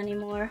angle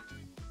anymore.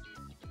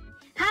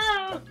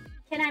 How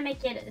can I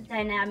make it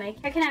dynamic?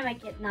 How can I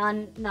make it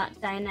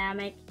not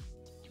dynamic?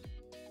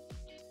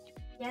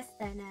 Yes,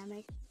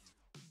 dynamic.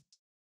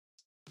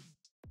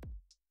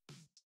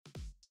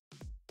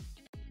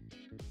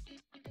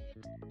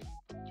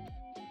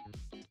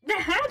 The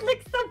head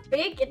looks so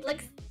big. It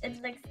looks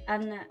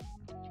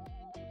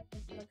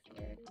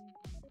weird.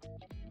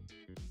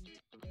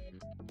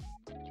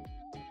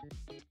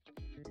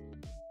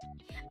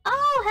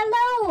 Oh,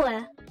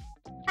 hello!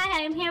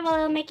 Hi, I'm here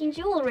while I'm making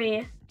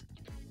jewelry.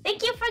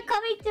 Thank you for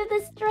coming to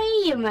the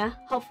stream.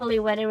 Hopefully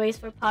weather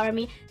rays will power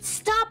me.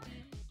 Stop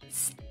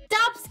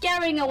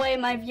scaring away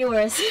my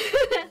viewers.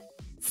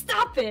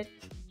 Stop it.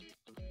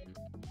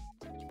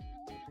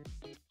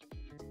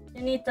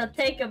 You need to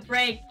take a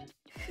break.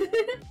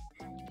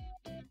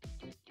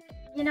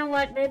 You know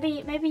what?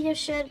 Maybe you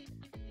should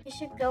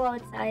go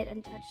outside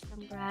and touch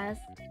some grass.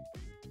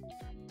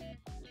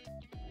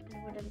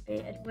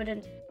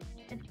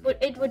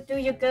 It would do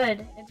you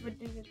good. It would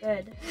do you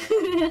good.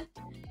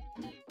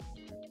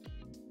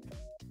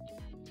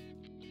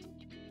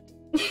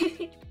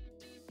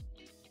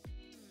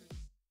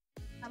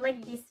 I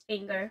like this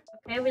finger.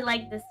 Okay, we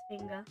like this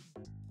finger.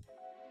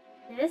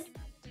 This.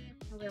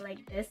 And we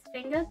like this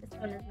finger. This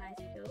one is nice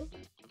too.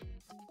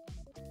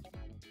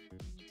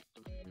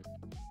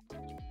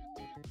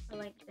 I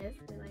like this.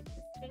 We like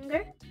this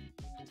finger.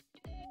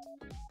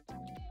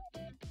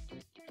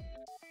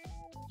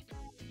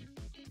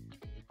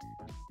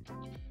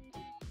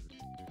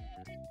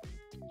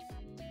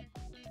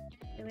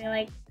 Do we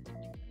like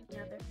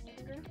another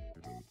finger?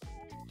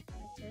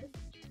 Like this.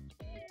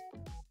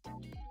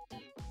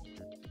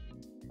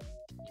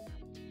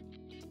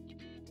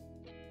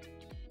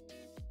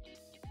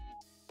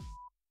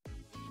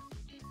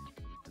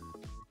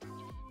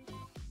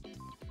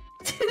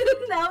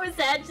 Now his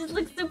head just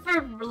looks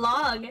super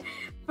long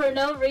for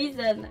no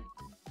reason.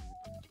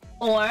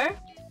 Or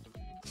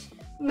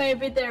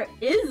maybe there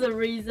is a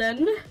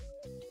reason.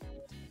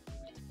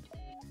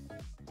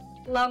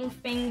 Long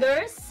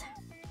fingers.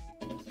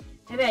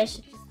 Maybe I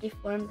should just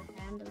deform the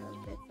hand a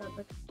little bit so it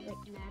looks like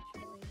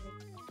naturally.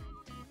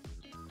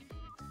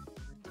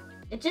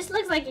 It just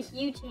looks like a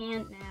huge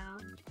hand now.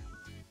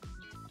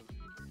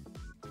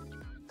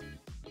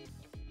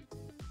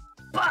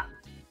 Bah!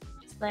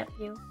 Slap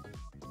you.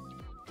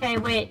 Okay,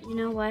 wait, you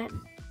know what?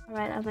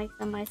 Alright, I'll make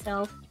them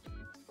myself.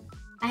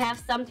 I have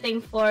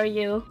something for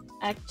you,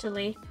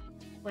 actually.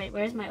 Wait,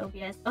 where's my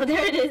OBS? Oh,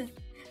 there it is!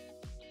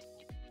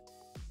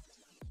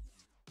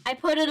 I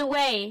put it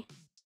away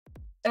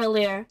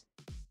earlier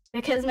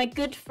because my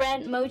good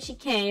friend Mochi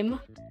came,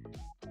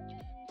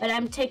 but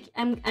I'm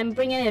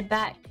bringing it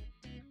back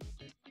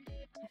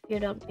you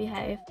don't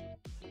behave.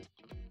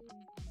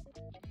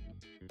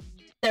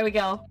 There we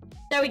go.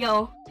 There we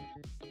go.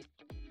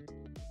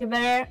 You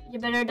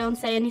better don't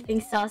say anything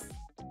sus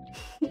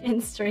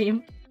in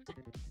stream.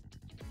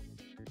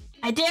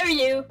 I dare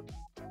you.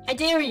 I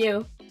dare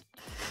you.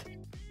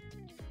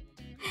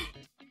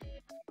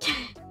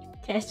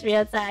 Catch me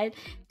outside.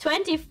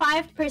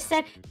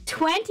 25%.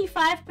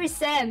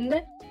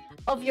 25%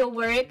 of your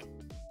work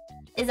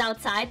is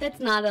outside. That's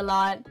not a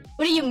lot.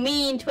 What do you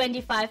mean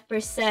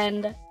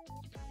 25%?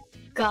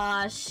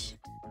 Gosh.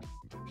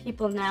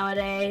 People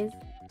nowadays.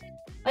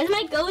 Where's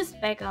my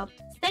ghost back up?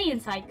 Stay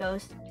inside,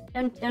 ghost.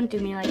 Don't do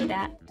me like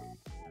that.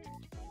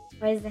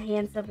 Why is the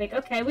hand so big?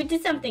 Okay, we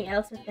did something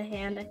else with the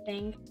hand, I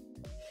think.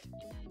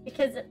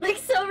 Because it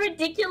looks so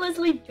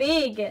ridiculously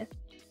big.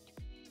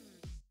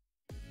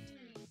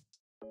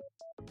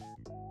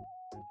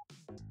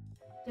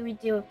 Do we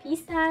do a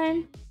peace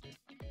sign?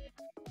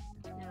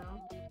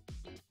 No.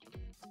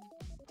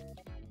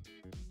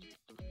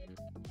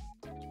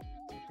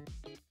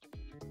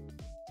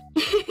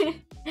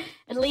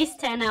 At least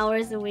 10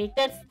 hours a week.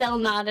 That's still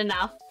not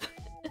enough.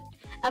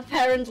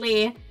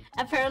 Apparently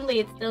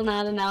it's still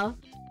not enough.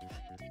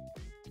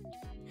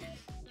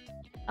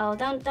 Oh,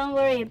 don't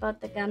worry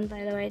about the gun,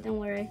 by the way. Don't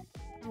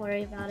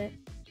worry about it.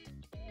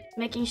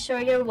 Making sure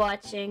you're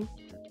watching.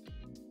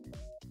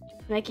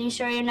 Making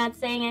sure you're not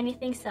saying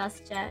anything sus,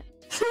 chat.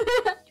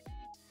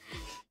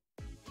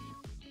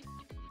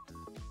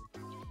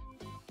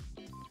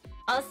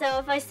 Also,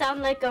 if I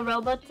sound like a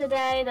robot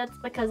today, that's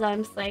because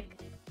I'm sick.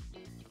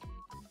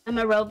 I'm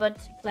a robot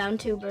clown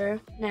tuber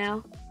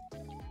now.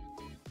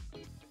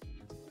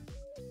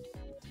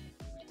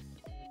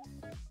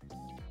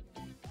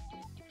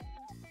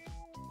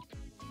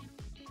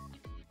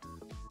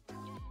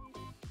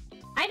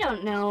 I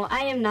don't know.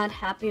 I am not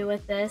happy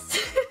with this.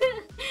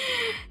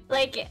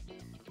 Like,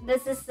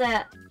 this is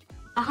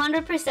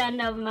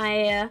 100% of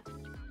my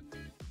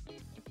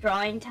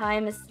drawing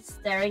time is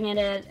staring at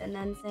it and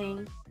then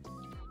saying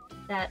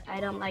that I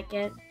don't like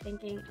it.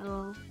 Thinking,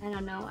 oh, I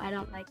don't know. I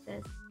don't like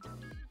this.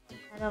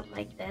 I don't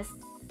like this.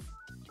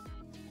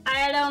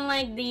 I don't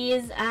like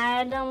these.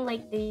 I don't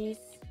like these.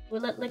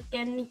 Will it look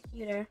any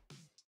cuter?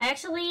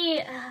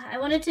 Actually, I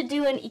wanted to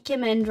do an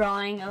Ikemen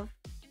drawing of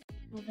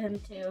him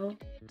too.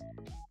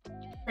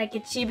 Like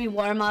a chibi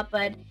warm-up,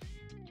 but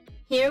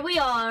here we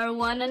are,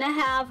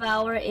 1.5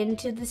 hours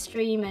into the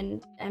stream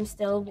and I'm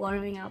still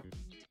warming up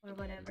or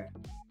whatever.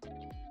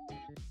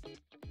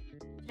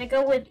 Should I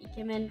go with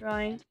Ikemen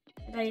drawing?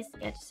 Should I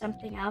sketch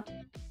something up?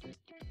 Yeah,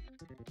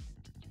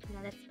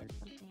 let's sketch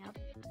something up.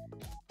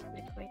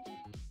 Real quick.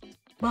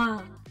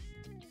 Wow.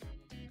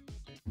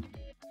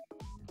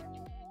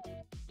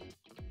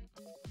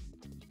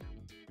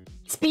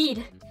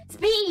 Speed!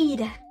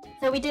 Speed!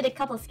 So we did a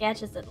couple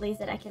sketches at least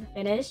that I can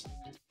finish.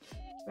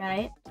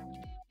 Right?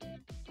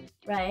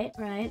 Right.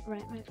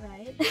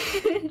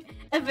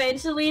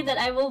 Eventually that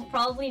I will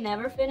probably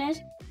never finish.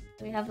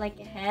 We have like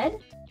a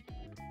head.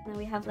 And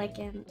we have like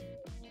an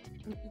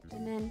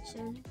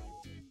dimension.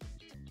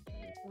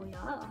 Oh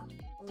yeah.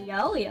 Oh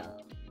yeah, oh yeah.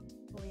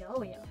 Oh yeah,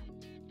 oh yeah.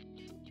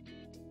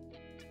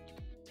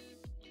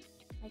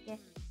 Like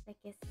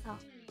a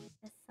soft.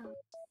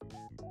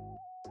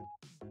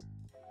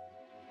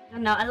 I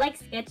don't know, I like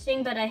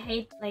sketching, but I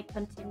hate like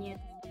continuing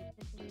the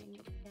sketch.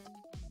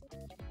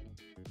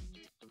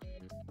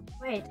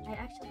 Wait, I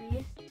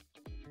actually...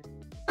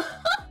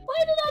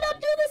 Why did I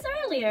not do this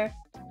earlier?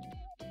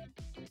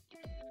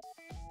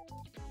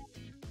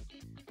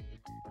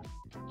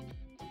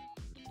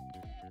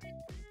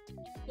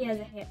 He has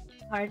a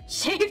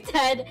heart-shaped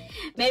head.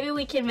 Maybe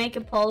we can make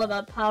a poll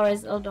about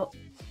Power's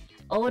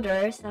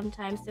odor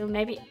sometime soon.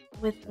 Maybe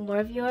with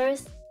more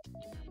viewers.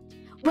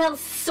 Well,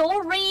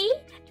 sorry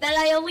that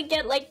I only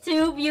get like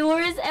 2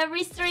 viewers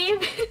every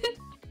stream.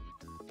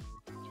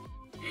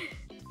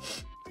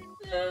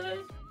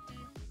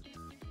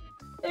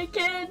 I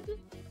can't.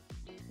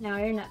 No,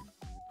 you're not.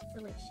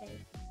 Silly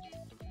shade.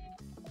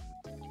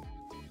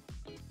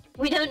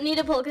 We don't need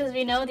a poll because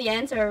we know the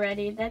answer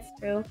already. That's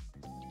true.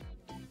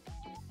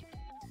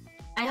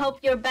 I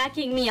hope you're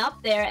backing me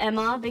up there,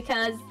 Emma,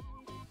 because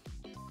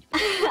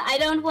I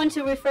don't want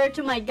to refer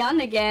to my gun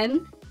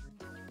again.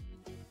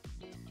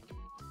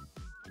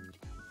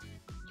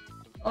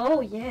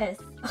 Oh yes.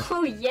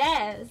 Oh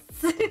yes.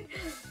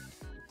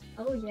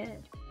 Oh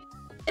yes.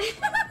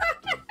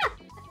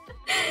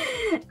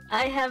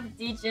 I have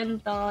degen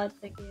thoughts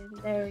again.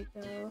 There we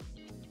go.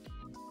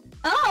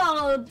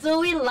 Oh, do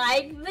we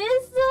like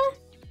this?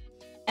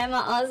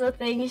 Emma also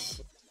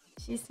thinks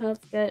she smells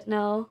good.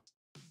 No.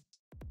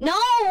 No!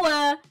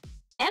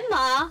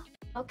 Emma!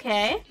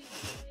 Okay.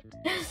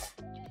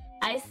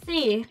 I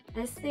see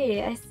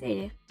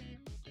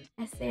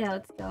how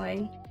it's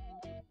going.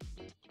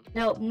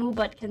 No,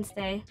 Moobot can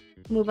stay.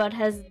 Moobot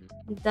has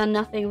done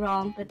nothing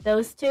wrong, but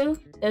those two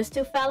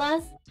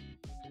fellas.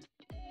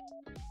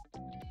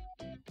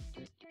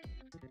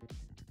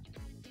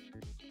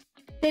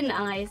 Thin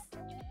eyes.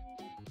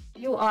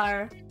 You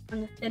are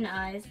on the thin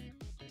eyes.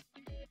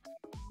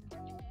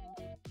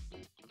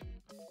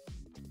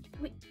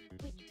 Wait.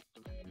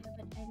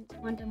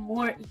 want a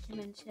more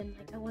Ikemen chin.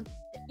 Like, I want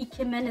the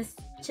Ikemenest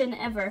chin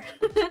ever.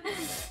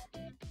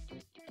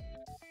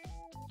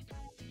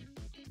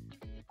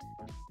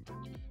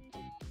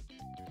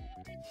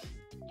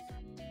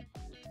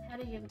 How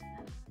do you...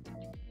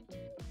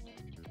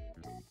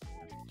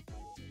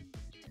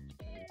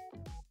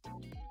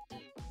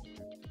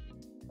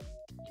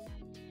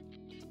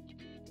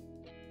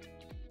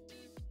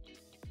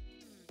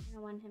 I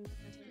want him to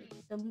have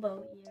like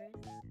Dumbo ears.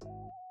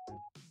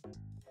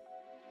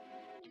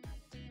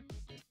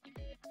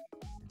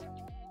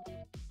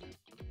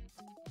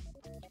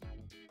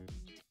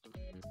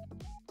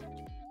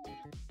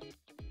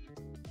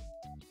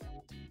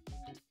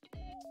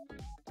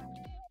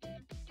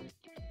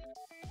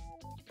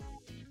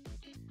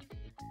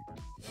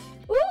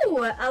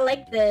 Ooh, I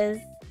like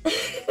this.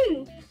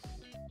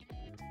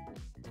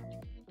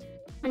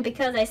 And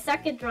because I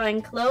suck at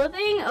drawing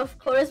clothing, of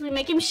course we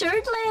make him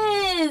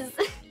shirtless!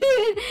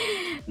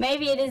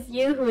 Maybe it is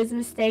you who is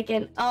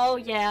mistaken. Oh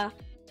yeah.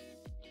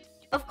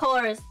 Of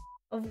course.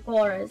 Of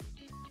course.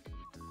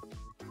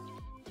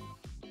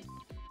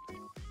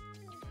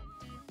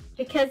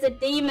 Because a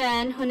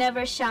demon who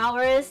never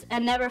showers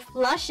and never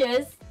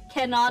flushes,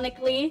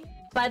 canonically,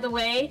 by the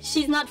way,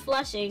 she's not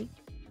flushing.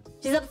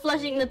 She's not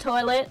flushing the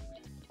toilet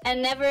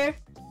and never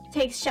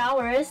takes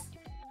showers.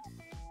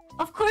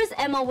 Of course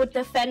Emma would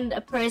defend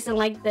a person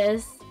like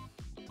this.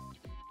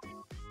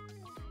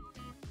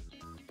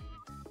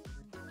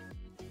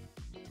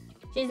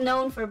 She's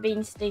known for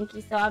being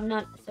stinky, so I'm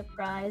not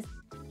surprised.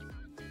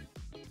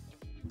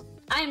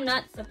 I'm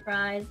not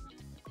surprised.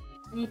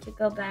 I need to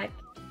go back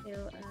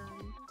to,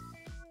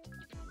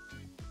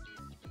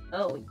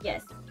 oh,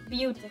 yes.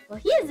 Beautiful.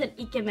 He is an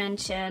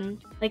Ikemen chin.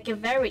 Like a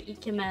very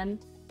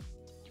Ikemen.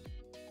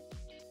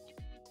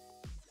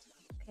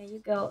 Okay, you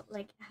go,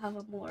 like, have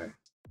a more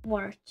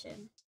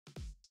chin.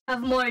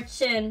 Have more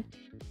chin.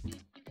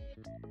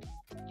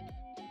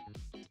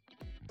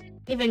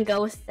 Even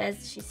Ghost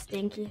says she's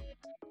stinky.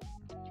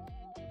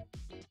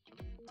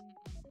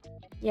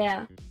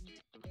 Yeah.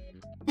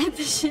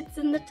 The shit's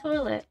in the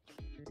toilet.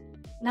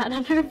 Not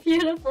on her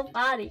beautiful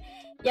body.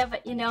 Yeah,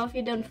 but you know, if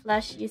you don't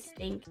flush, you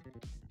stink.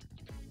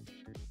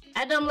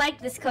 I don't like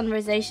this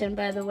conversation,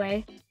 by the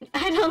way.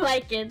 I don't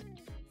like it.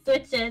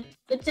 Switch it.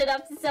 Switch it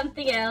up to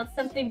something else.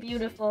 Something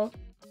beautiful.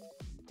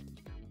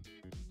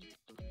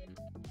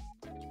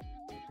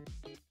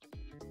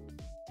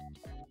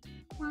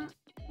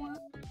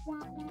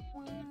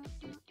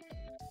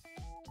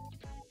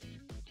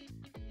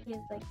 He's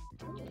like,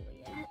 oh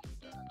yes.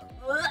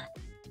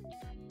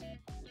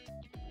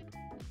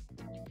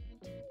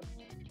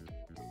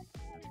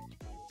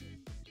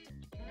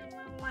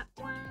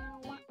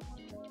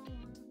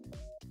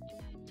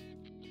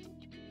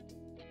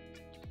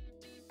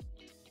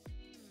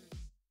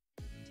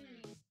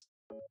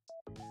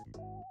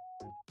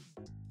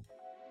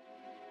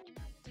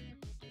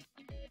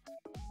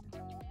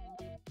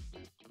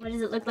 Why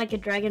does it look like a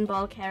Dragon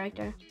Ball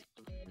character?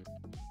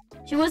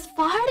 She was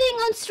farting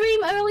on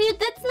stream earlier?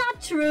 That's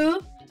not true!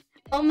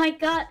 Oh my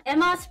god,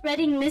 Emma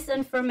spreading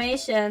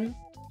misinformation.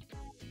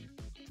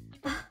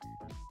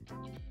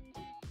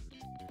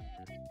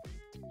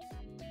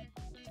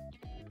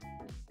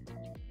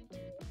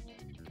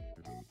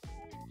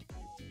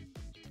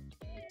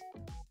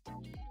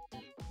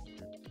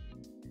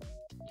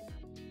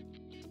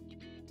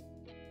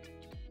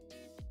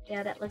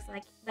 Yeah, that looks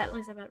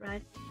about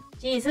right.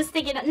 Jeez, who's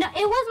thinking of, no,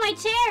 it was my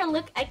chair!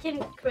 Look, I can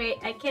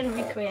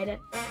recreate it.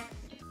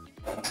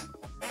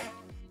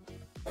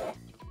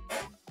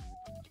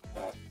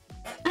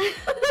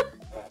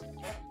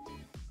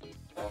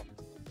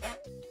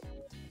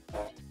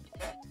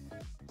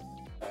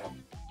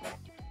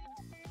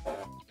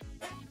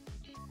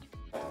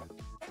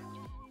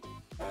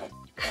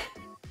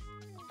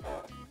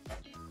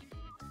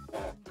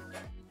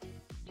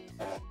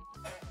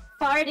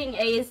 Farting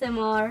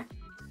ASMR.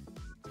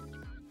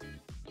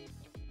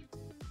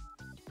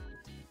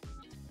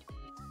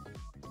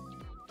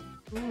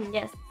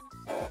 Yes.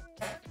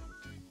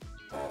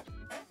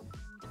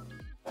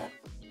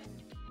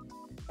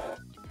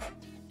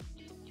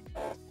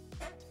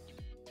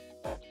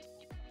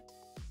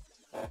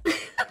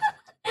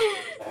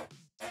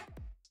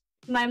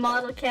 My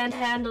model can't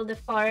handle the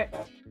fart.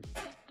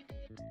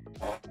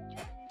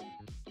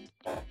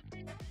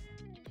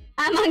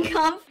 I'm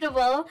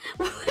uncomfortable.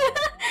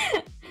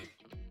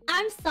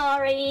 I'm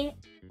sorry.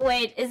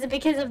 Wait, is it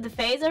because of the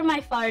face or my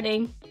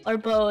farting? Or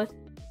both?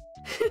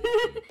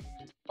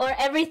 Or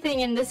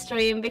everything in the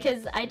stream,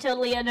 because I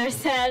totally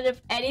understand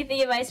if anything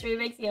in my stream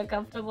makes you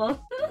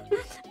uncomfortable.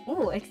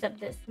 Ooh,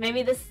 except this.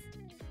 Maybe this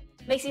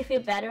makes you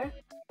feel better?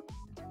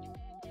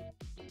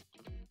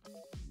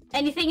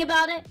 Anything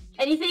about it?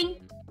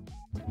 Anything?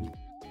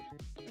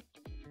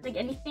 Like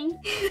anything?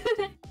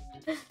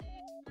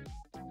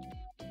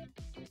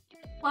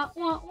 Wah,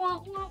 wah,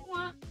 wah, wah,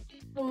 wah.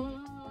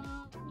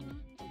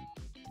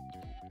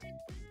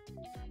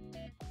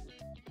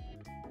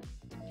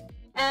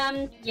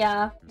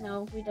 Yeah,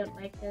 no, we don't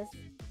like this.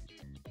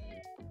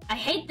 I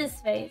hate this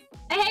face.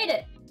 I hate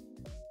it.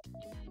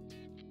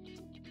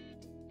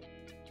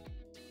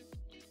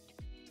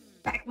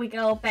 Back we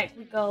go, back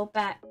we go,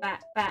 back.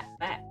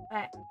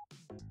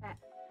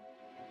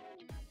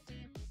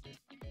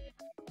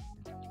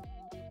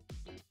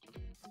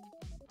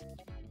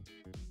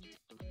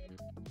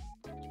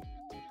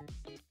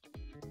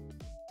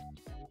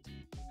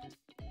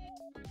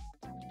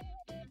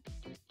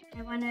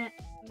 I wanna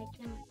make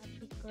him a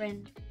big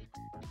grin.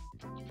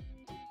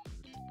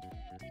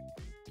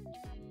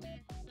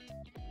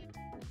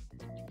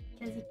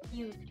 Cause he's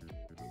cute.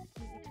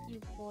 He's a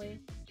cute boy.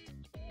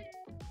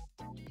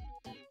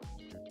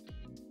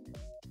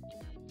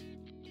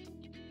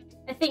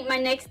 I think my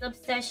next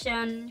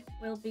obsession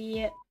will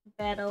be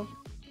Bettel.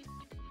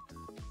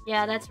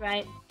 Yeah, that's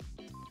right.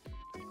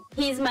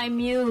 He's my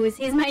muse.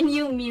 He's my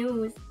new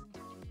muse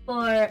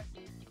for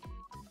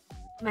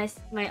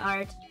my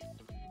art.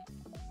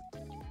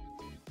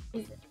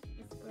 He's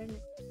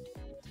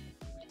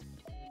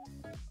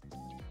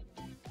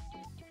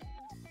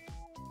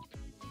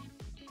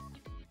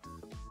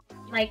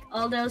like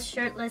all those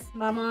shirtless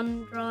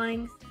Mammon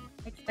drawings.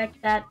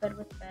 Expect that, but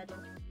with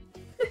Bettel.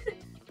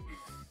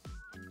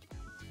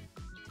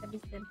 That'd be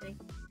simping.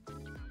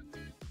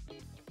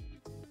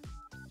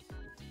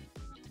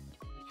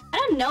 I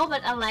don't know,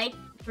 but I like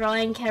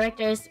drawing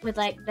characters with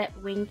like that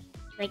wink.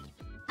 Like,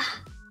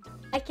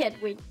 I can't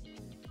wink.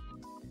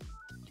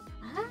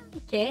 I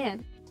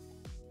can.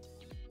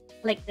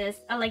 Like this.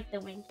 I like the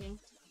winking.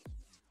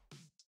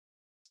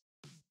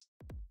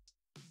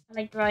 I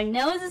like drawing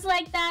noses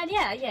like that.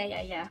 Yeah.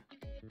 Yeah.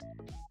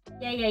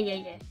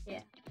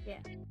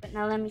 But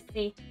now let me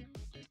see.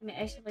 Let me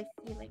actually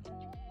see like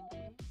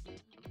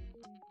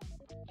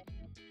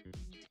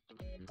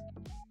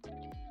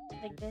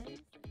this.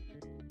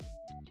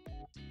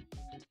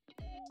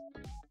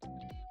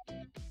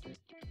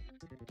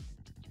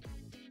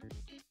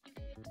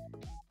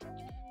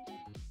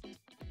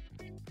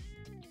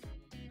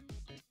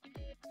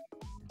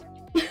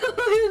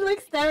 It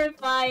looks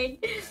terrifying.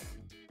 Okay,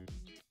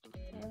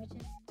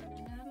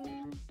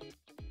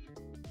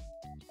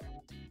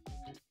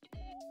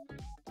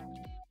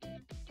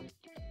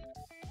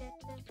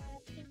 we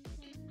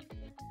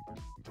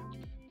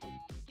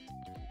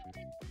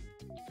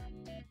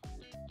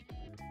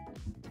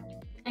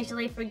just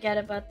actually forget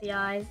about the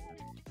eyes.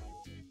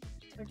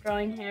 We're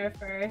drawing hair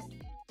first.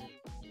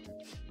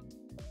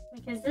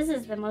 Because this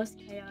is the most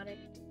chaotic.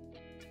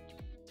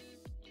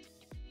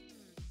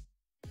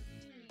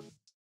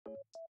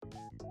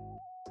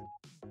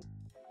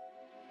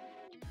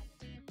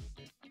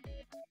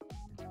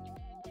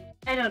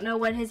 I don't know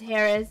what his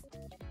hair is.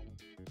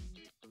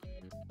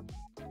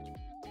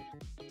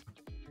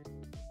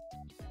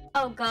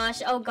 Oh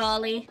gosh, oh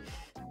golly.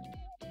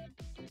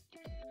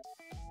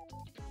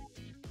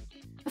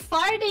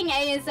 Farting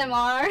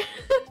ASMR.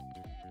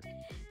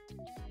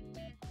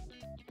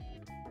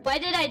 Why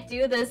did I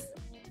do this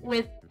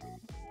with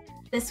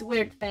this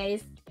weird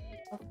face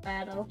of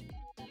Battle?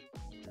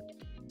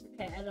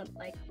 Okay, I don't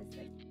like this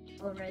thing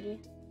already.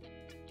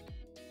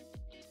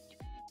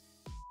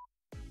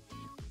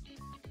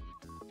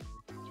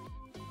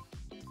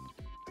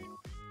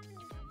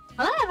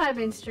 How long have I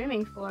been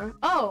streaming for?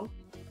 Oh!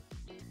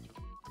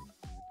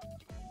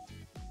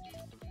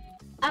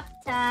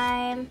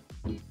 Uptime!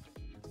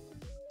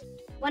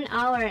 1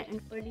 hour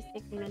and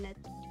 46 minutes.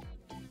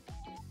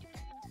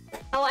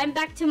 Oh, I'm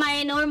back to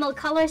my normal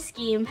color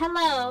scheme.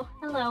 Hello!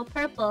 Hello,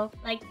 purple,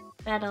 like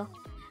Battle.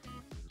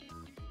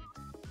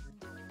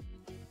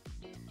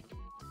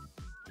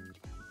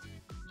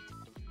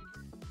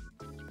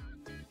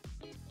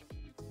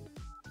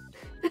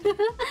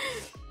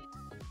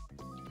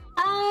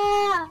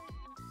 Ah!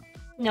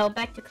 No,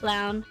 back to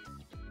clown.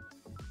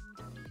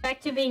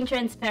 Back to being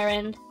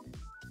transparent.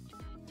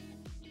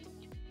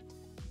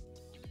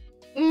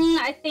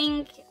 I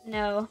think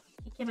no.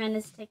 Ikemen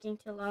is taking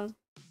too long.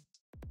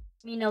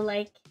 Me no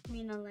like.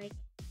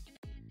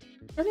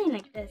 Something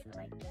like this. I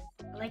like this.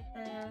 I like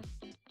the.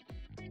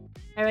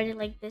 I already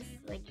like this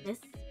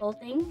whole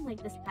thing,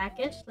 like this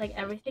package, like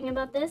everything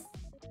about this.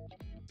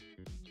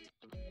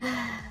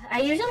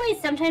 I usually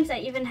sometimes I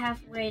even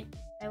have. Wait,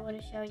 I want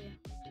to show you.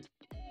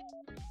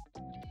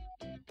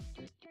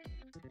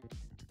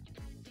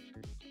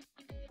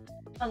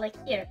 Oh, like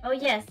here. Oh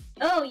yes.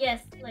 Oh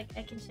yes. Like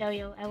I can show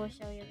you. I will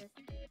show you this.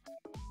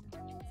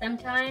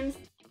 Sometimes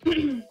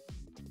when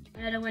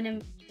I don't want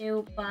to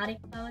do body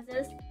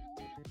poses,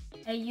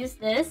 I use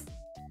this.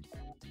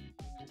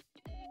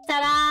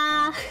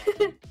 Ta-da!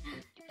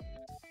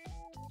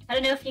 I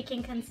don't know if you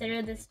can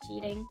consider this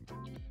cheating,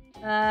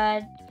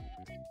 but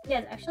yeah,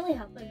 it's actually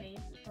helping me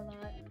a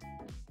lot.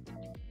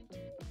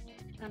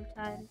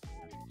 Sometimes.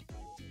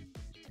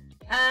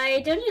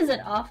 I don't use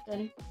it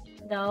often,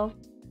 though.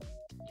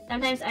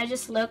 Sometimes I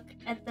just look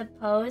at the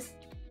pose.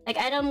 Like,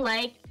 I don't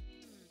like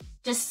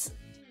just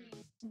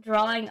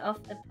drawing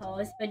off the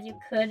pose, but you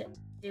could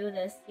do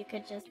this. You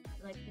could just,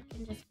 like, you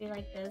can just be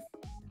like this.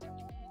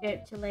 If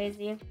you're too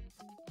lazy,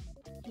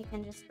 you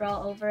can just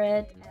draw over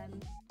it,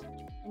 and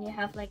you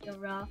have, like, a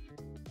rough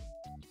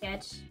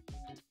sketch.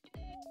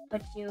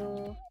 what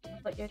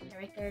your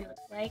character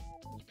looks like.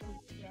 You can,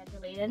 yeah,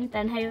 delete it.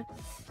 Then how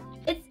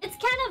it's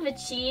kind of a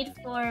cheat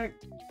for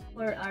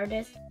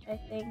artists, I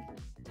think.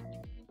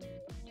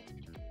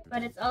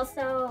 But it's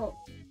also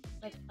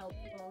like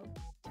helpful.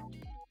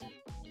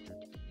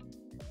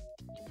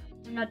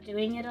 I'm not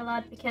doing it a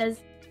lot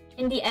because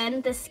in the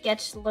end the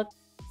sketch looks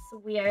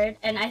weird,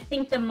 and I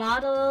think the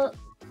model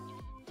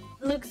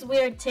looks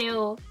weird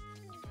too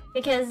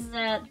because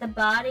the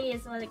body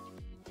is like,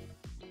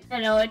 I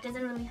don't know, it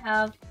doesn't really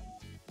have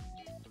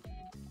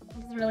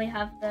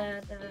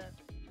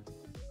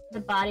the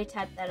body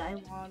type that I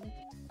want,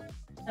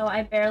 so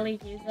I barely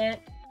use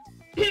it.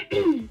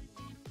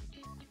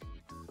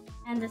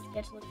 And the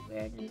sketch looks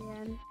weird in the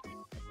end.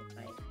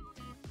 Like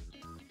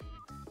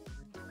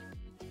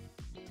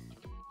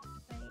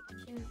if I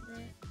choose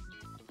it,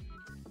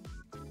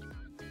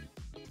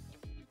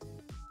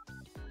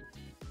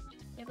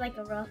 give like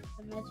a rough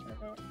image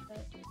of it,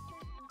 but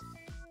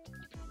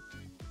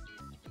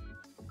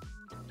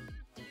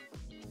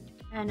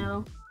I don't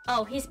know.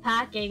 Oh, he's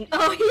packing.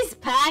 Oh, he's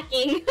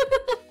packing.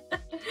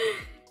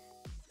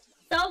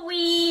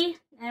 Sorry,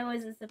 I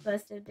wasn't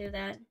supposed to do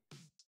that.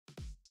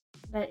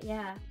 But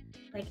yeah,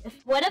 like,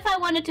 what if I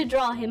wanted to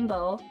draw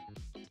himbo?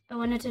 I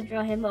wanted to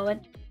draw himbo.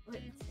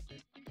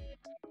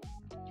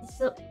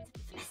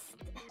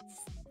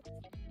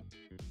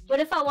 What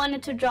if I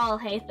wanted to draw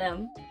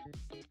Hatham?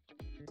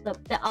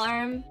 Look, the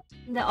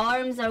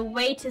arms are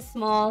way too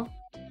small.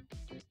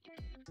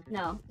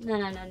 No.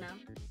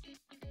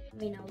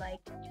 We know, like.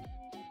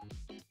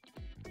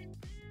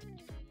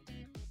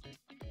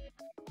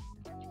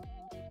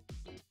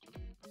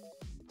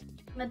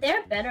 But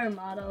they're better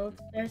models.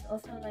 There's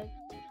also like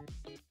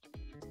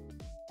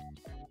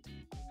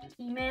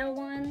female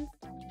ones.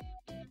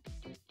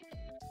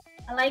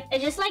 I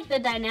just like the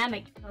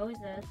dynamic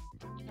poses.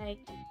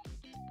 Like,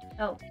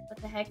 oh, what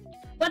the heck?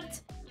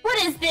 What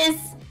is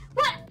this?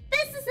 What?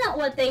 This is not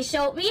what they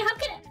showed me. How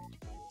can it?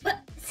 What?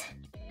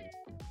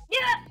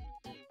 Yeah.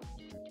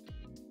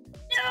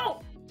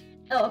 No.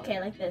 Oh, okay,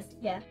 like this.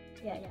 Yeah.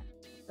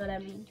 That's what I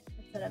mean.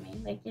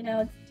 Like, you know,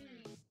 it's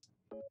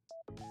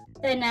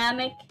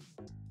dynamic.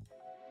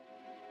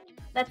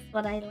 That's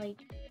what I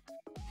like.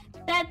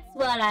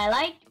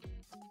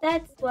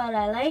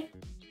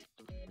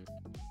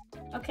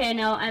 Okay,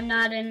 no, I'm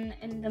not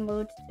in the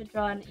mood to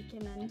draw an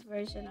Ikemen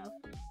version of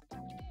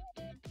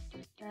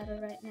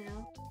Battle right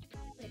now.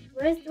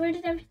 Wait, where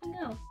did everything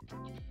go?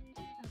 Oh,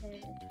 there it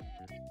is.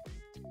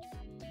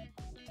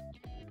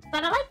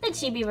 But I like the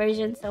chibi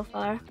version so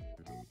far.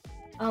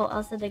 Oh,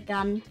 also the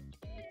gun.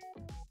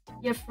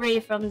 You're free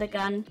from the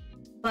gun,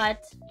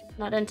 but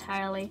not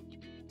entirely.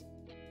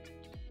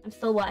 I'm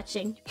still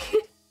watching.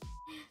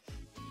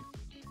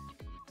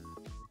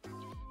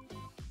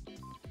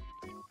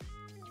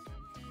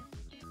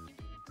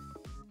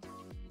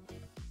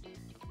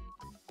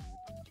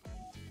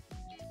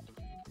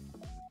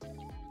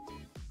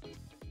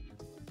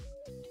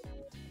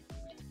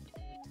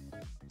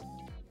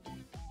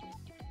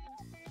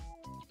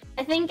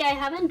 I think I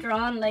haven't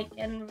drawn like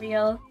in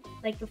real,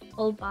 like a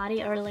full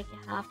body or like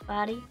a half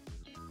body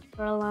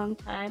for a long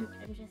time.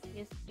 I'm just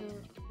used to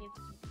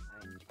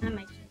I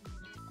might change it.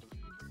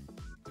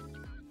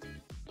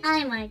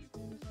 I might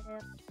change it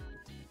up.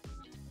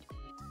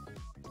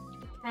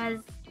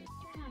 Because,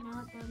 I don't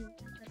know,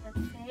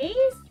 the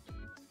face?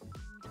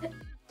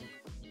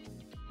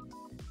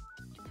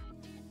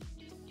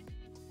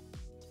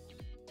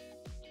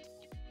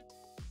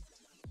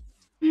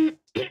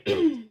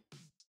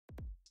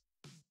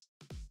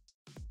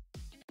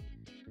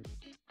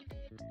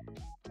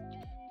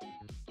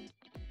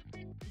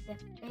 The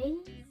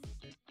face?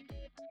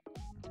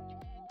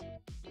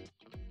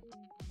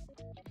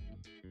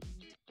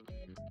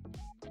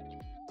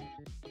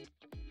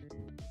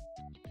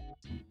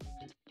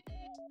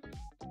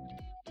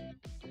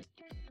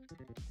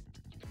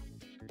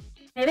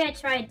 Maybe I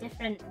try a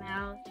different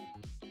mouth,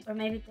 or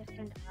maybe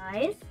different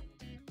eyes.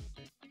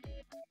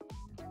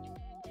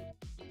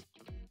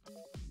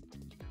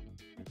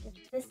 Like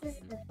if this is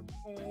the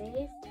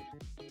face,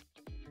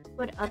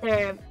 what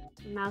other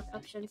mouth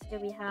options do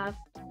we have?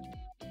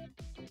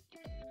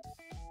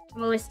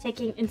 I'm always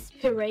taking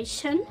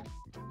inspiration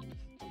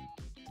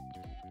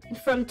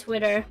from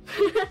Twitter.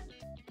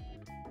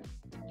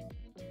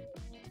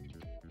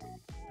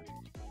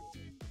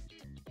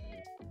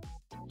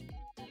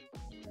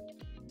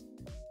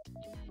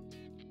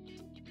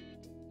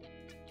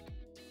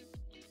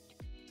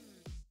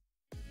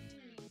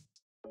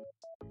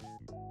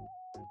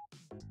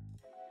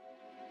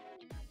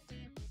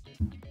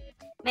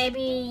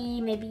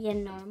 Maybe a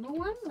normal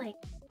one, like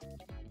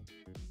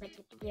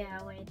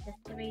yeah, wait, the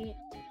three.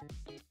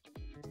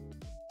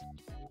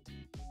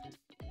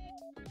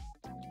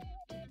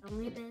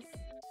 Only this.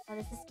 Oh,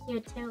 this is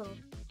cute too.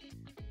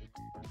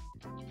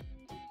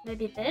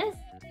 Maybe this?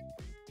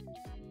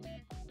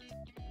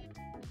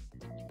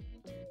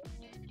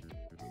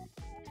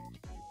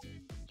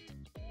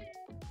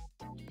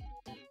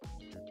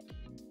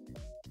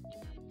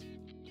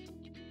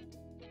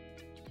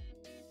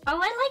 Oh,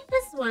 I like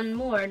this one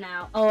more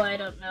now. Oh, I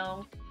don't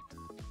know.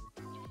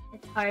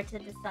 It's hard to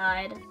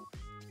decide.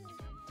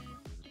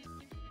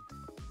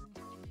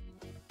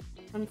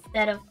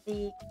 Instead of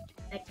the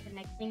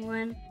connecting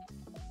one.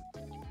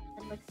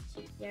 It looks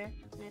cheekier.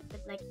 And I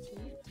put like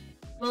teeth.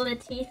 Will the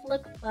teeth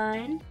look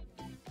fine?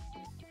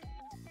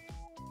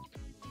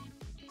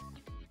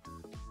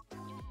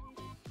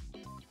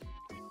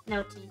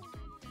 No teeth.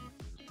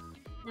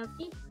 No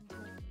teeth?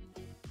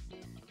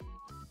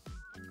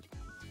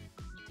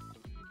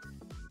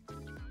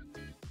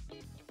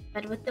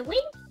 But with the wing,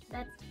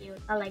 that's cute.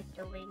 I like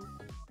the wing.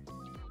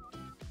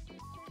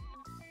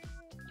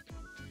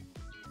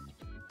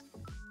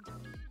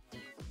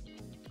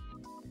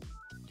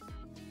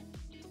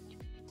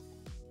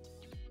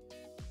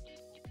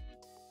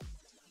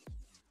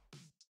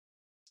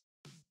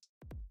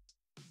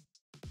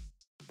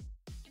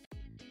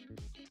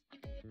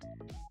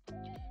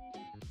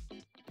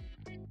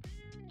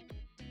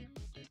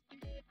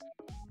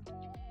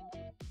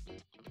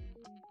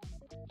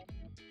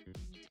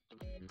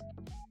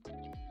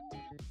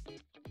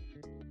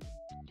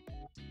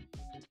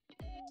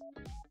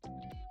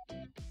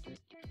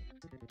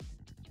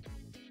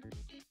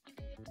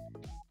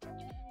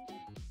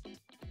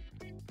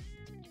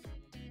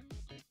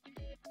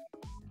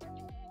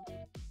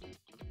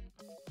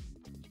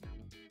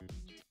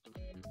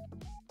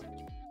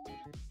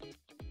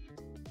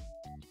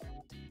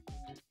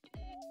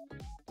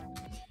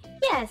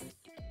 Yes,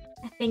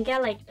 I think I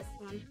like this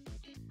one.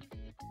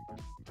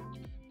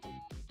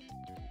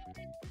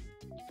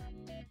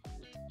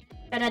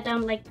 But I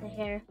don't like the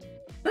hair.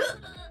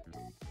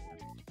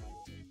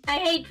 I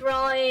hate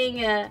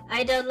drawing.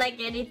 I don't like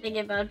anything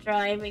about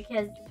drawing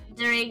because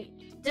during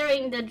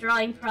the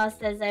drawing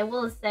process, I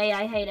will say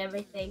I hate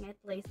everything at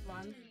least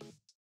once.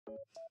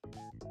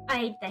 I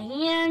hate the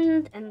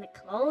hand and the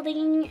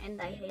clothing,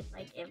 and I hate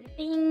like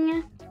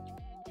everything.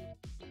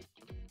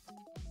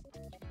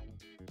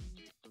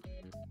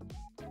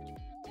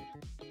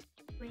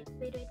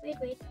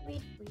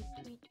 Wait.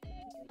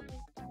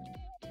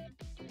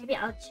 Maybe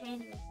I'll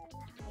change it.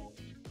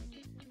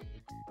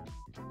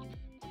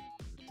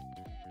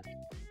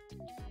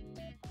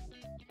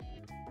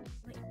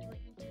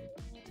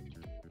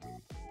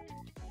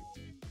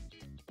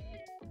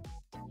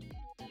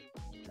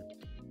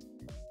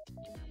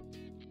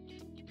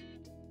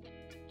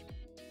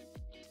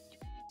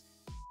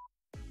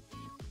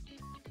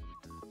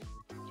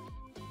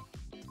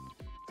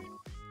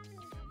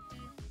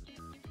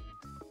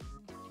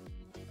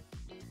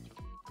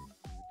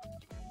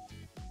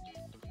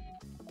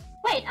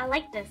 Wait, I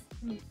like this.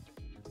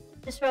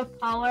 Just for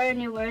power,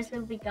 new words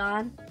will be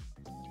gone.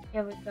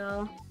 Here we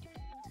go.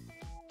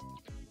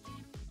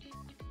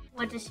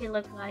 What does she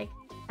look like?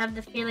 I have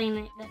the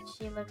feeling that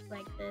she looks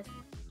like this.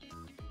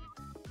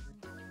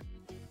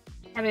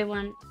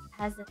 Everyone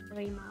has a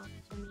 3 mouth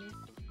to me.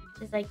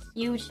 She's like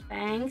huge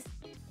fangs.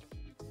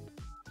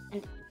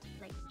 And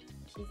like,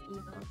 she's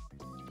evil.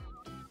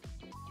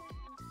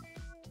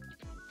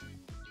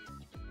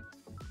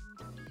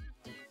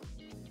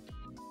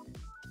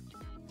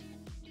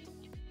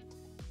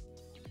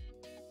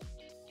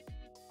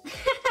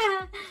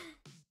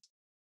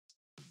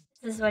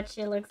 This is what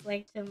she looks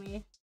like to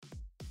me.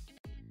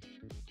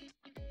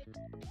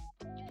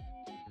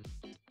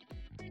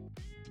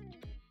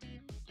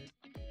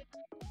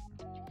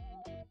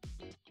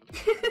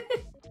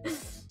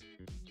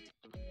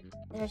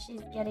 There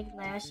she's getting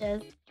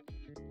lashes.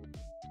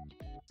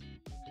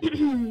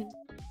 And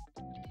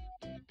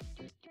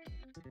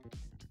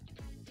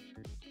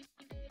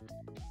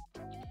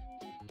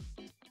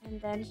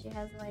then she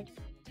has like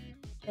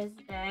this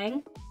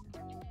bang.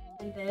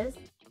 And this.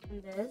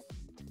 And this.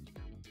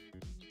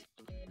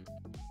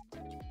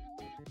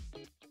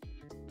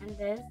 And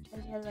this,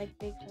 and she has like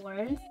big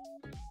horns.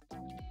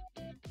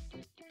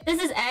 This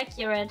is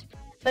accurate,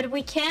 but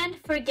we can't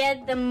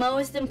forget the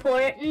most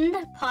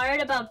important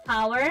part about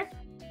power.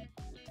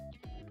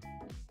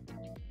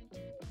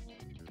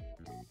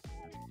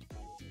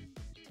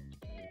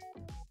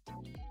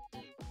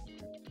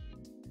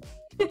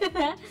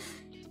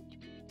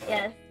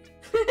 Yes.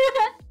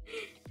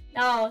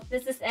 No,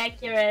 this is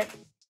accurate.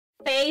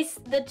 Face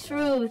the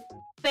truth.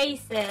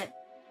 Face it.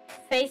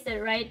 Face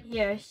it right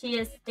here. She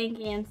is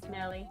stinky and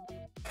smelly.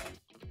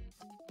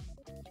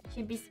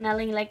 She'd be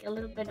smelling like a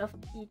little bit of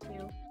pee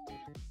too.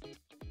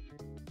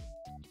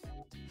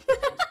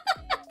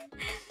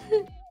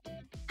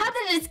 How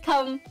did this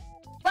come?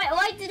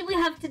 Why did we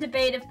have to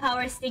debate if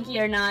power is stinky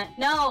or not?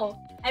 No!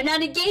 I'm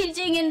not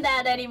engaging in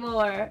that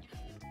anymore!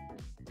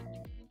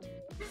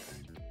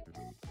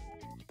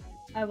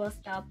 I will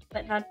stop,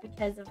 but not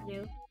because of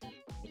you.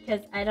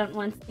 Because I don't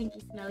want stinky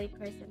smelly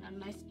person on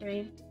my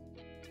stream.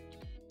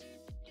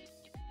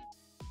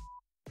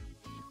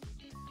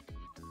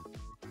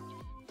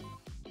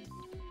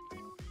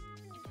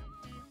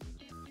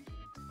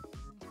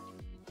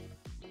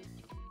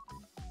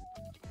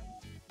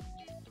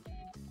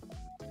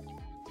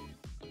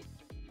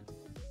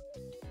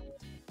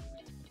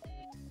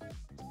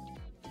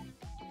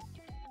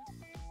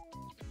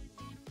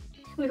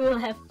 We will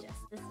have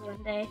justice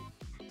Sunday.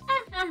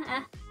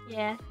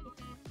 Yeah,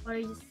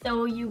 or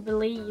so you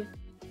believe.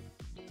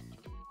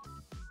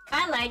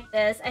 I like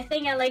this. I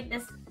think I like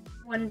this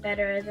one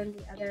better than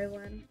the other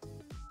one.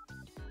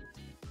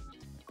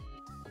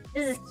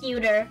 This is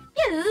cuter.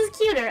 Yeah, this is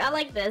cuter. I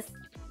like this.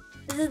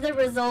 This is the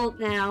result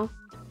now.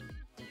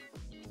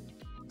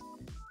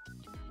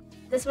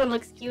 This one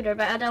looks cuter,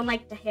 but I don't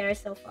like the hair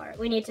so far.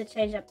 We need to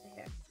change up the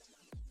hair.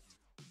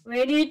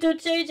 We need to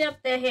change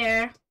up the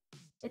hair.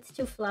 It's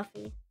too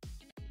fluffy.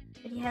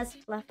 But he has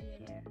fluffy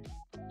hair.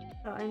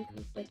 So I'm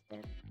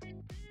conflicted.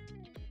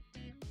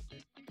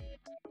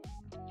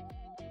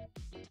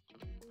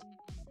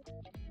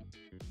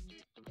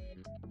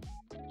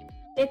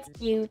 It's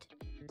cute.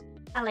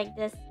 I like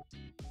this.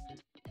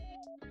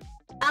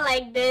 I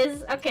like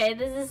this. Okay,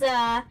 this is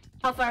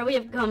how far we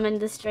have come in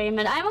the stream,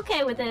 and I'm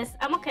okay with this.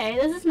 I'm okay.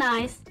 This is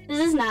nice. This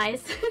is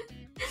nice.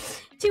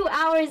 2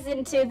 hours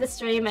into the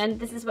stream, and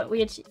this is what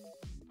we achieved.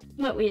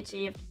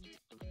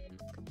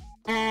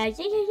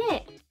 Yeah.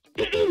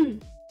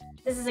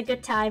 This is a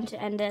good time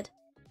to end it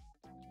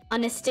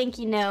on a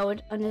stinky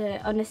note, on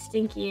a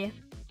stinky,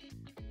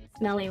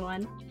 smelly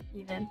one.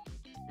 Even.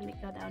 Let me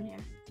go down here.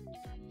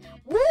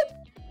 Whoop!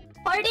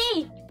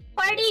 Party!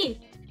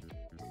 Party!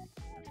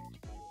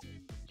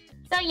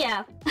 So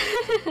yeah.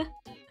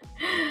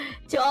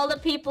 To all the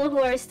people who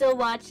are still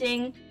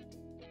watching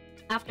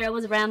after I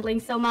was rambling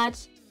so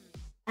much.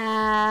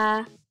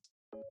 Party?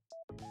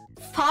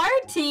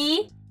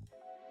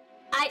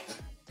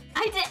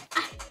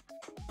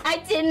 I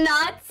did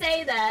not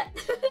say that.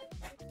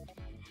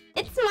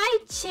 It's my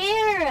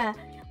chair.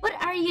 What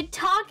are you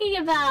talking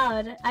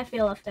about? I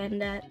feel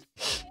offended.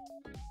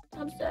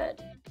 I'm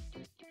sad.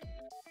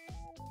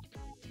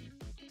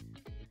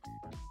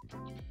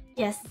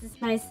 Yes, this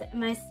is my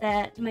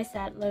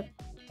sad look.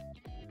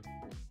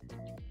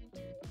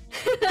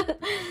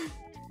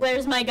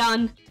 Where's my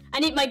gun? I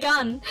need my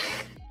gun.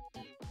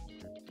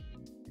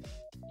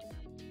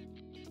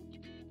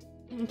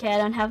 Okay, I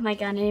don't have my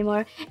gun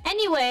anymore.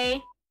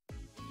 Anyway,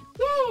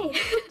 yay!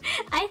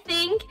 I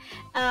think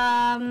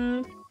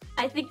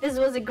this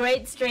was a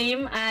great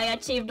stream. I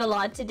achieved a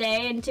lot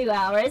today in 2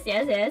 hours.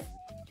 Yes.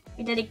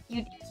 We did a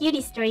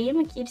cutie stream.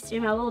 A cute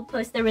stream. I will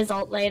post the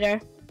result later.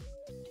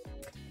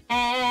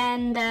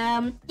 And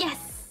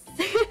yes.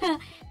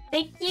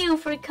 Thank you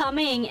for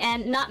coming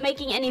and not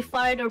making any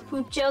fart or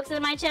poop jokes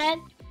in my chat.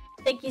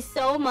 Thank you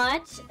so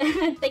much.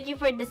 Thank you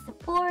for the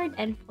support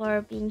and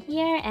for being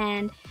here.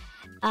 And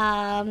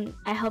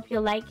I hope you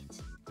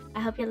liked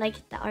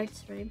the art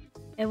stream.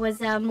 It was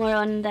more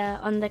on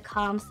the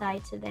calm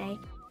side today.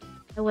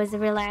 It was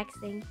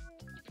relaxing.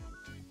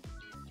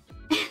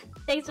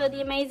 Thanks for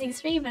the amazing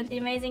stream and the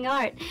amazing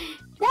art.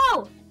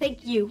 No,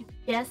 thank you.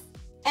 Yes,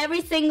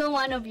 every single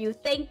one of you.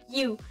 Thank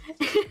you.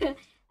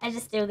 I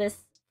just do this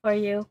for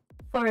you,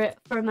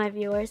 for my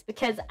viewers,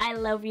 because I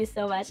love you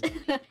so much.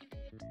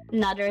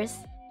 Nutters.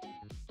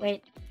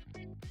 Wait.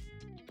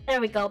 There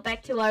we go.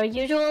 Back to our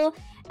usual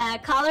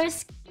color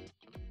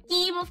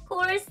scheme, of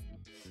course.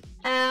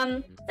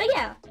 So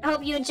yeah, I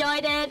hope you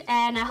enjoyed it,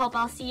 and I hope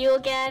I'll see you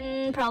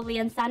again probably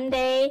on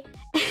Sunday.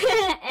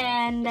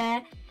 And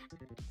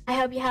I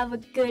hope you have a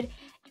good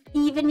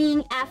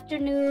evening,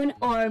 afternoon,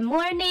 or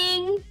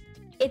morning.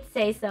 It's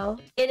say so.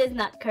 It is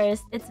not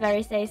cursed. It's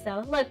very say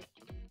so. Look,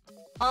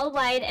 all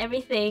white,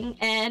 everything,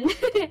 and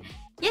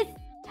yes,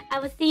 I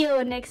will see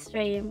you next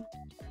stream.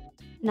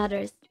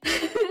 Nutters.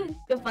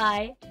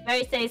 Goodbye.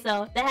 Very say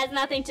so. That has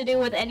nothing to do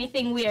with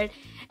anything weird.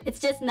 It's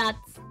just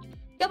nuts.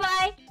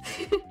 Goodbye.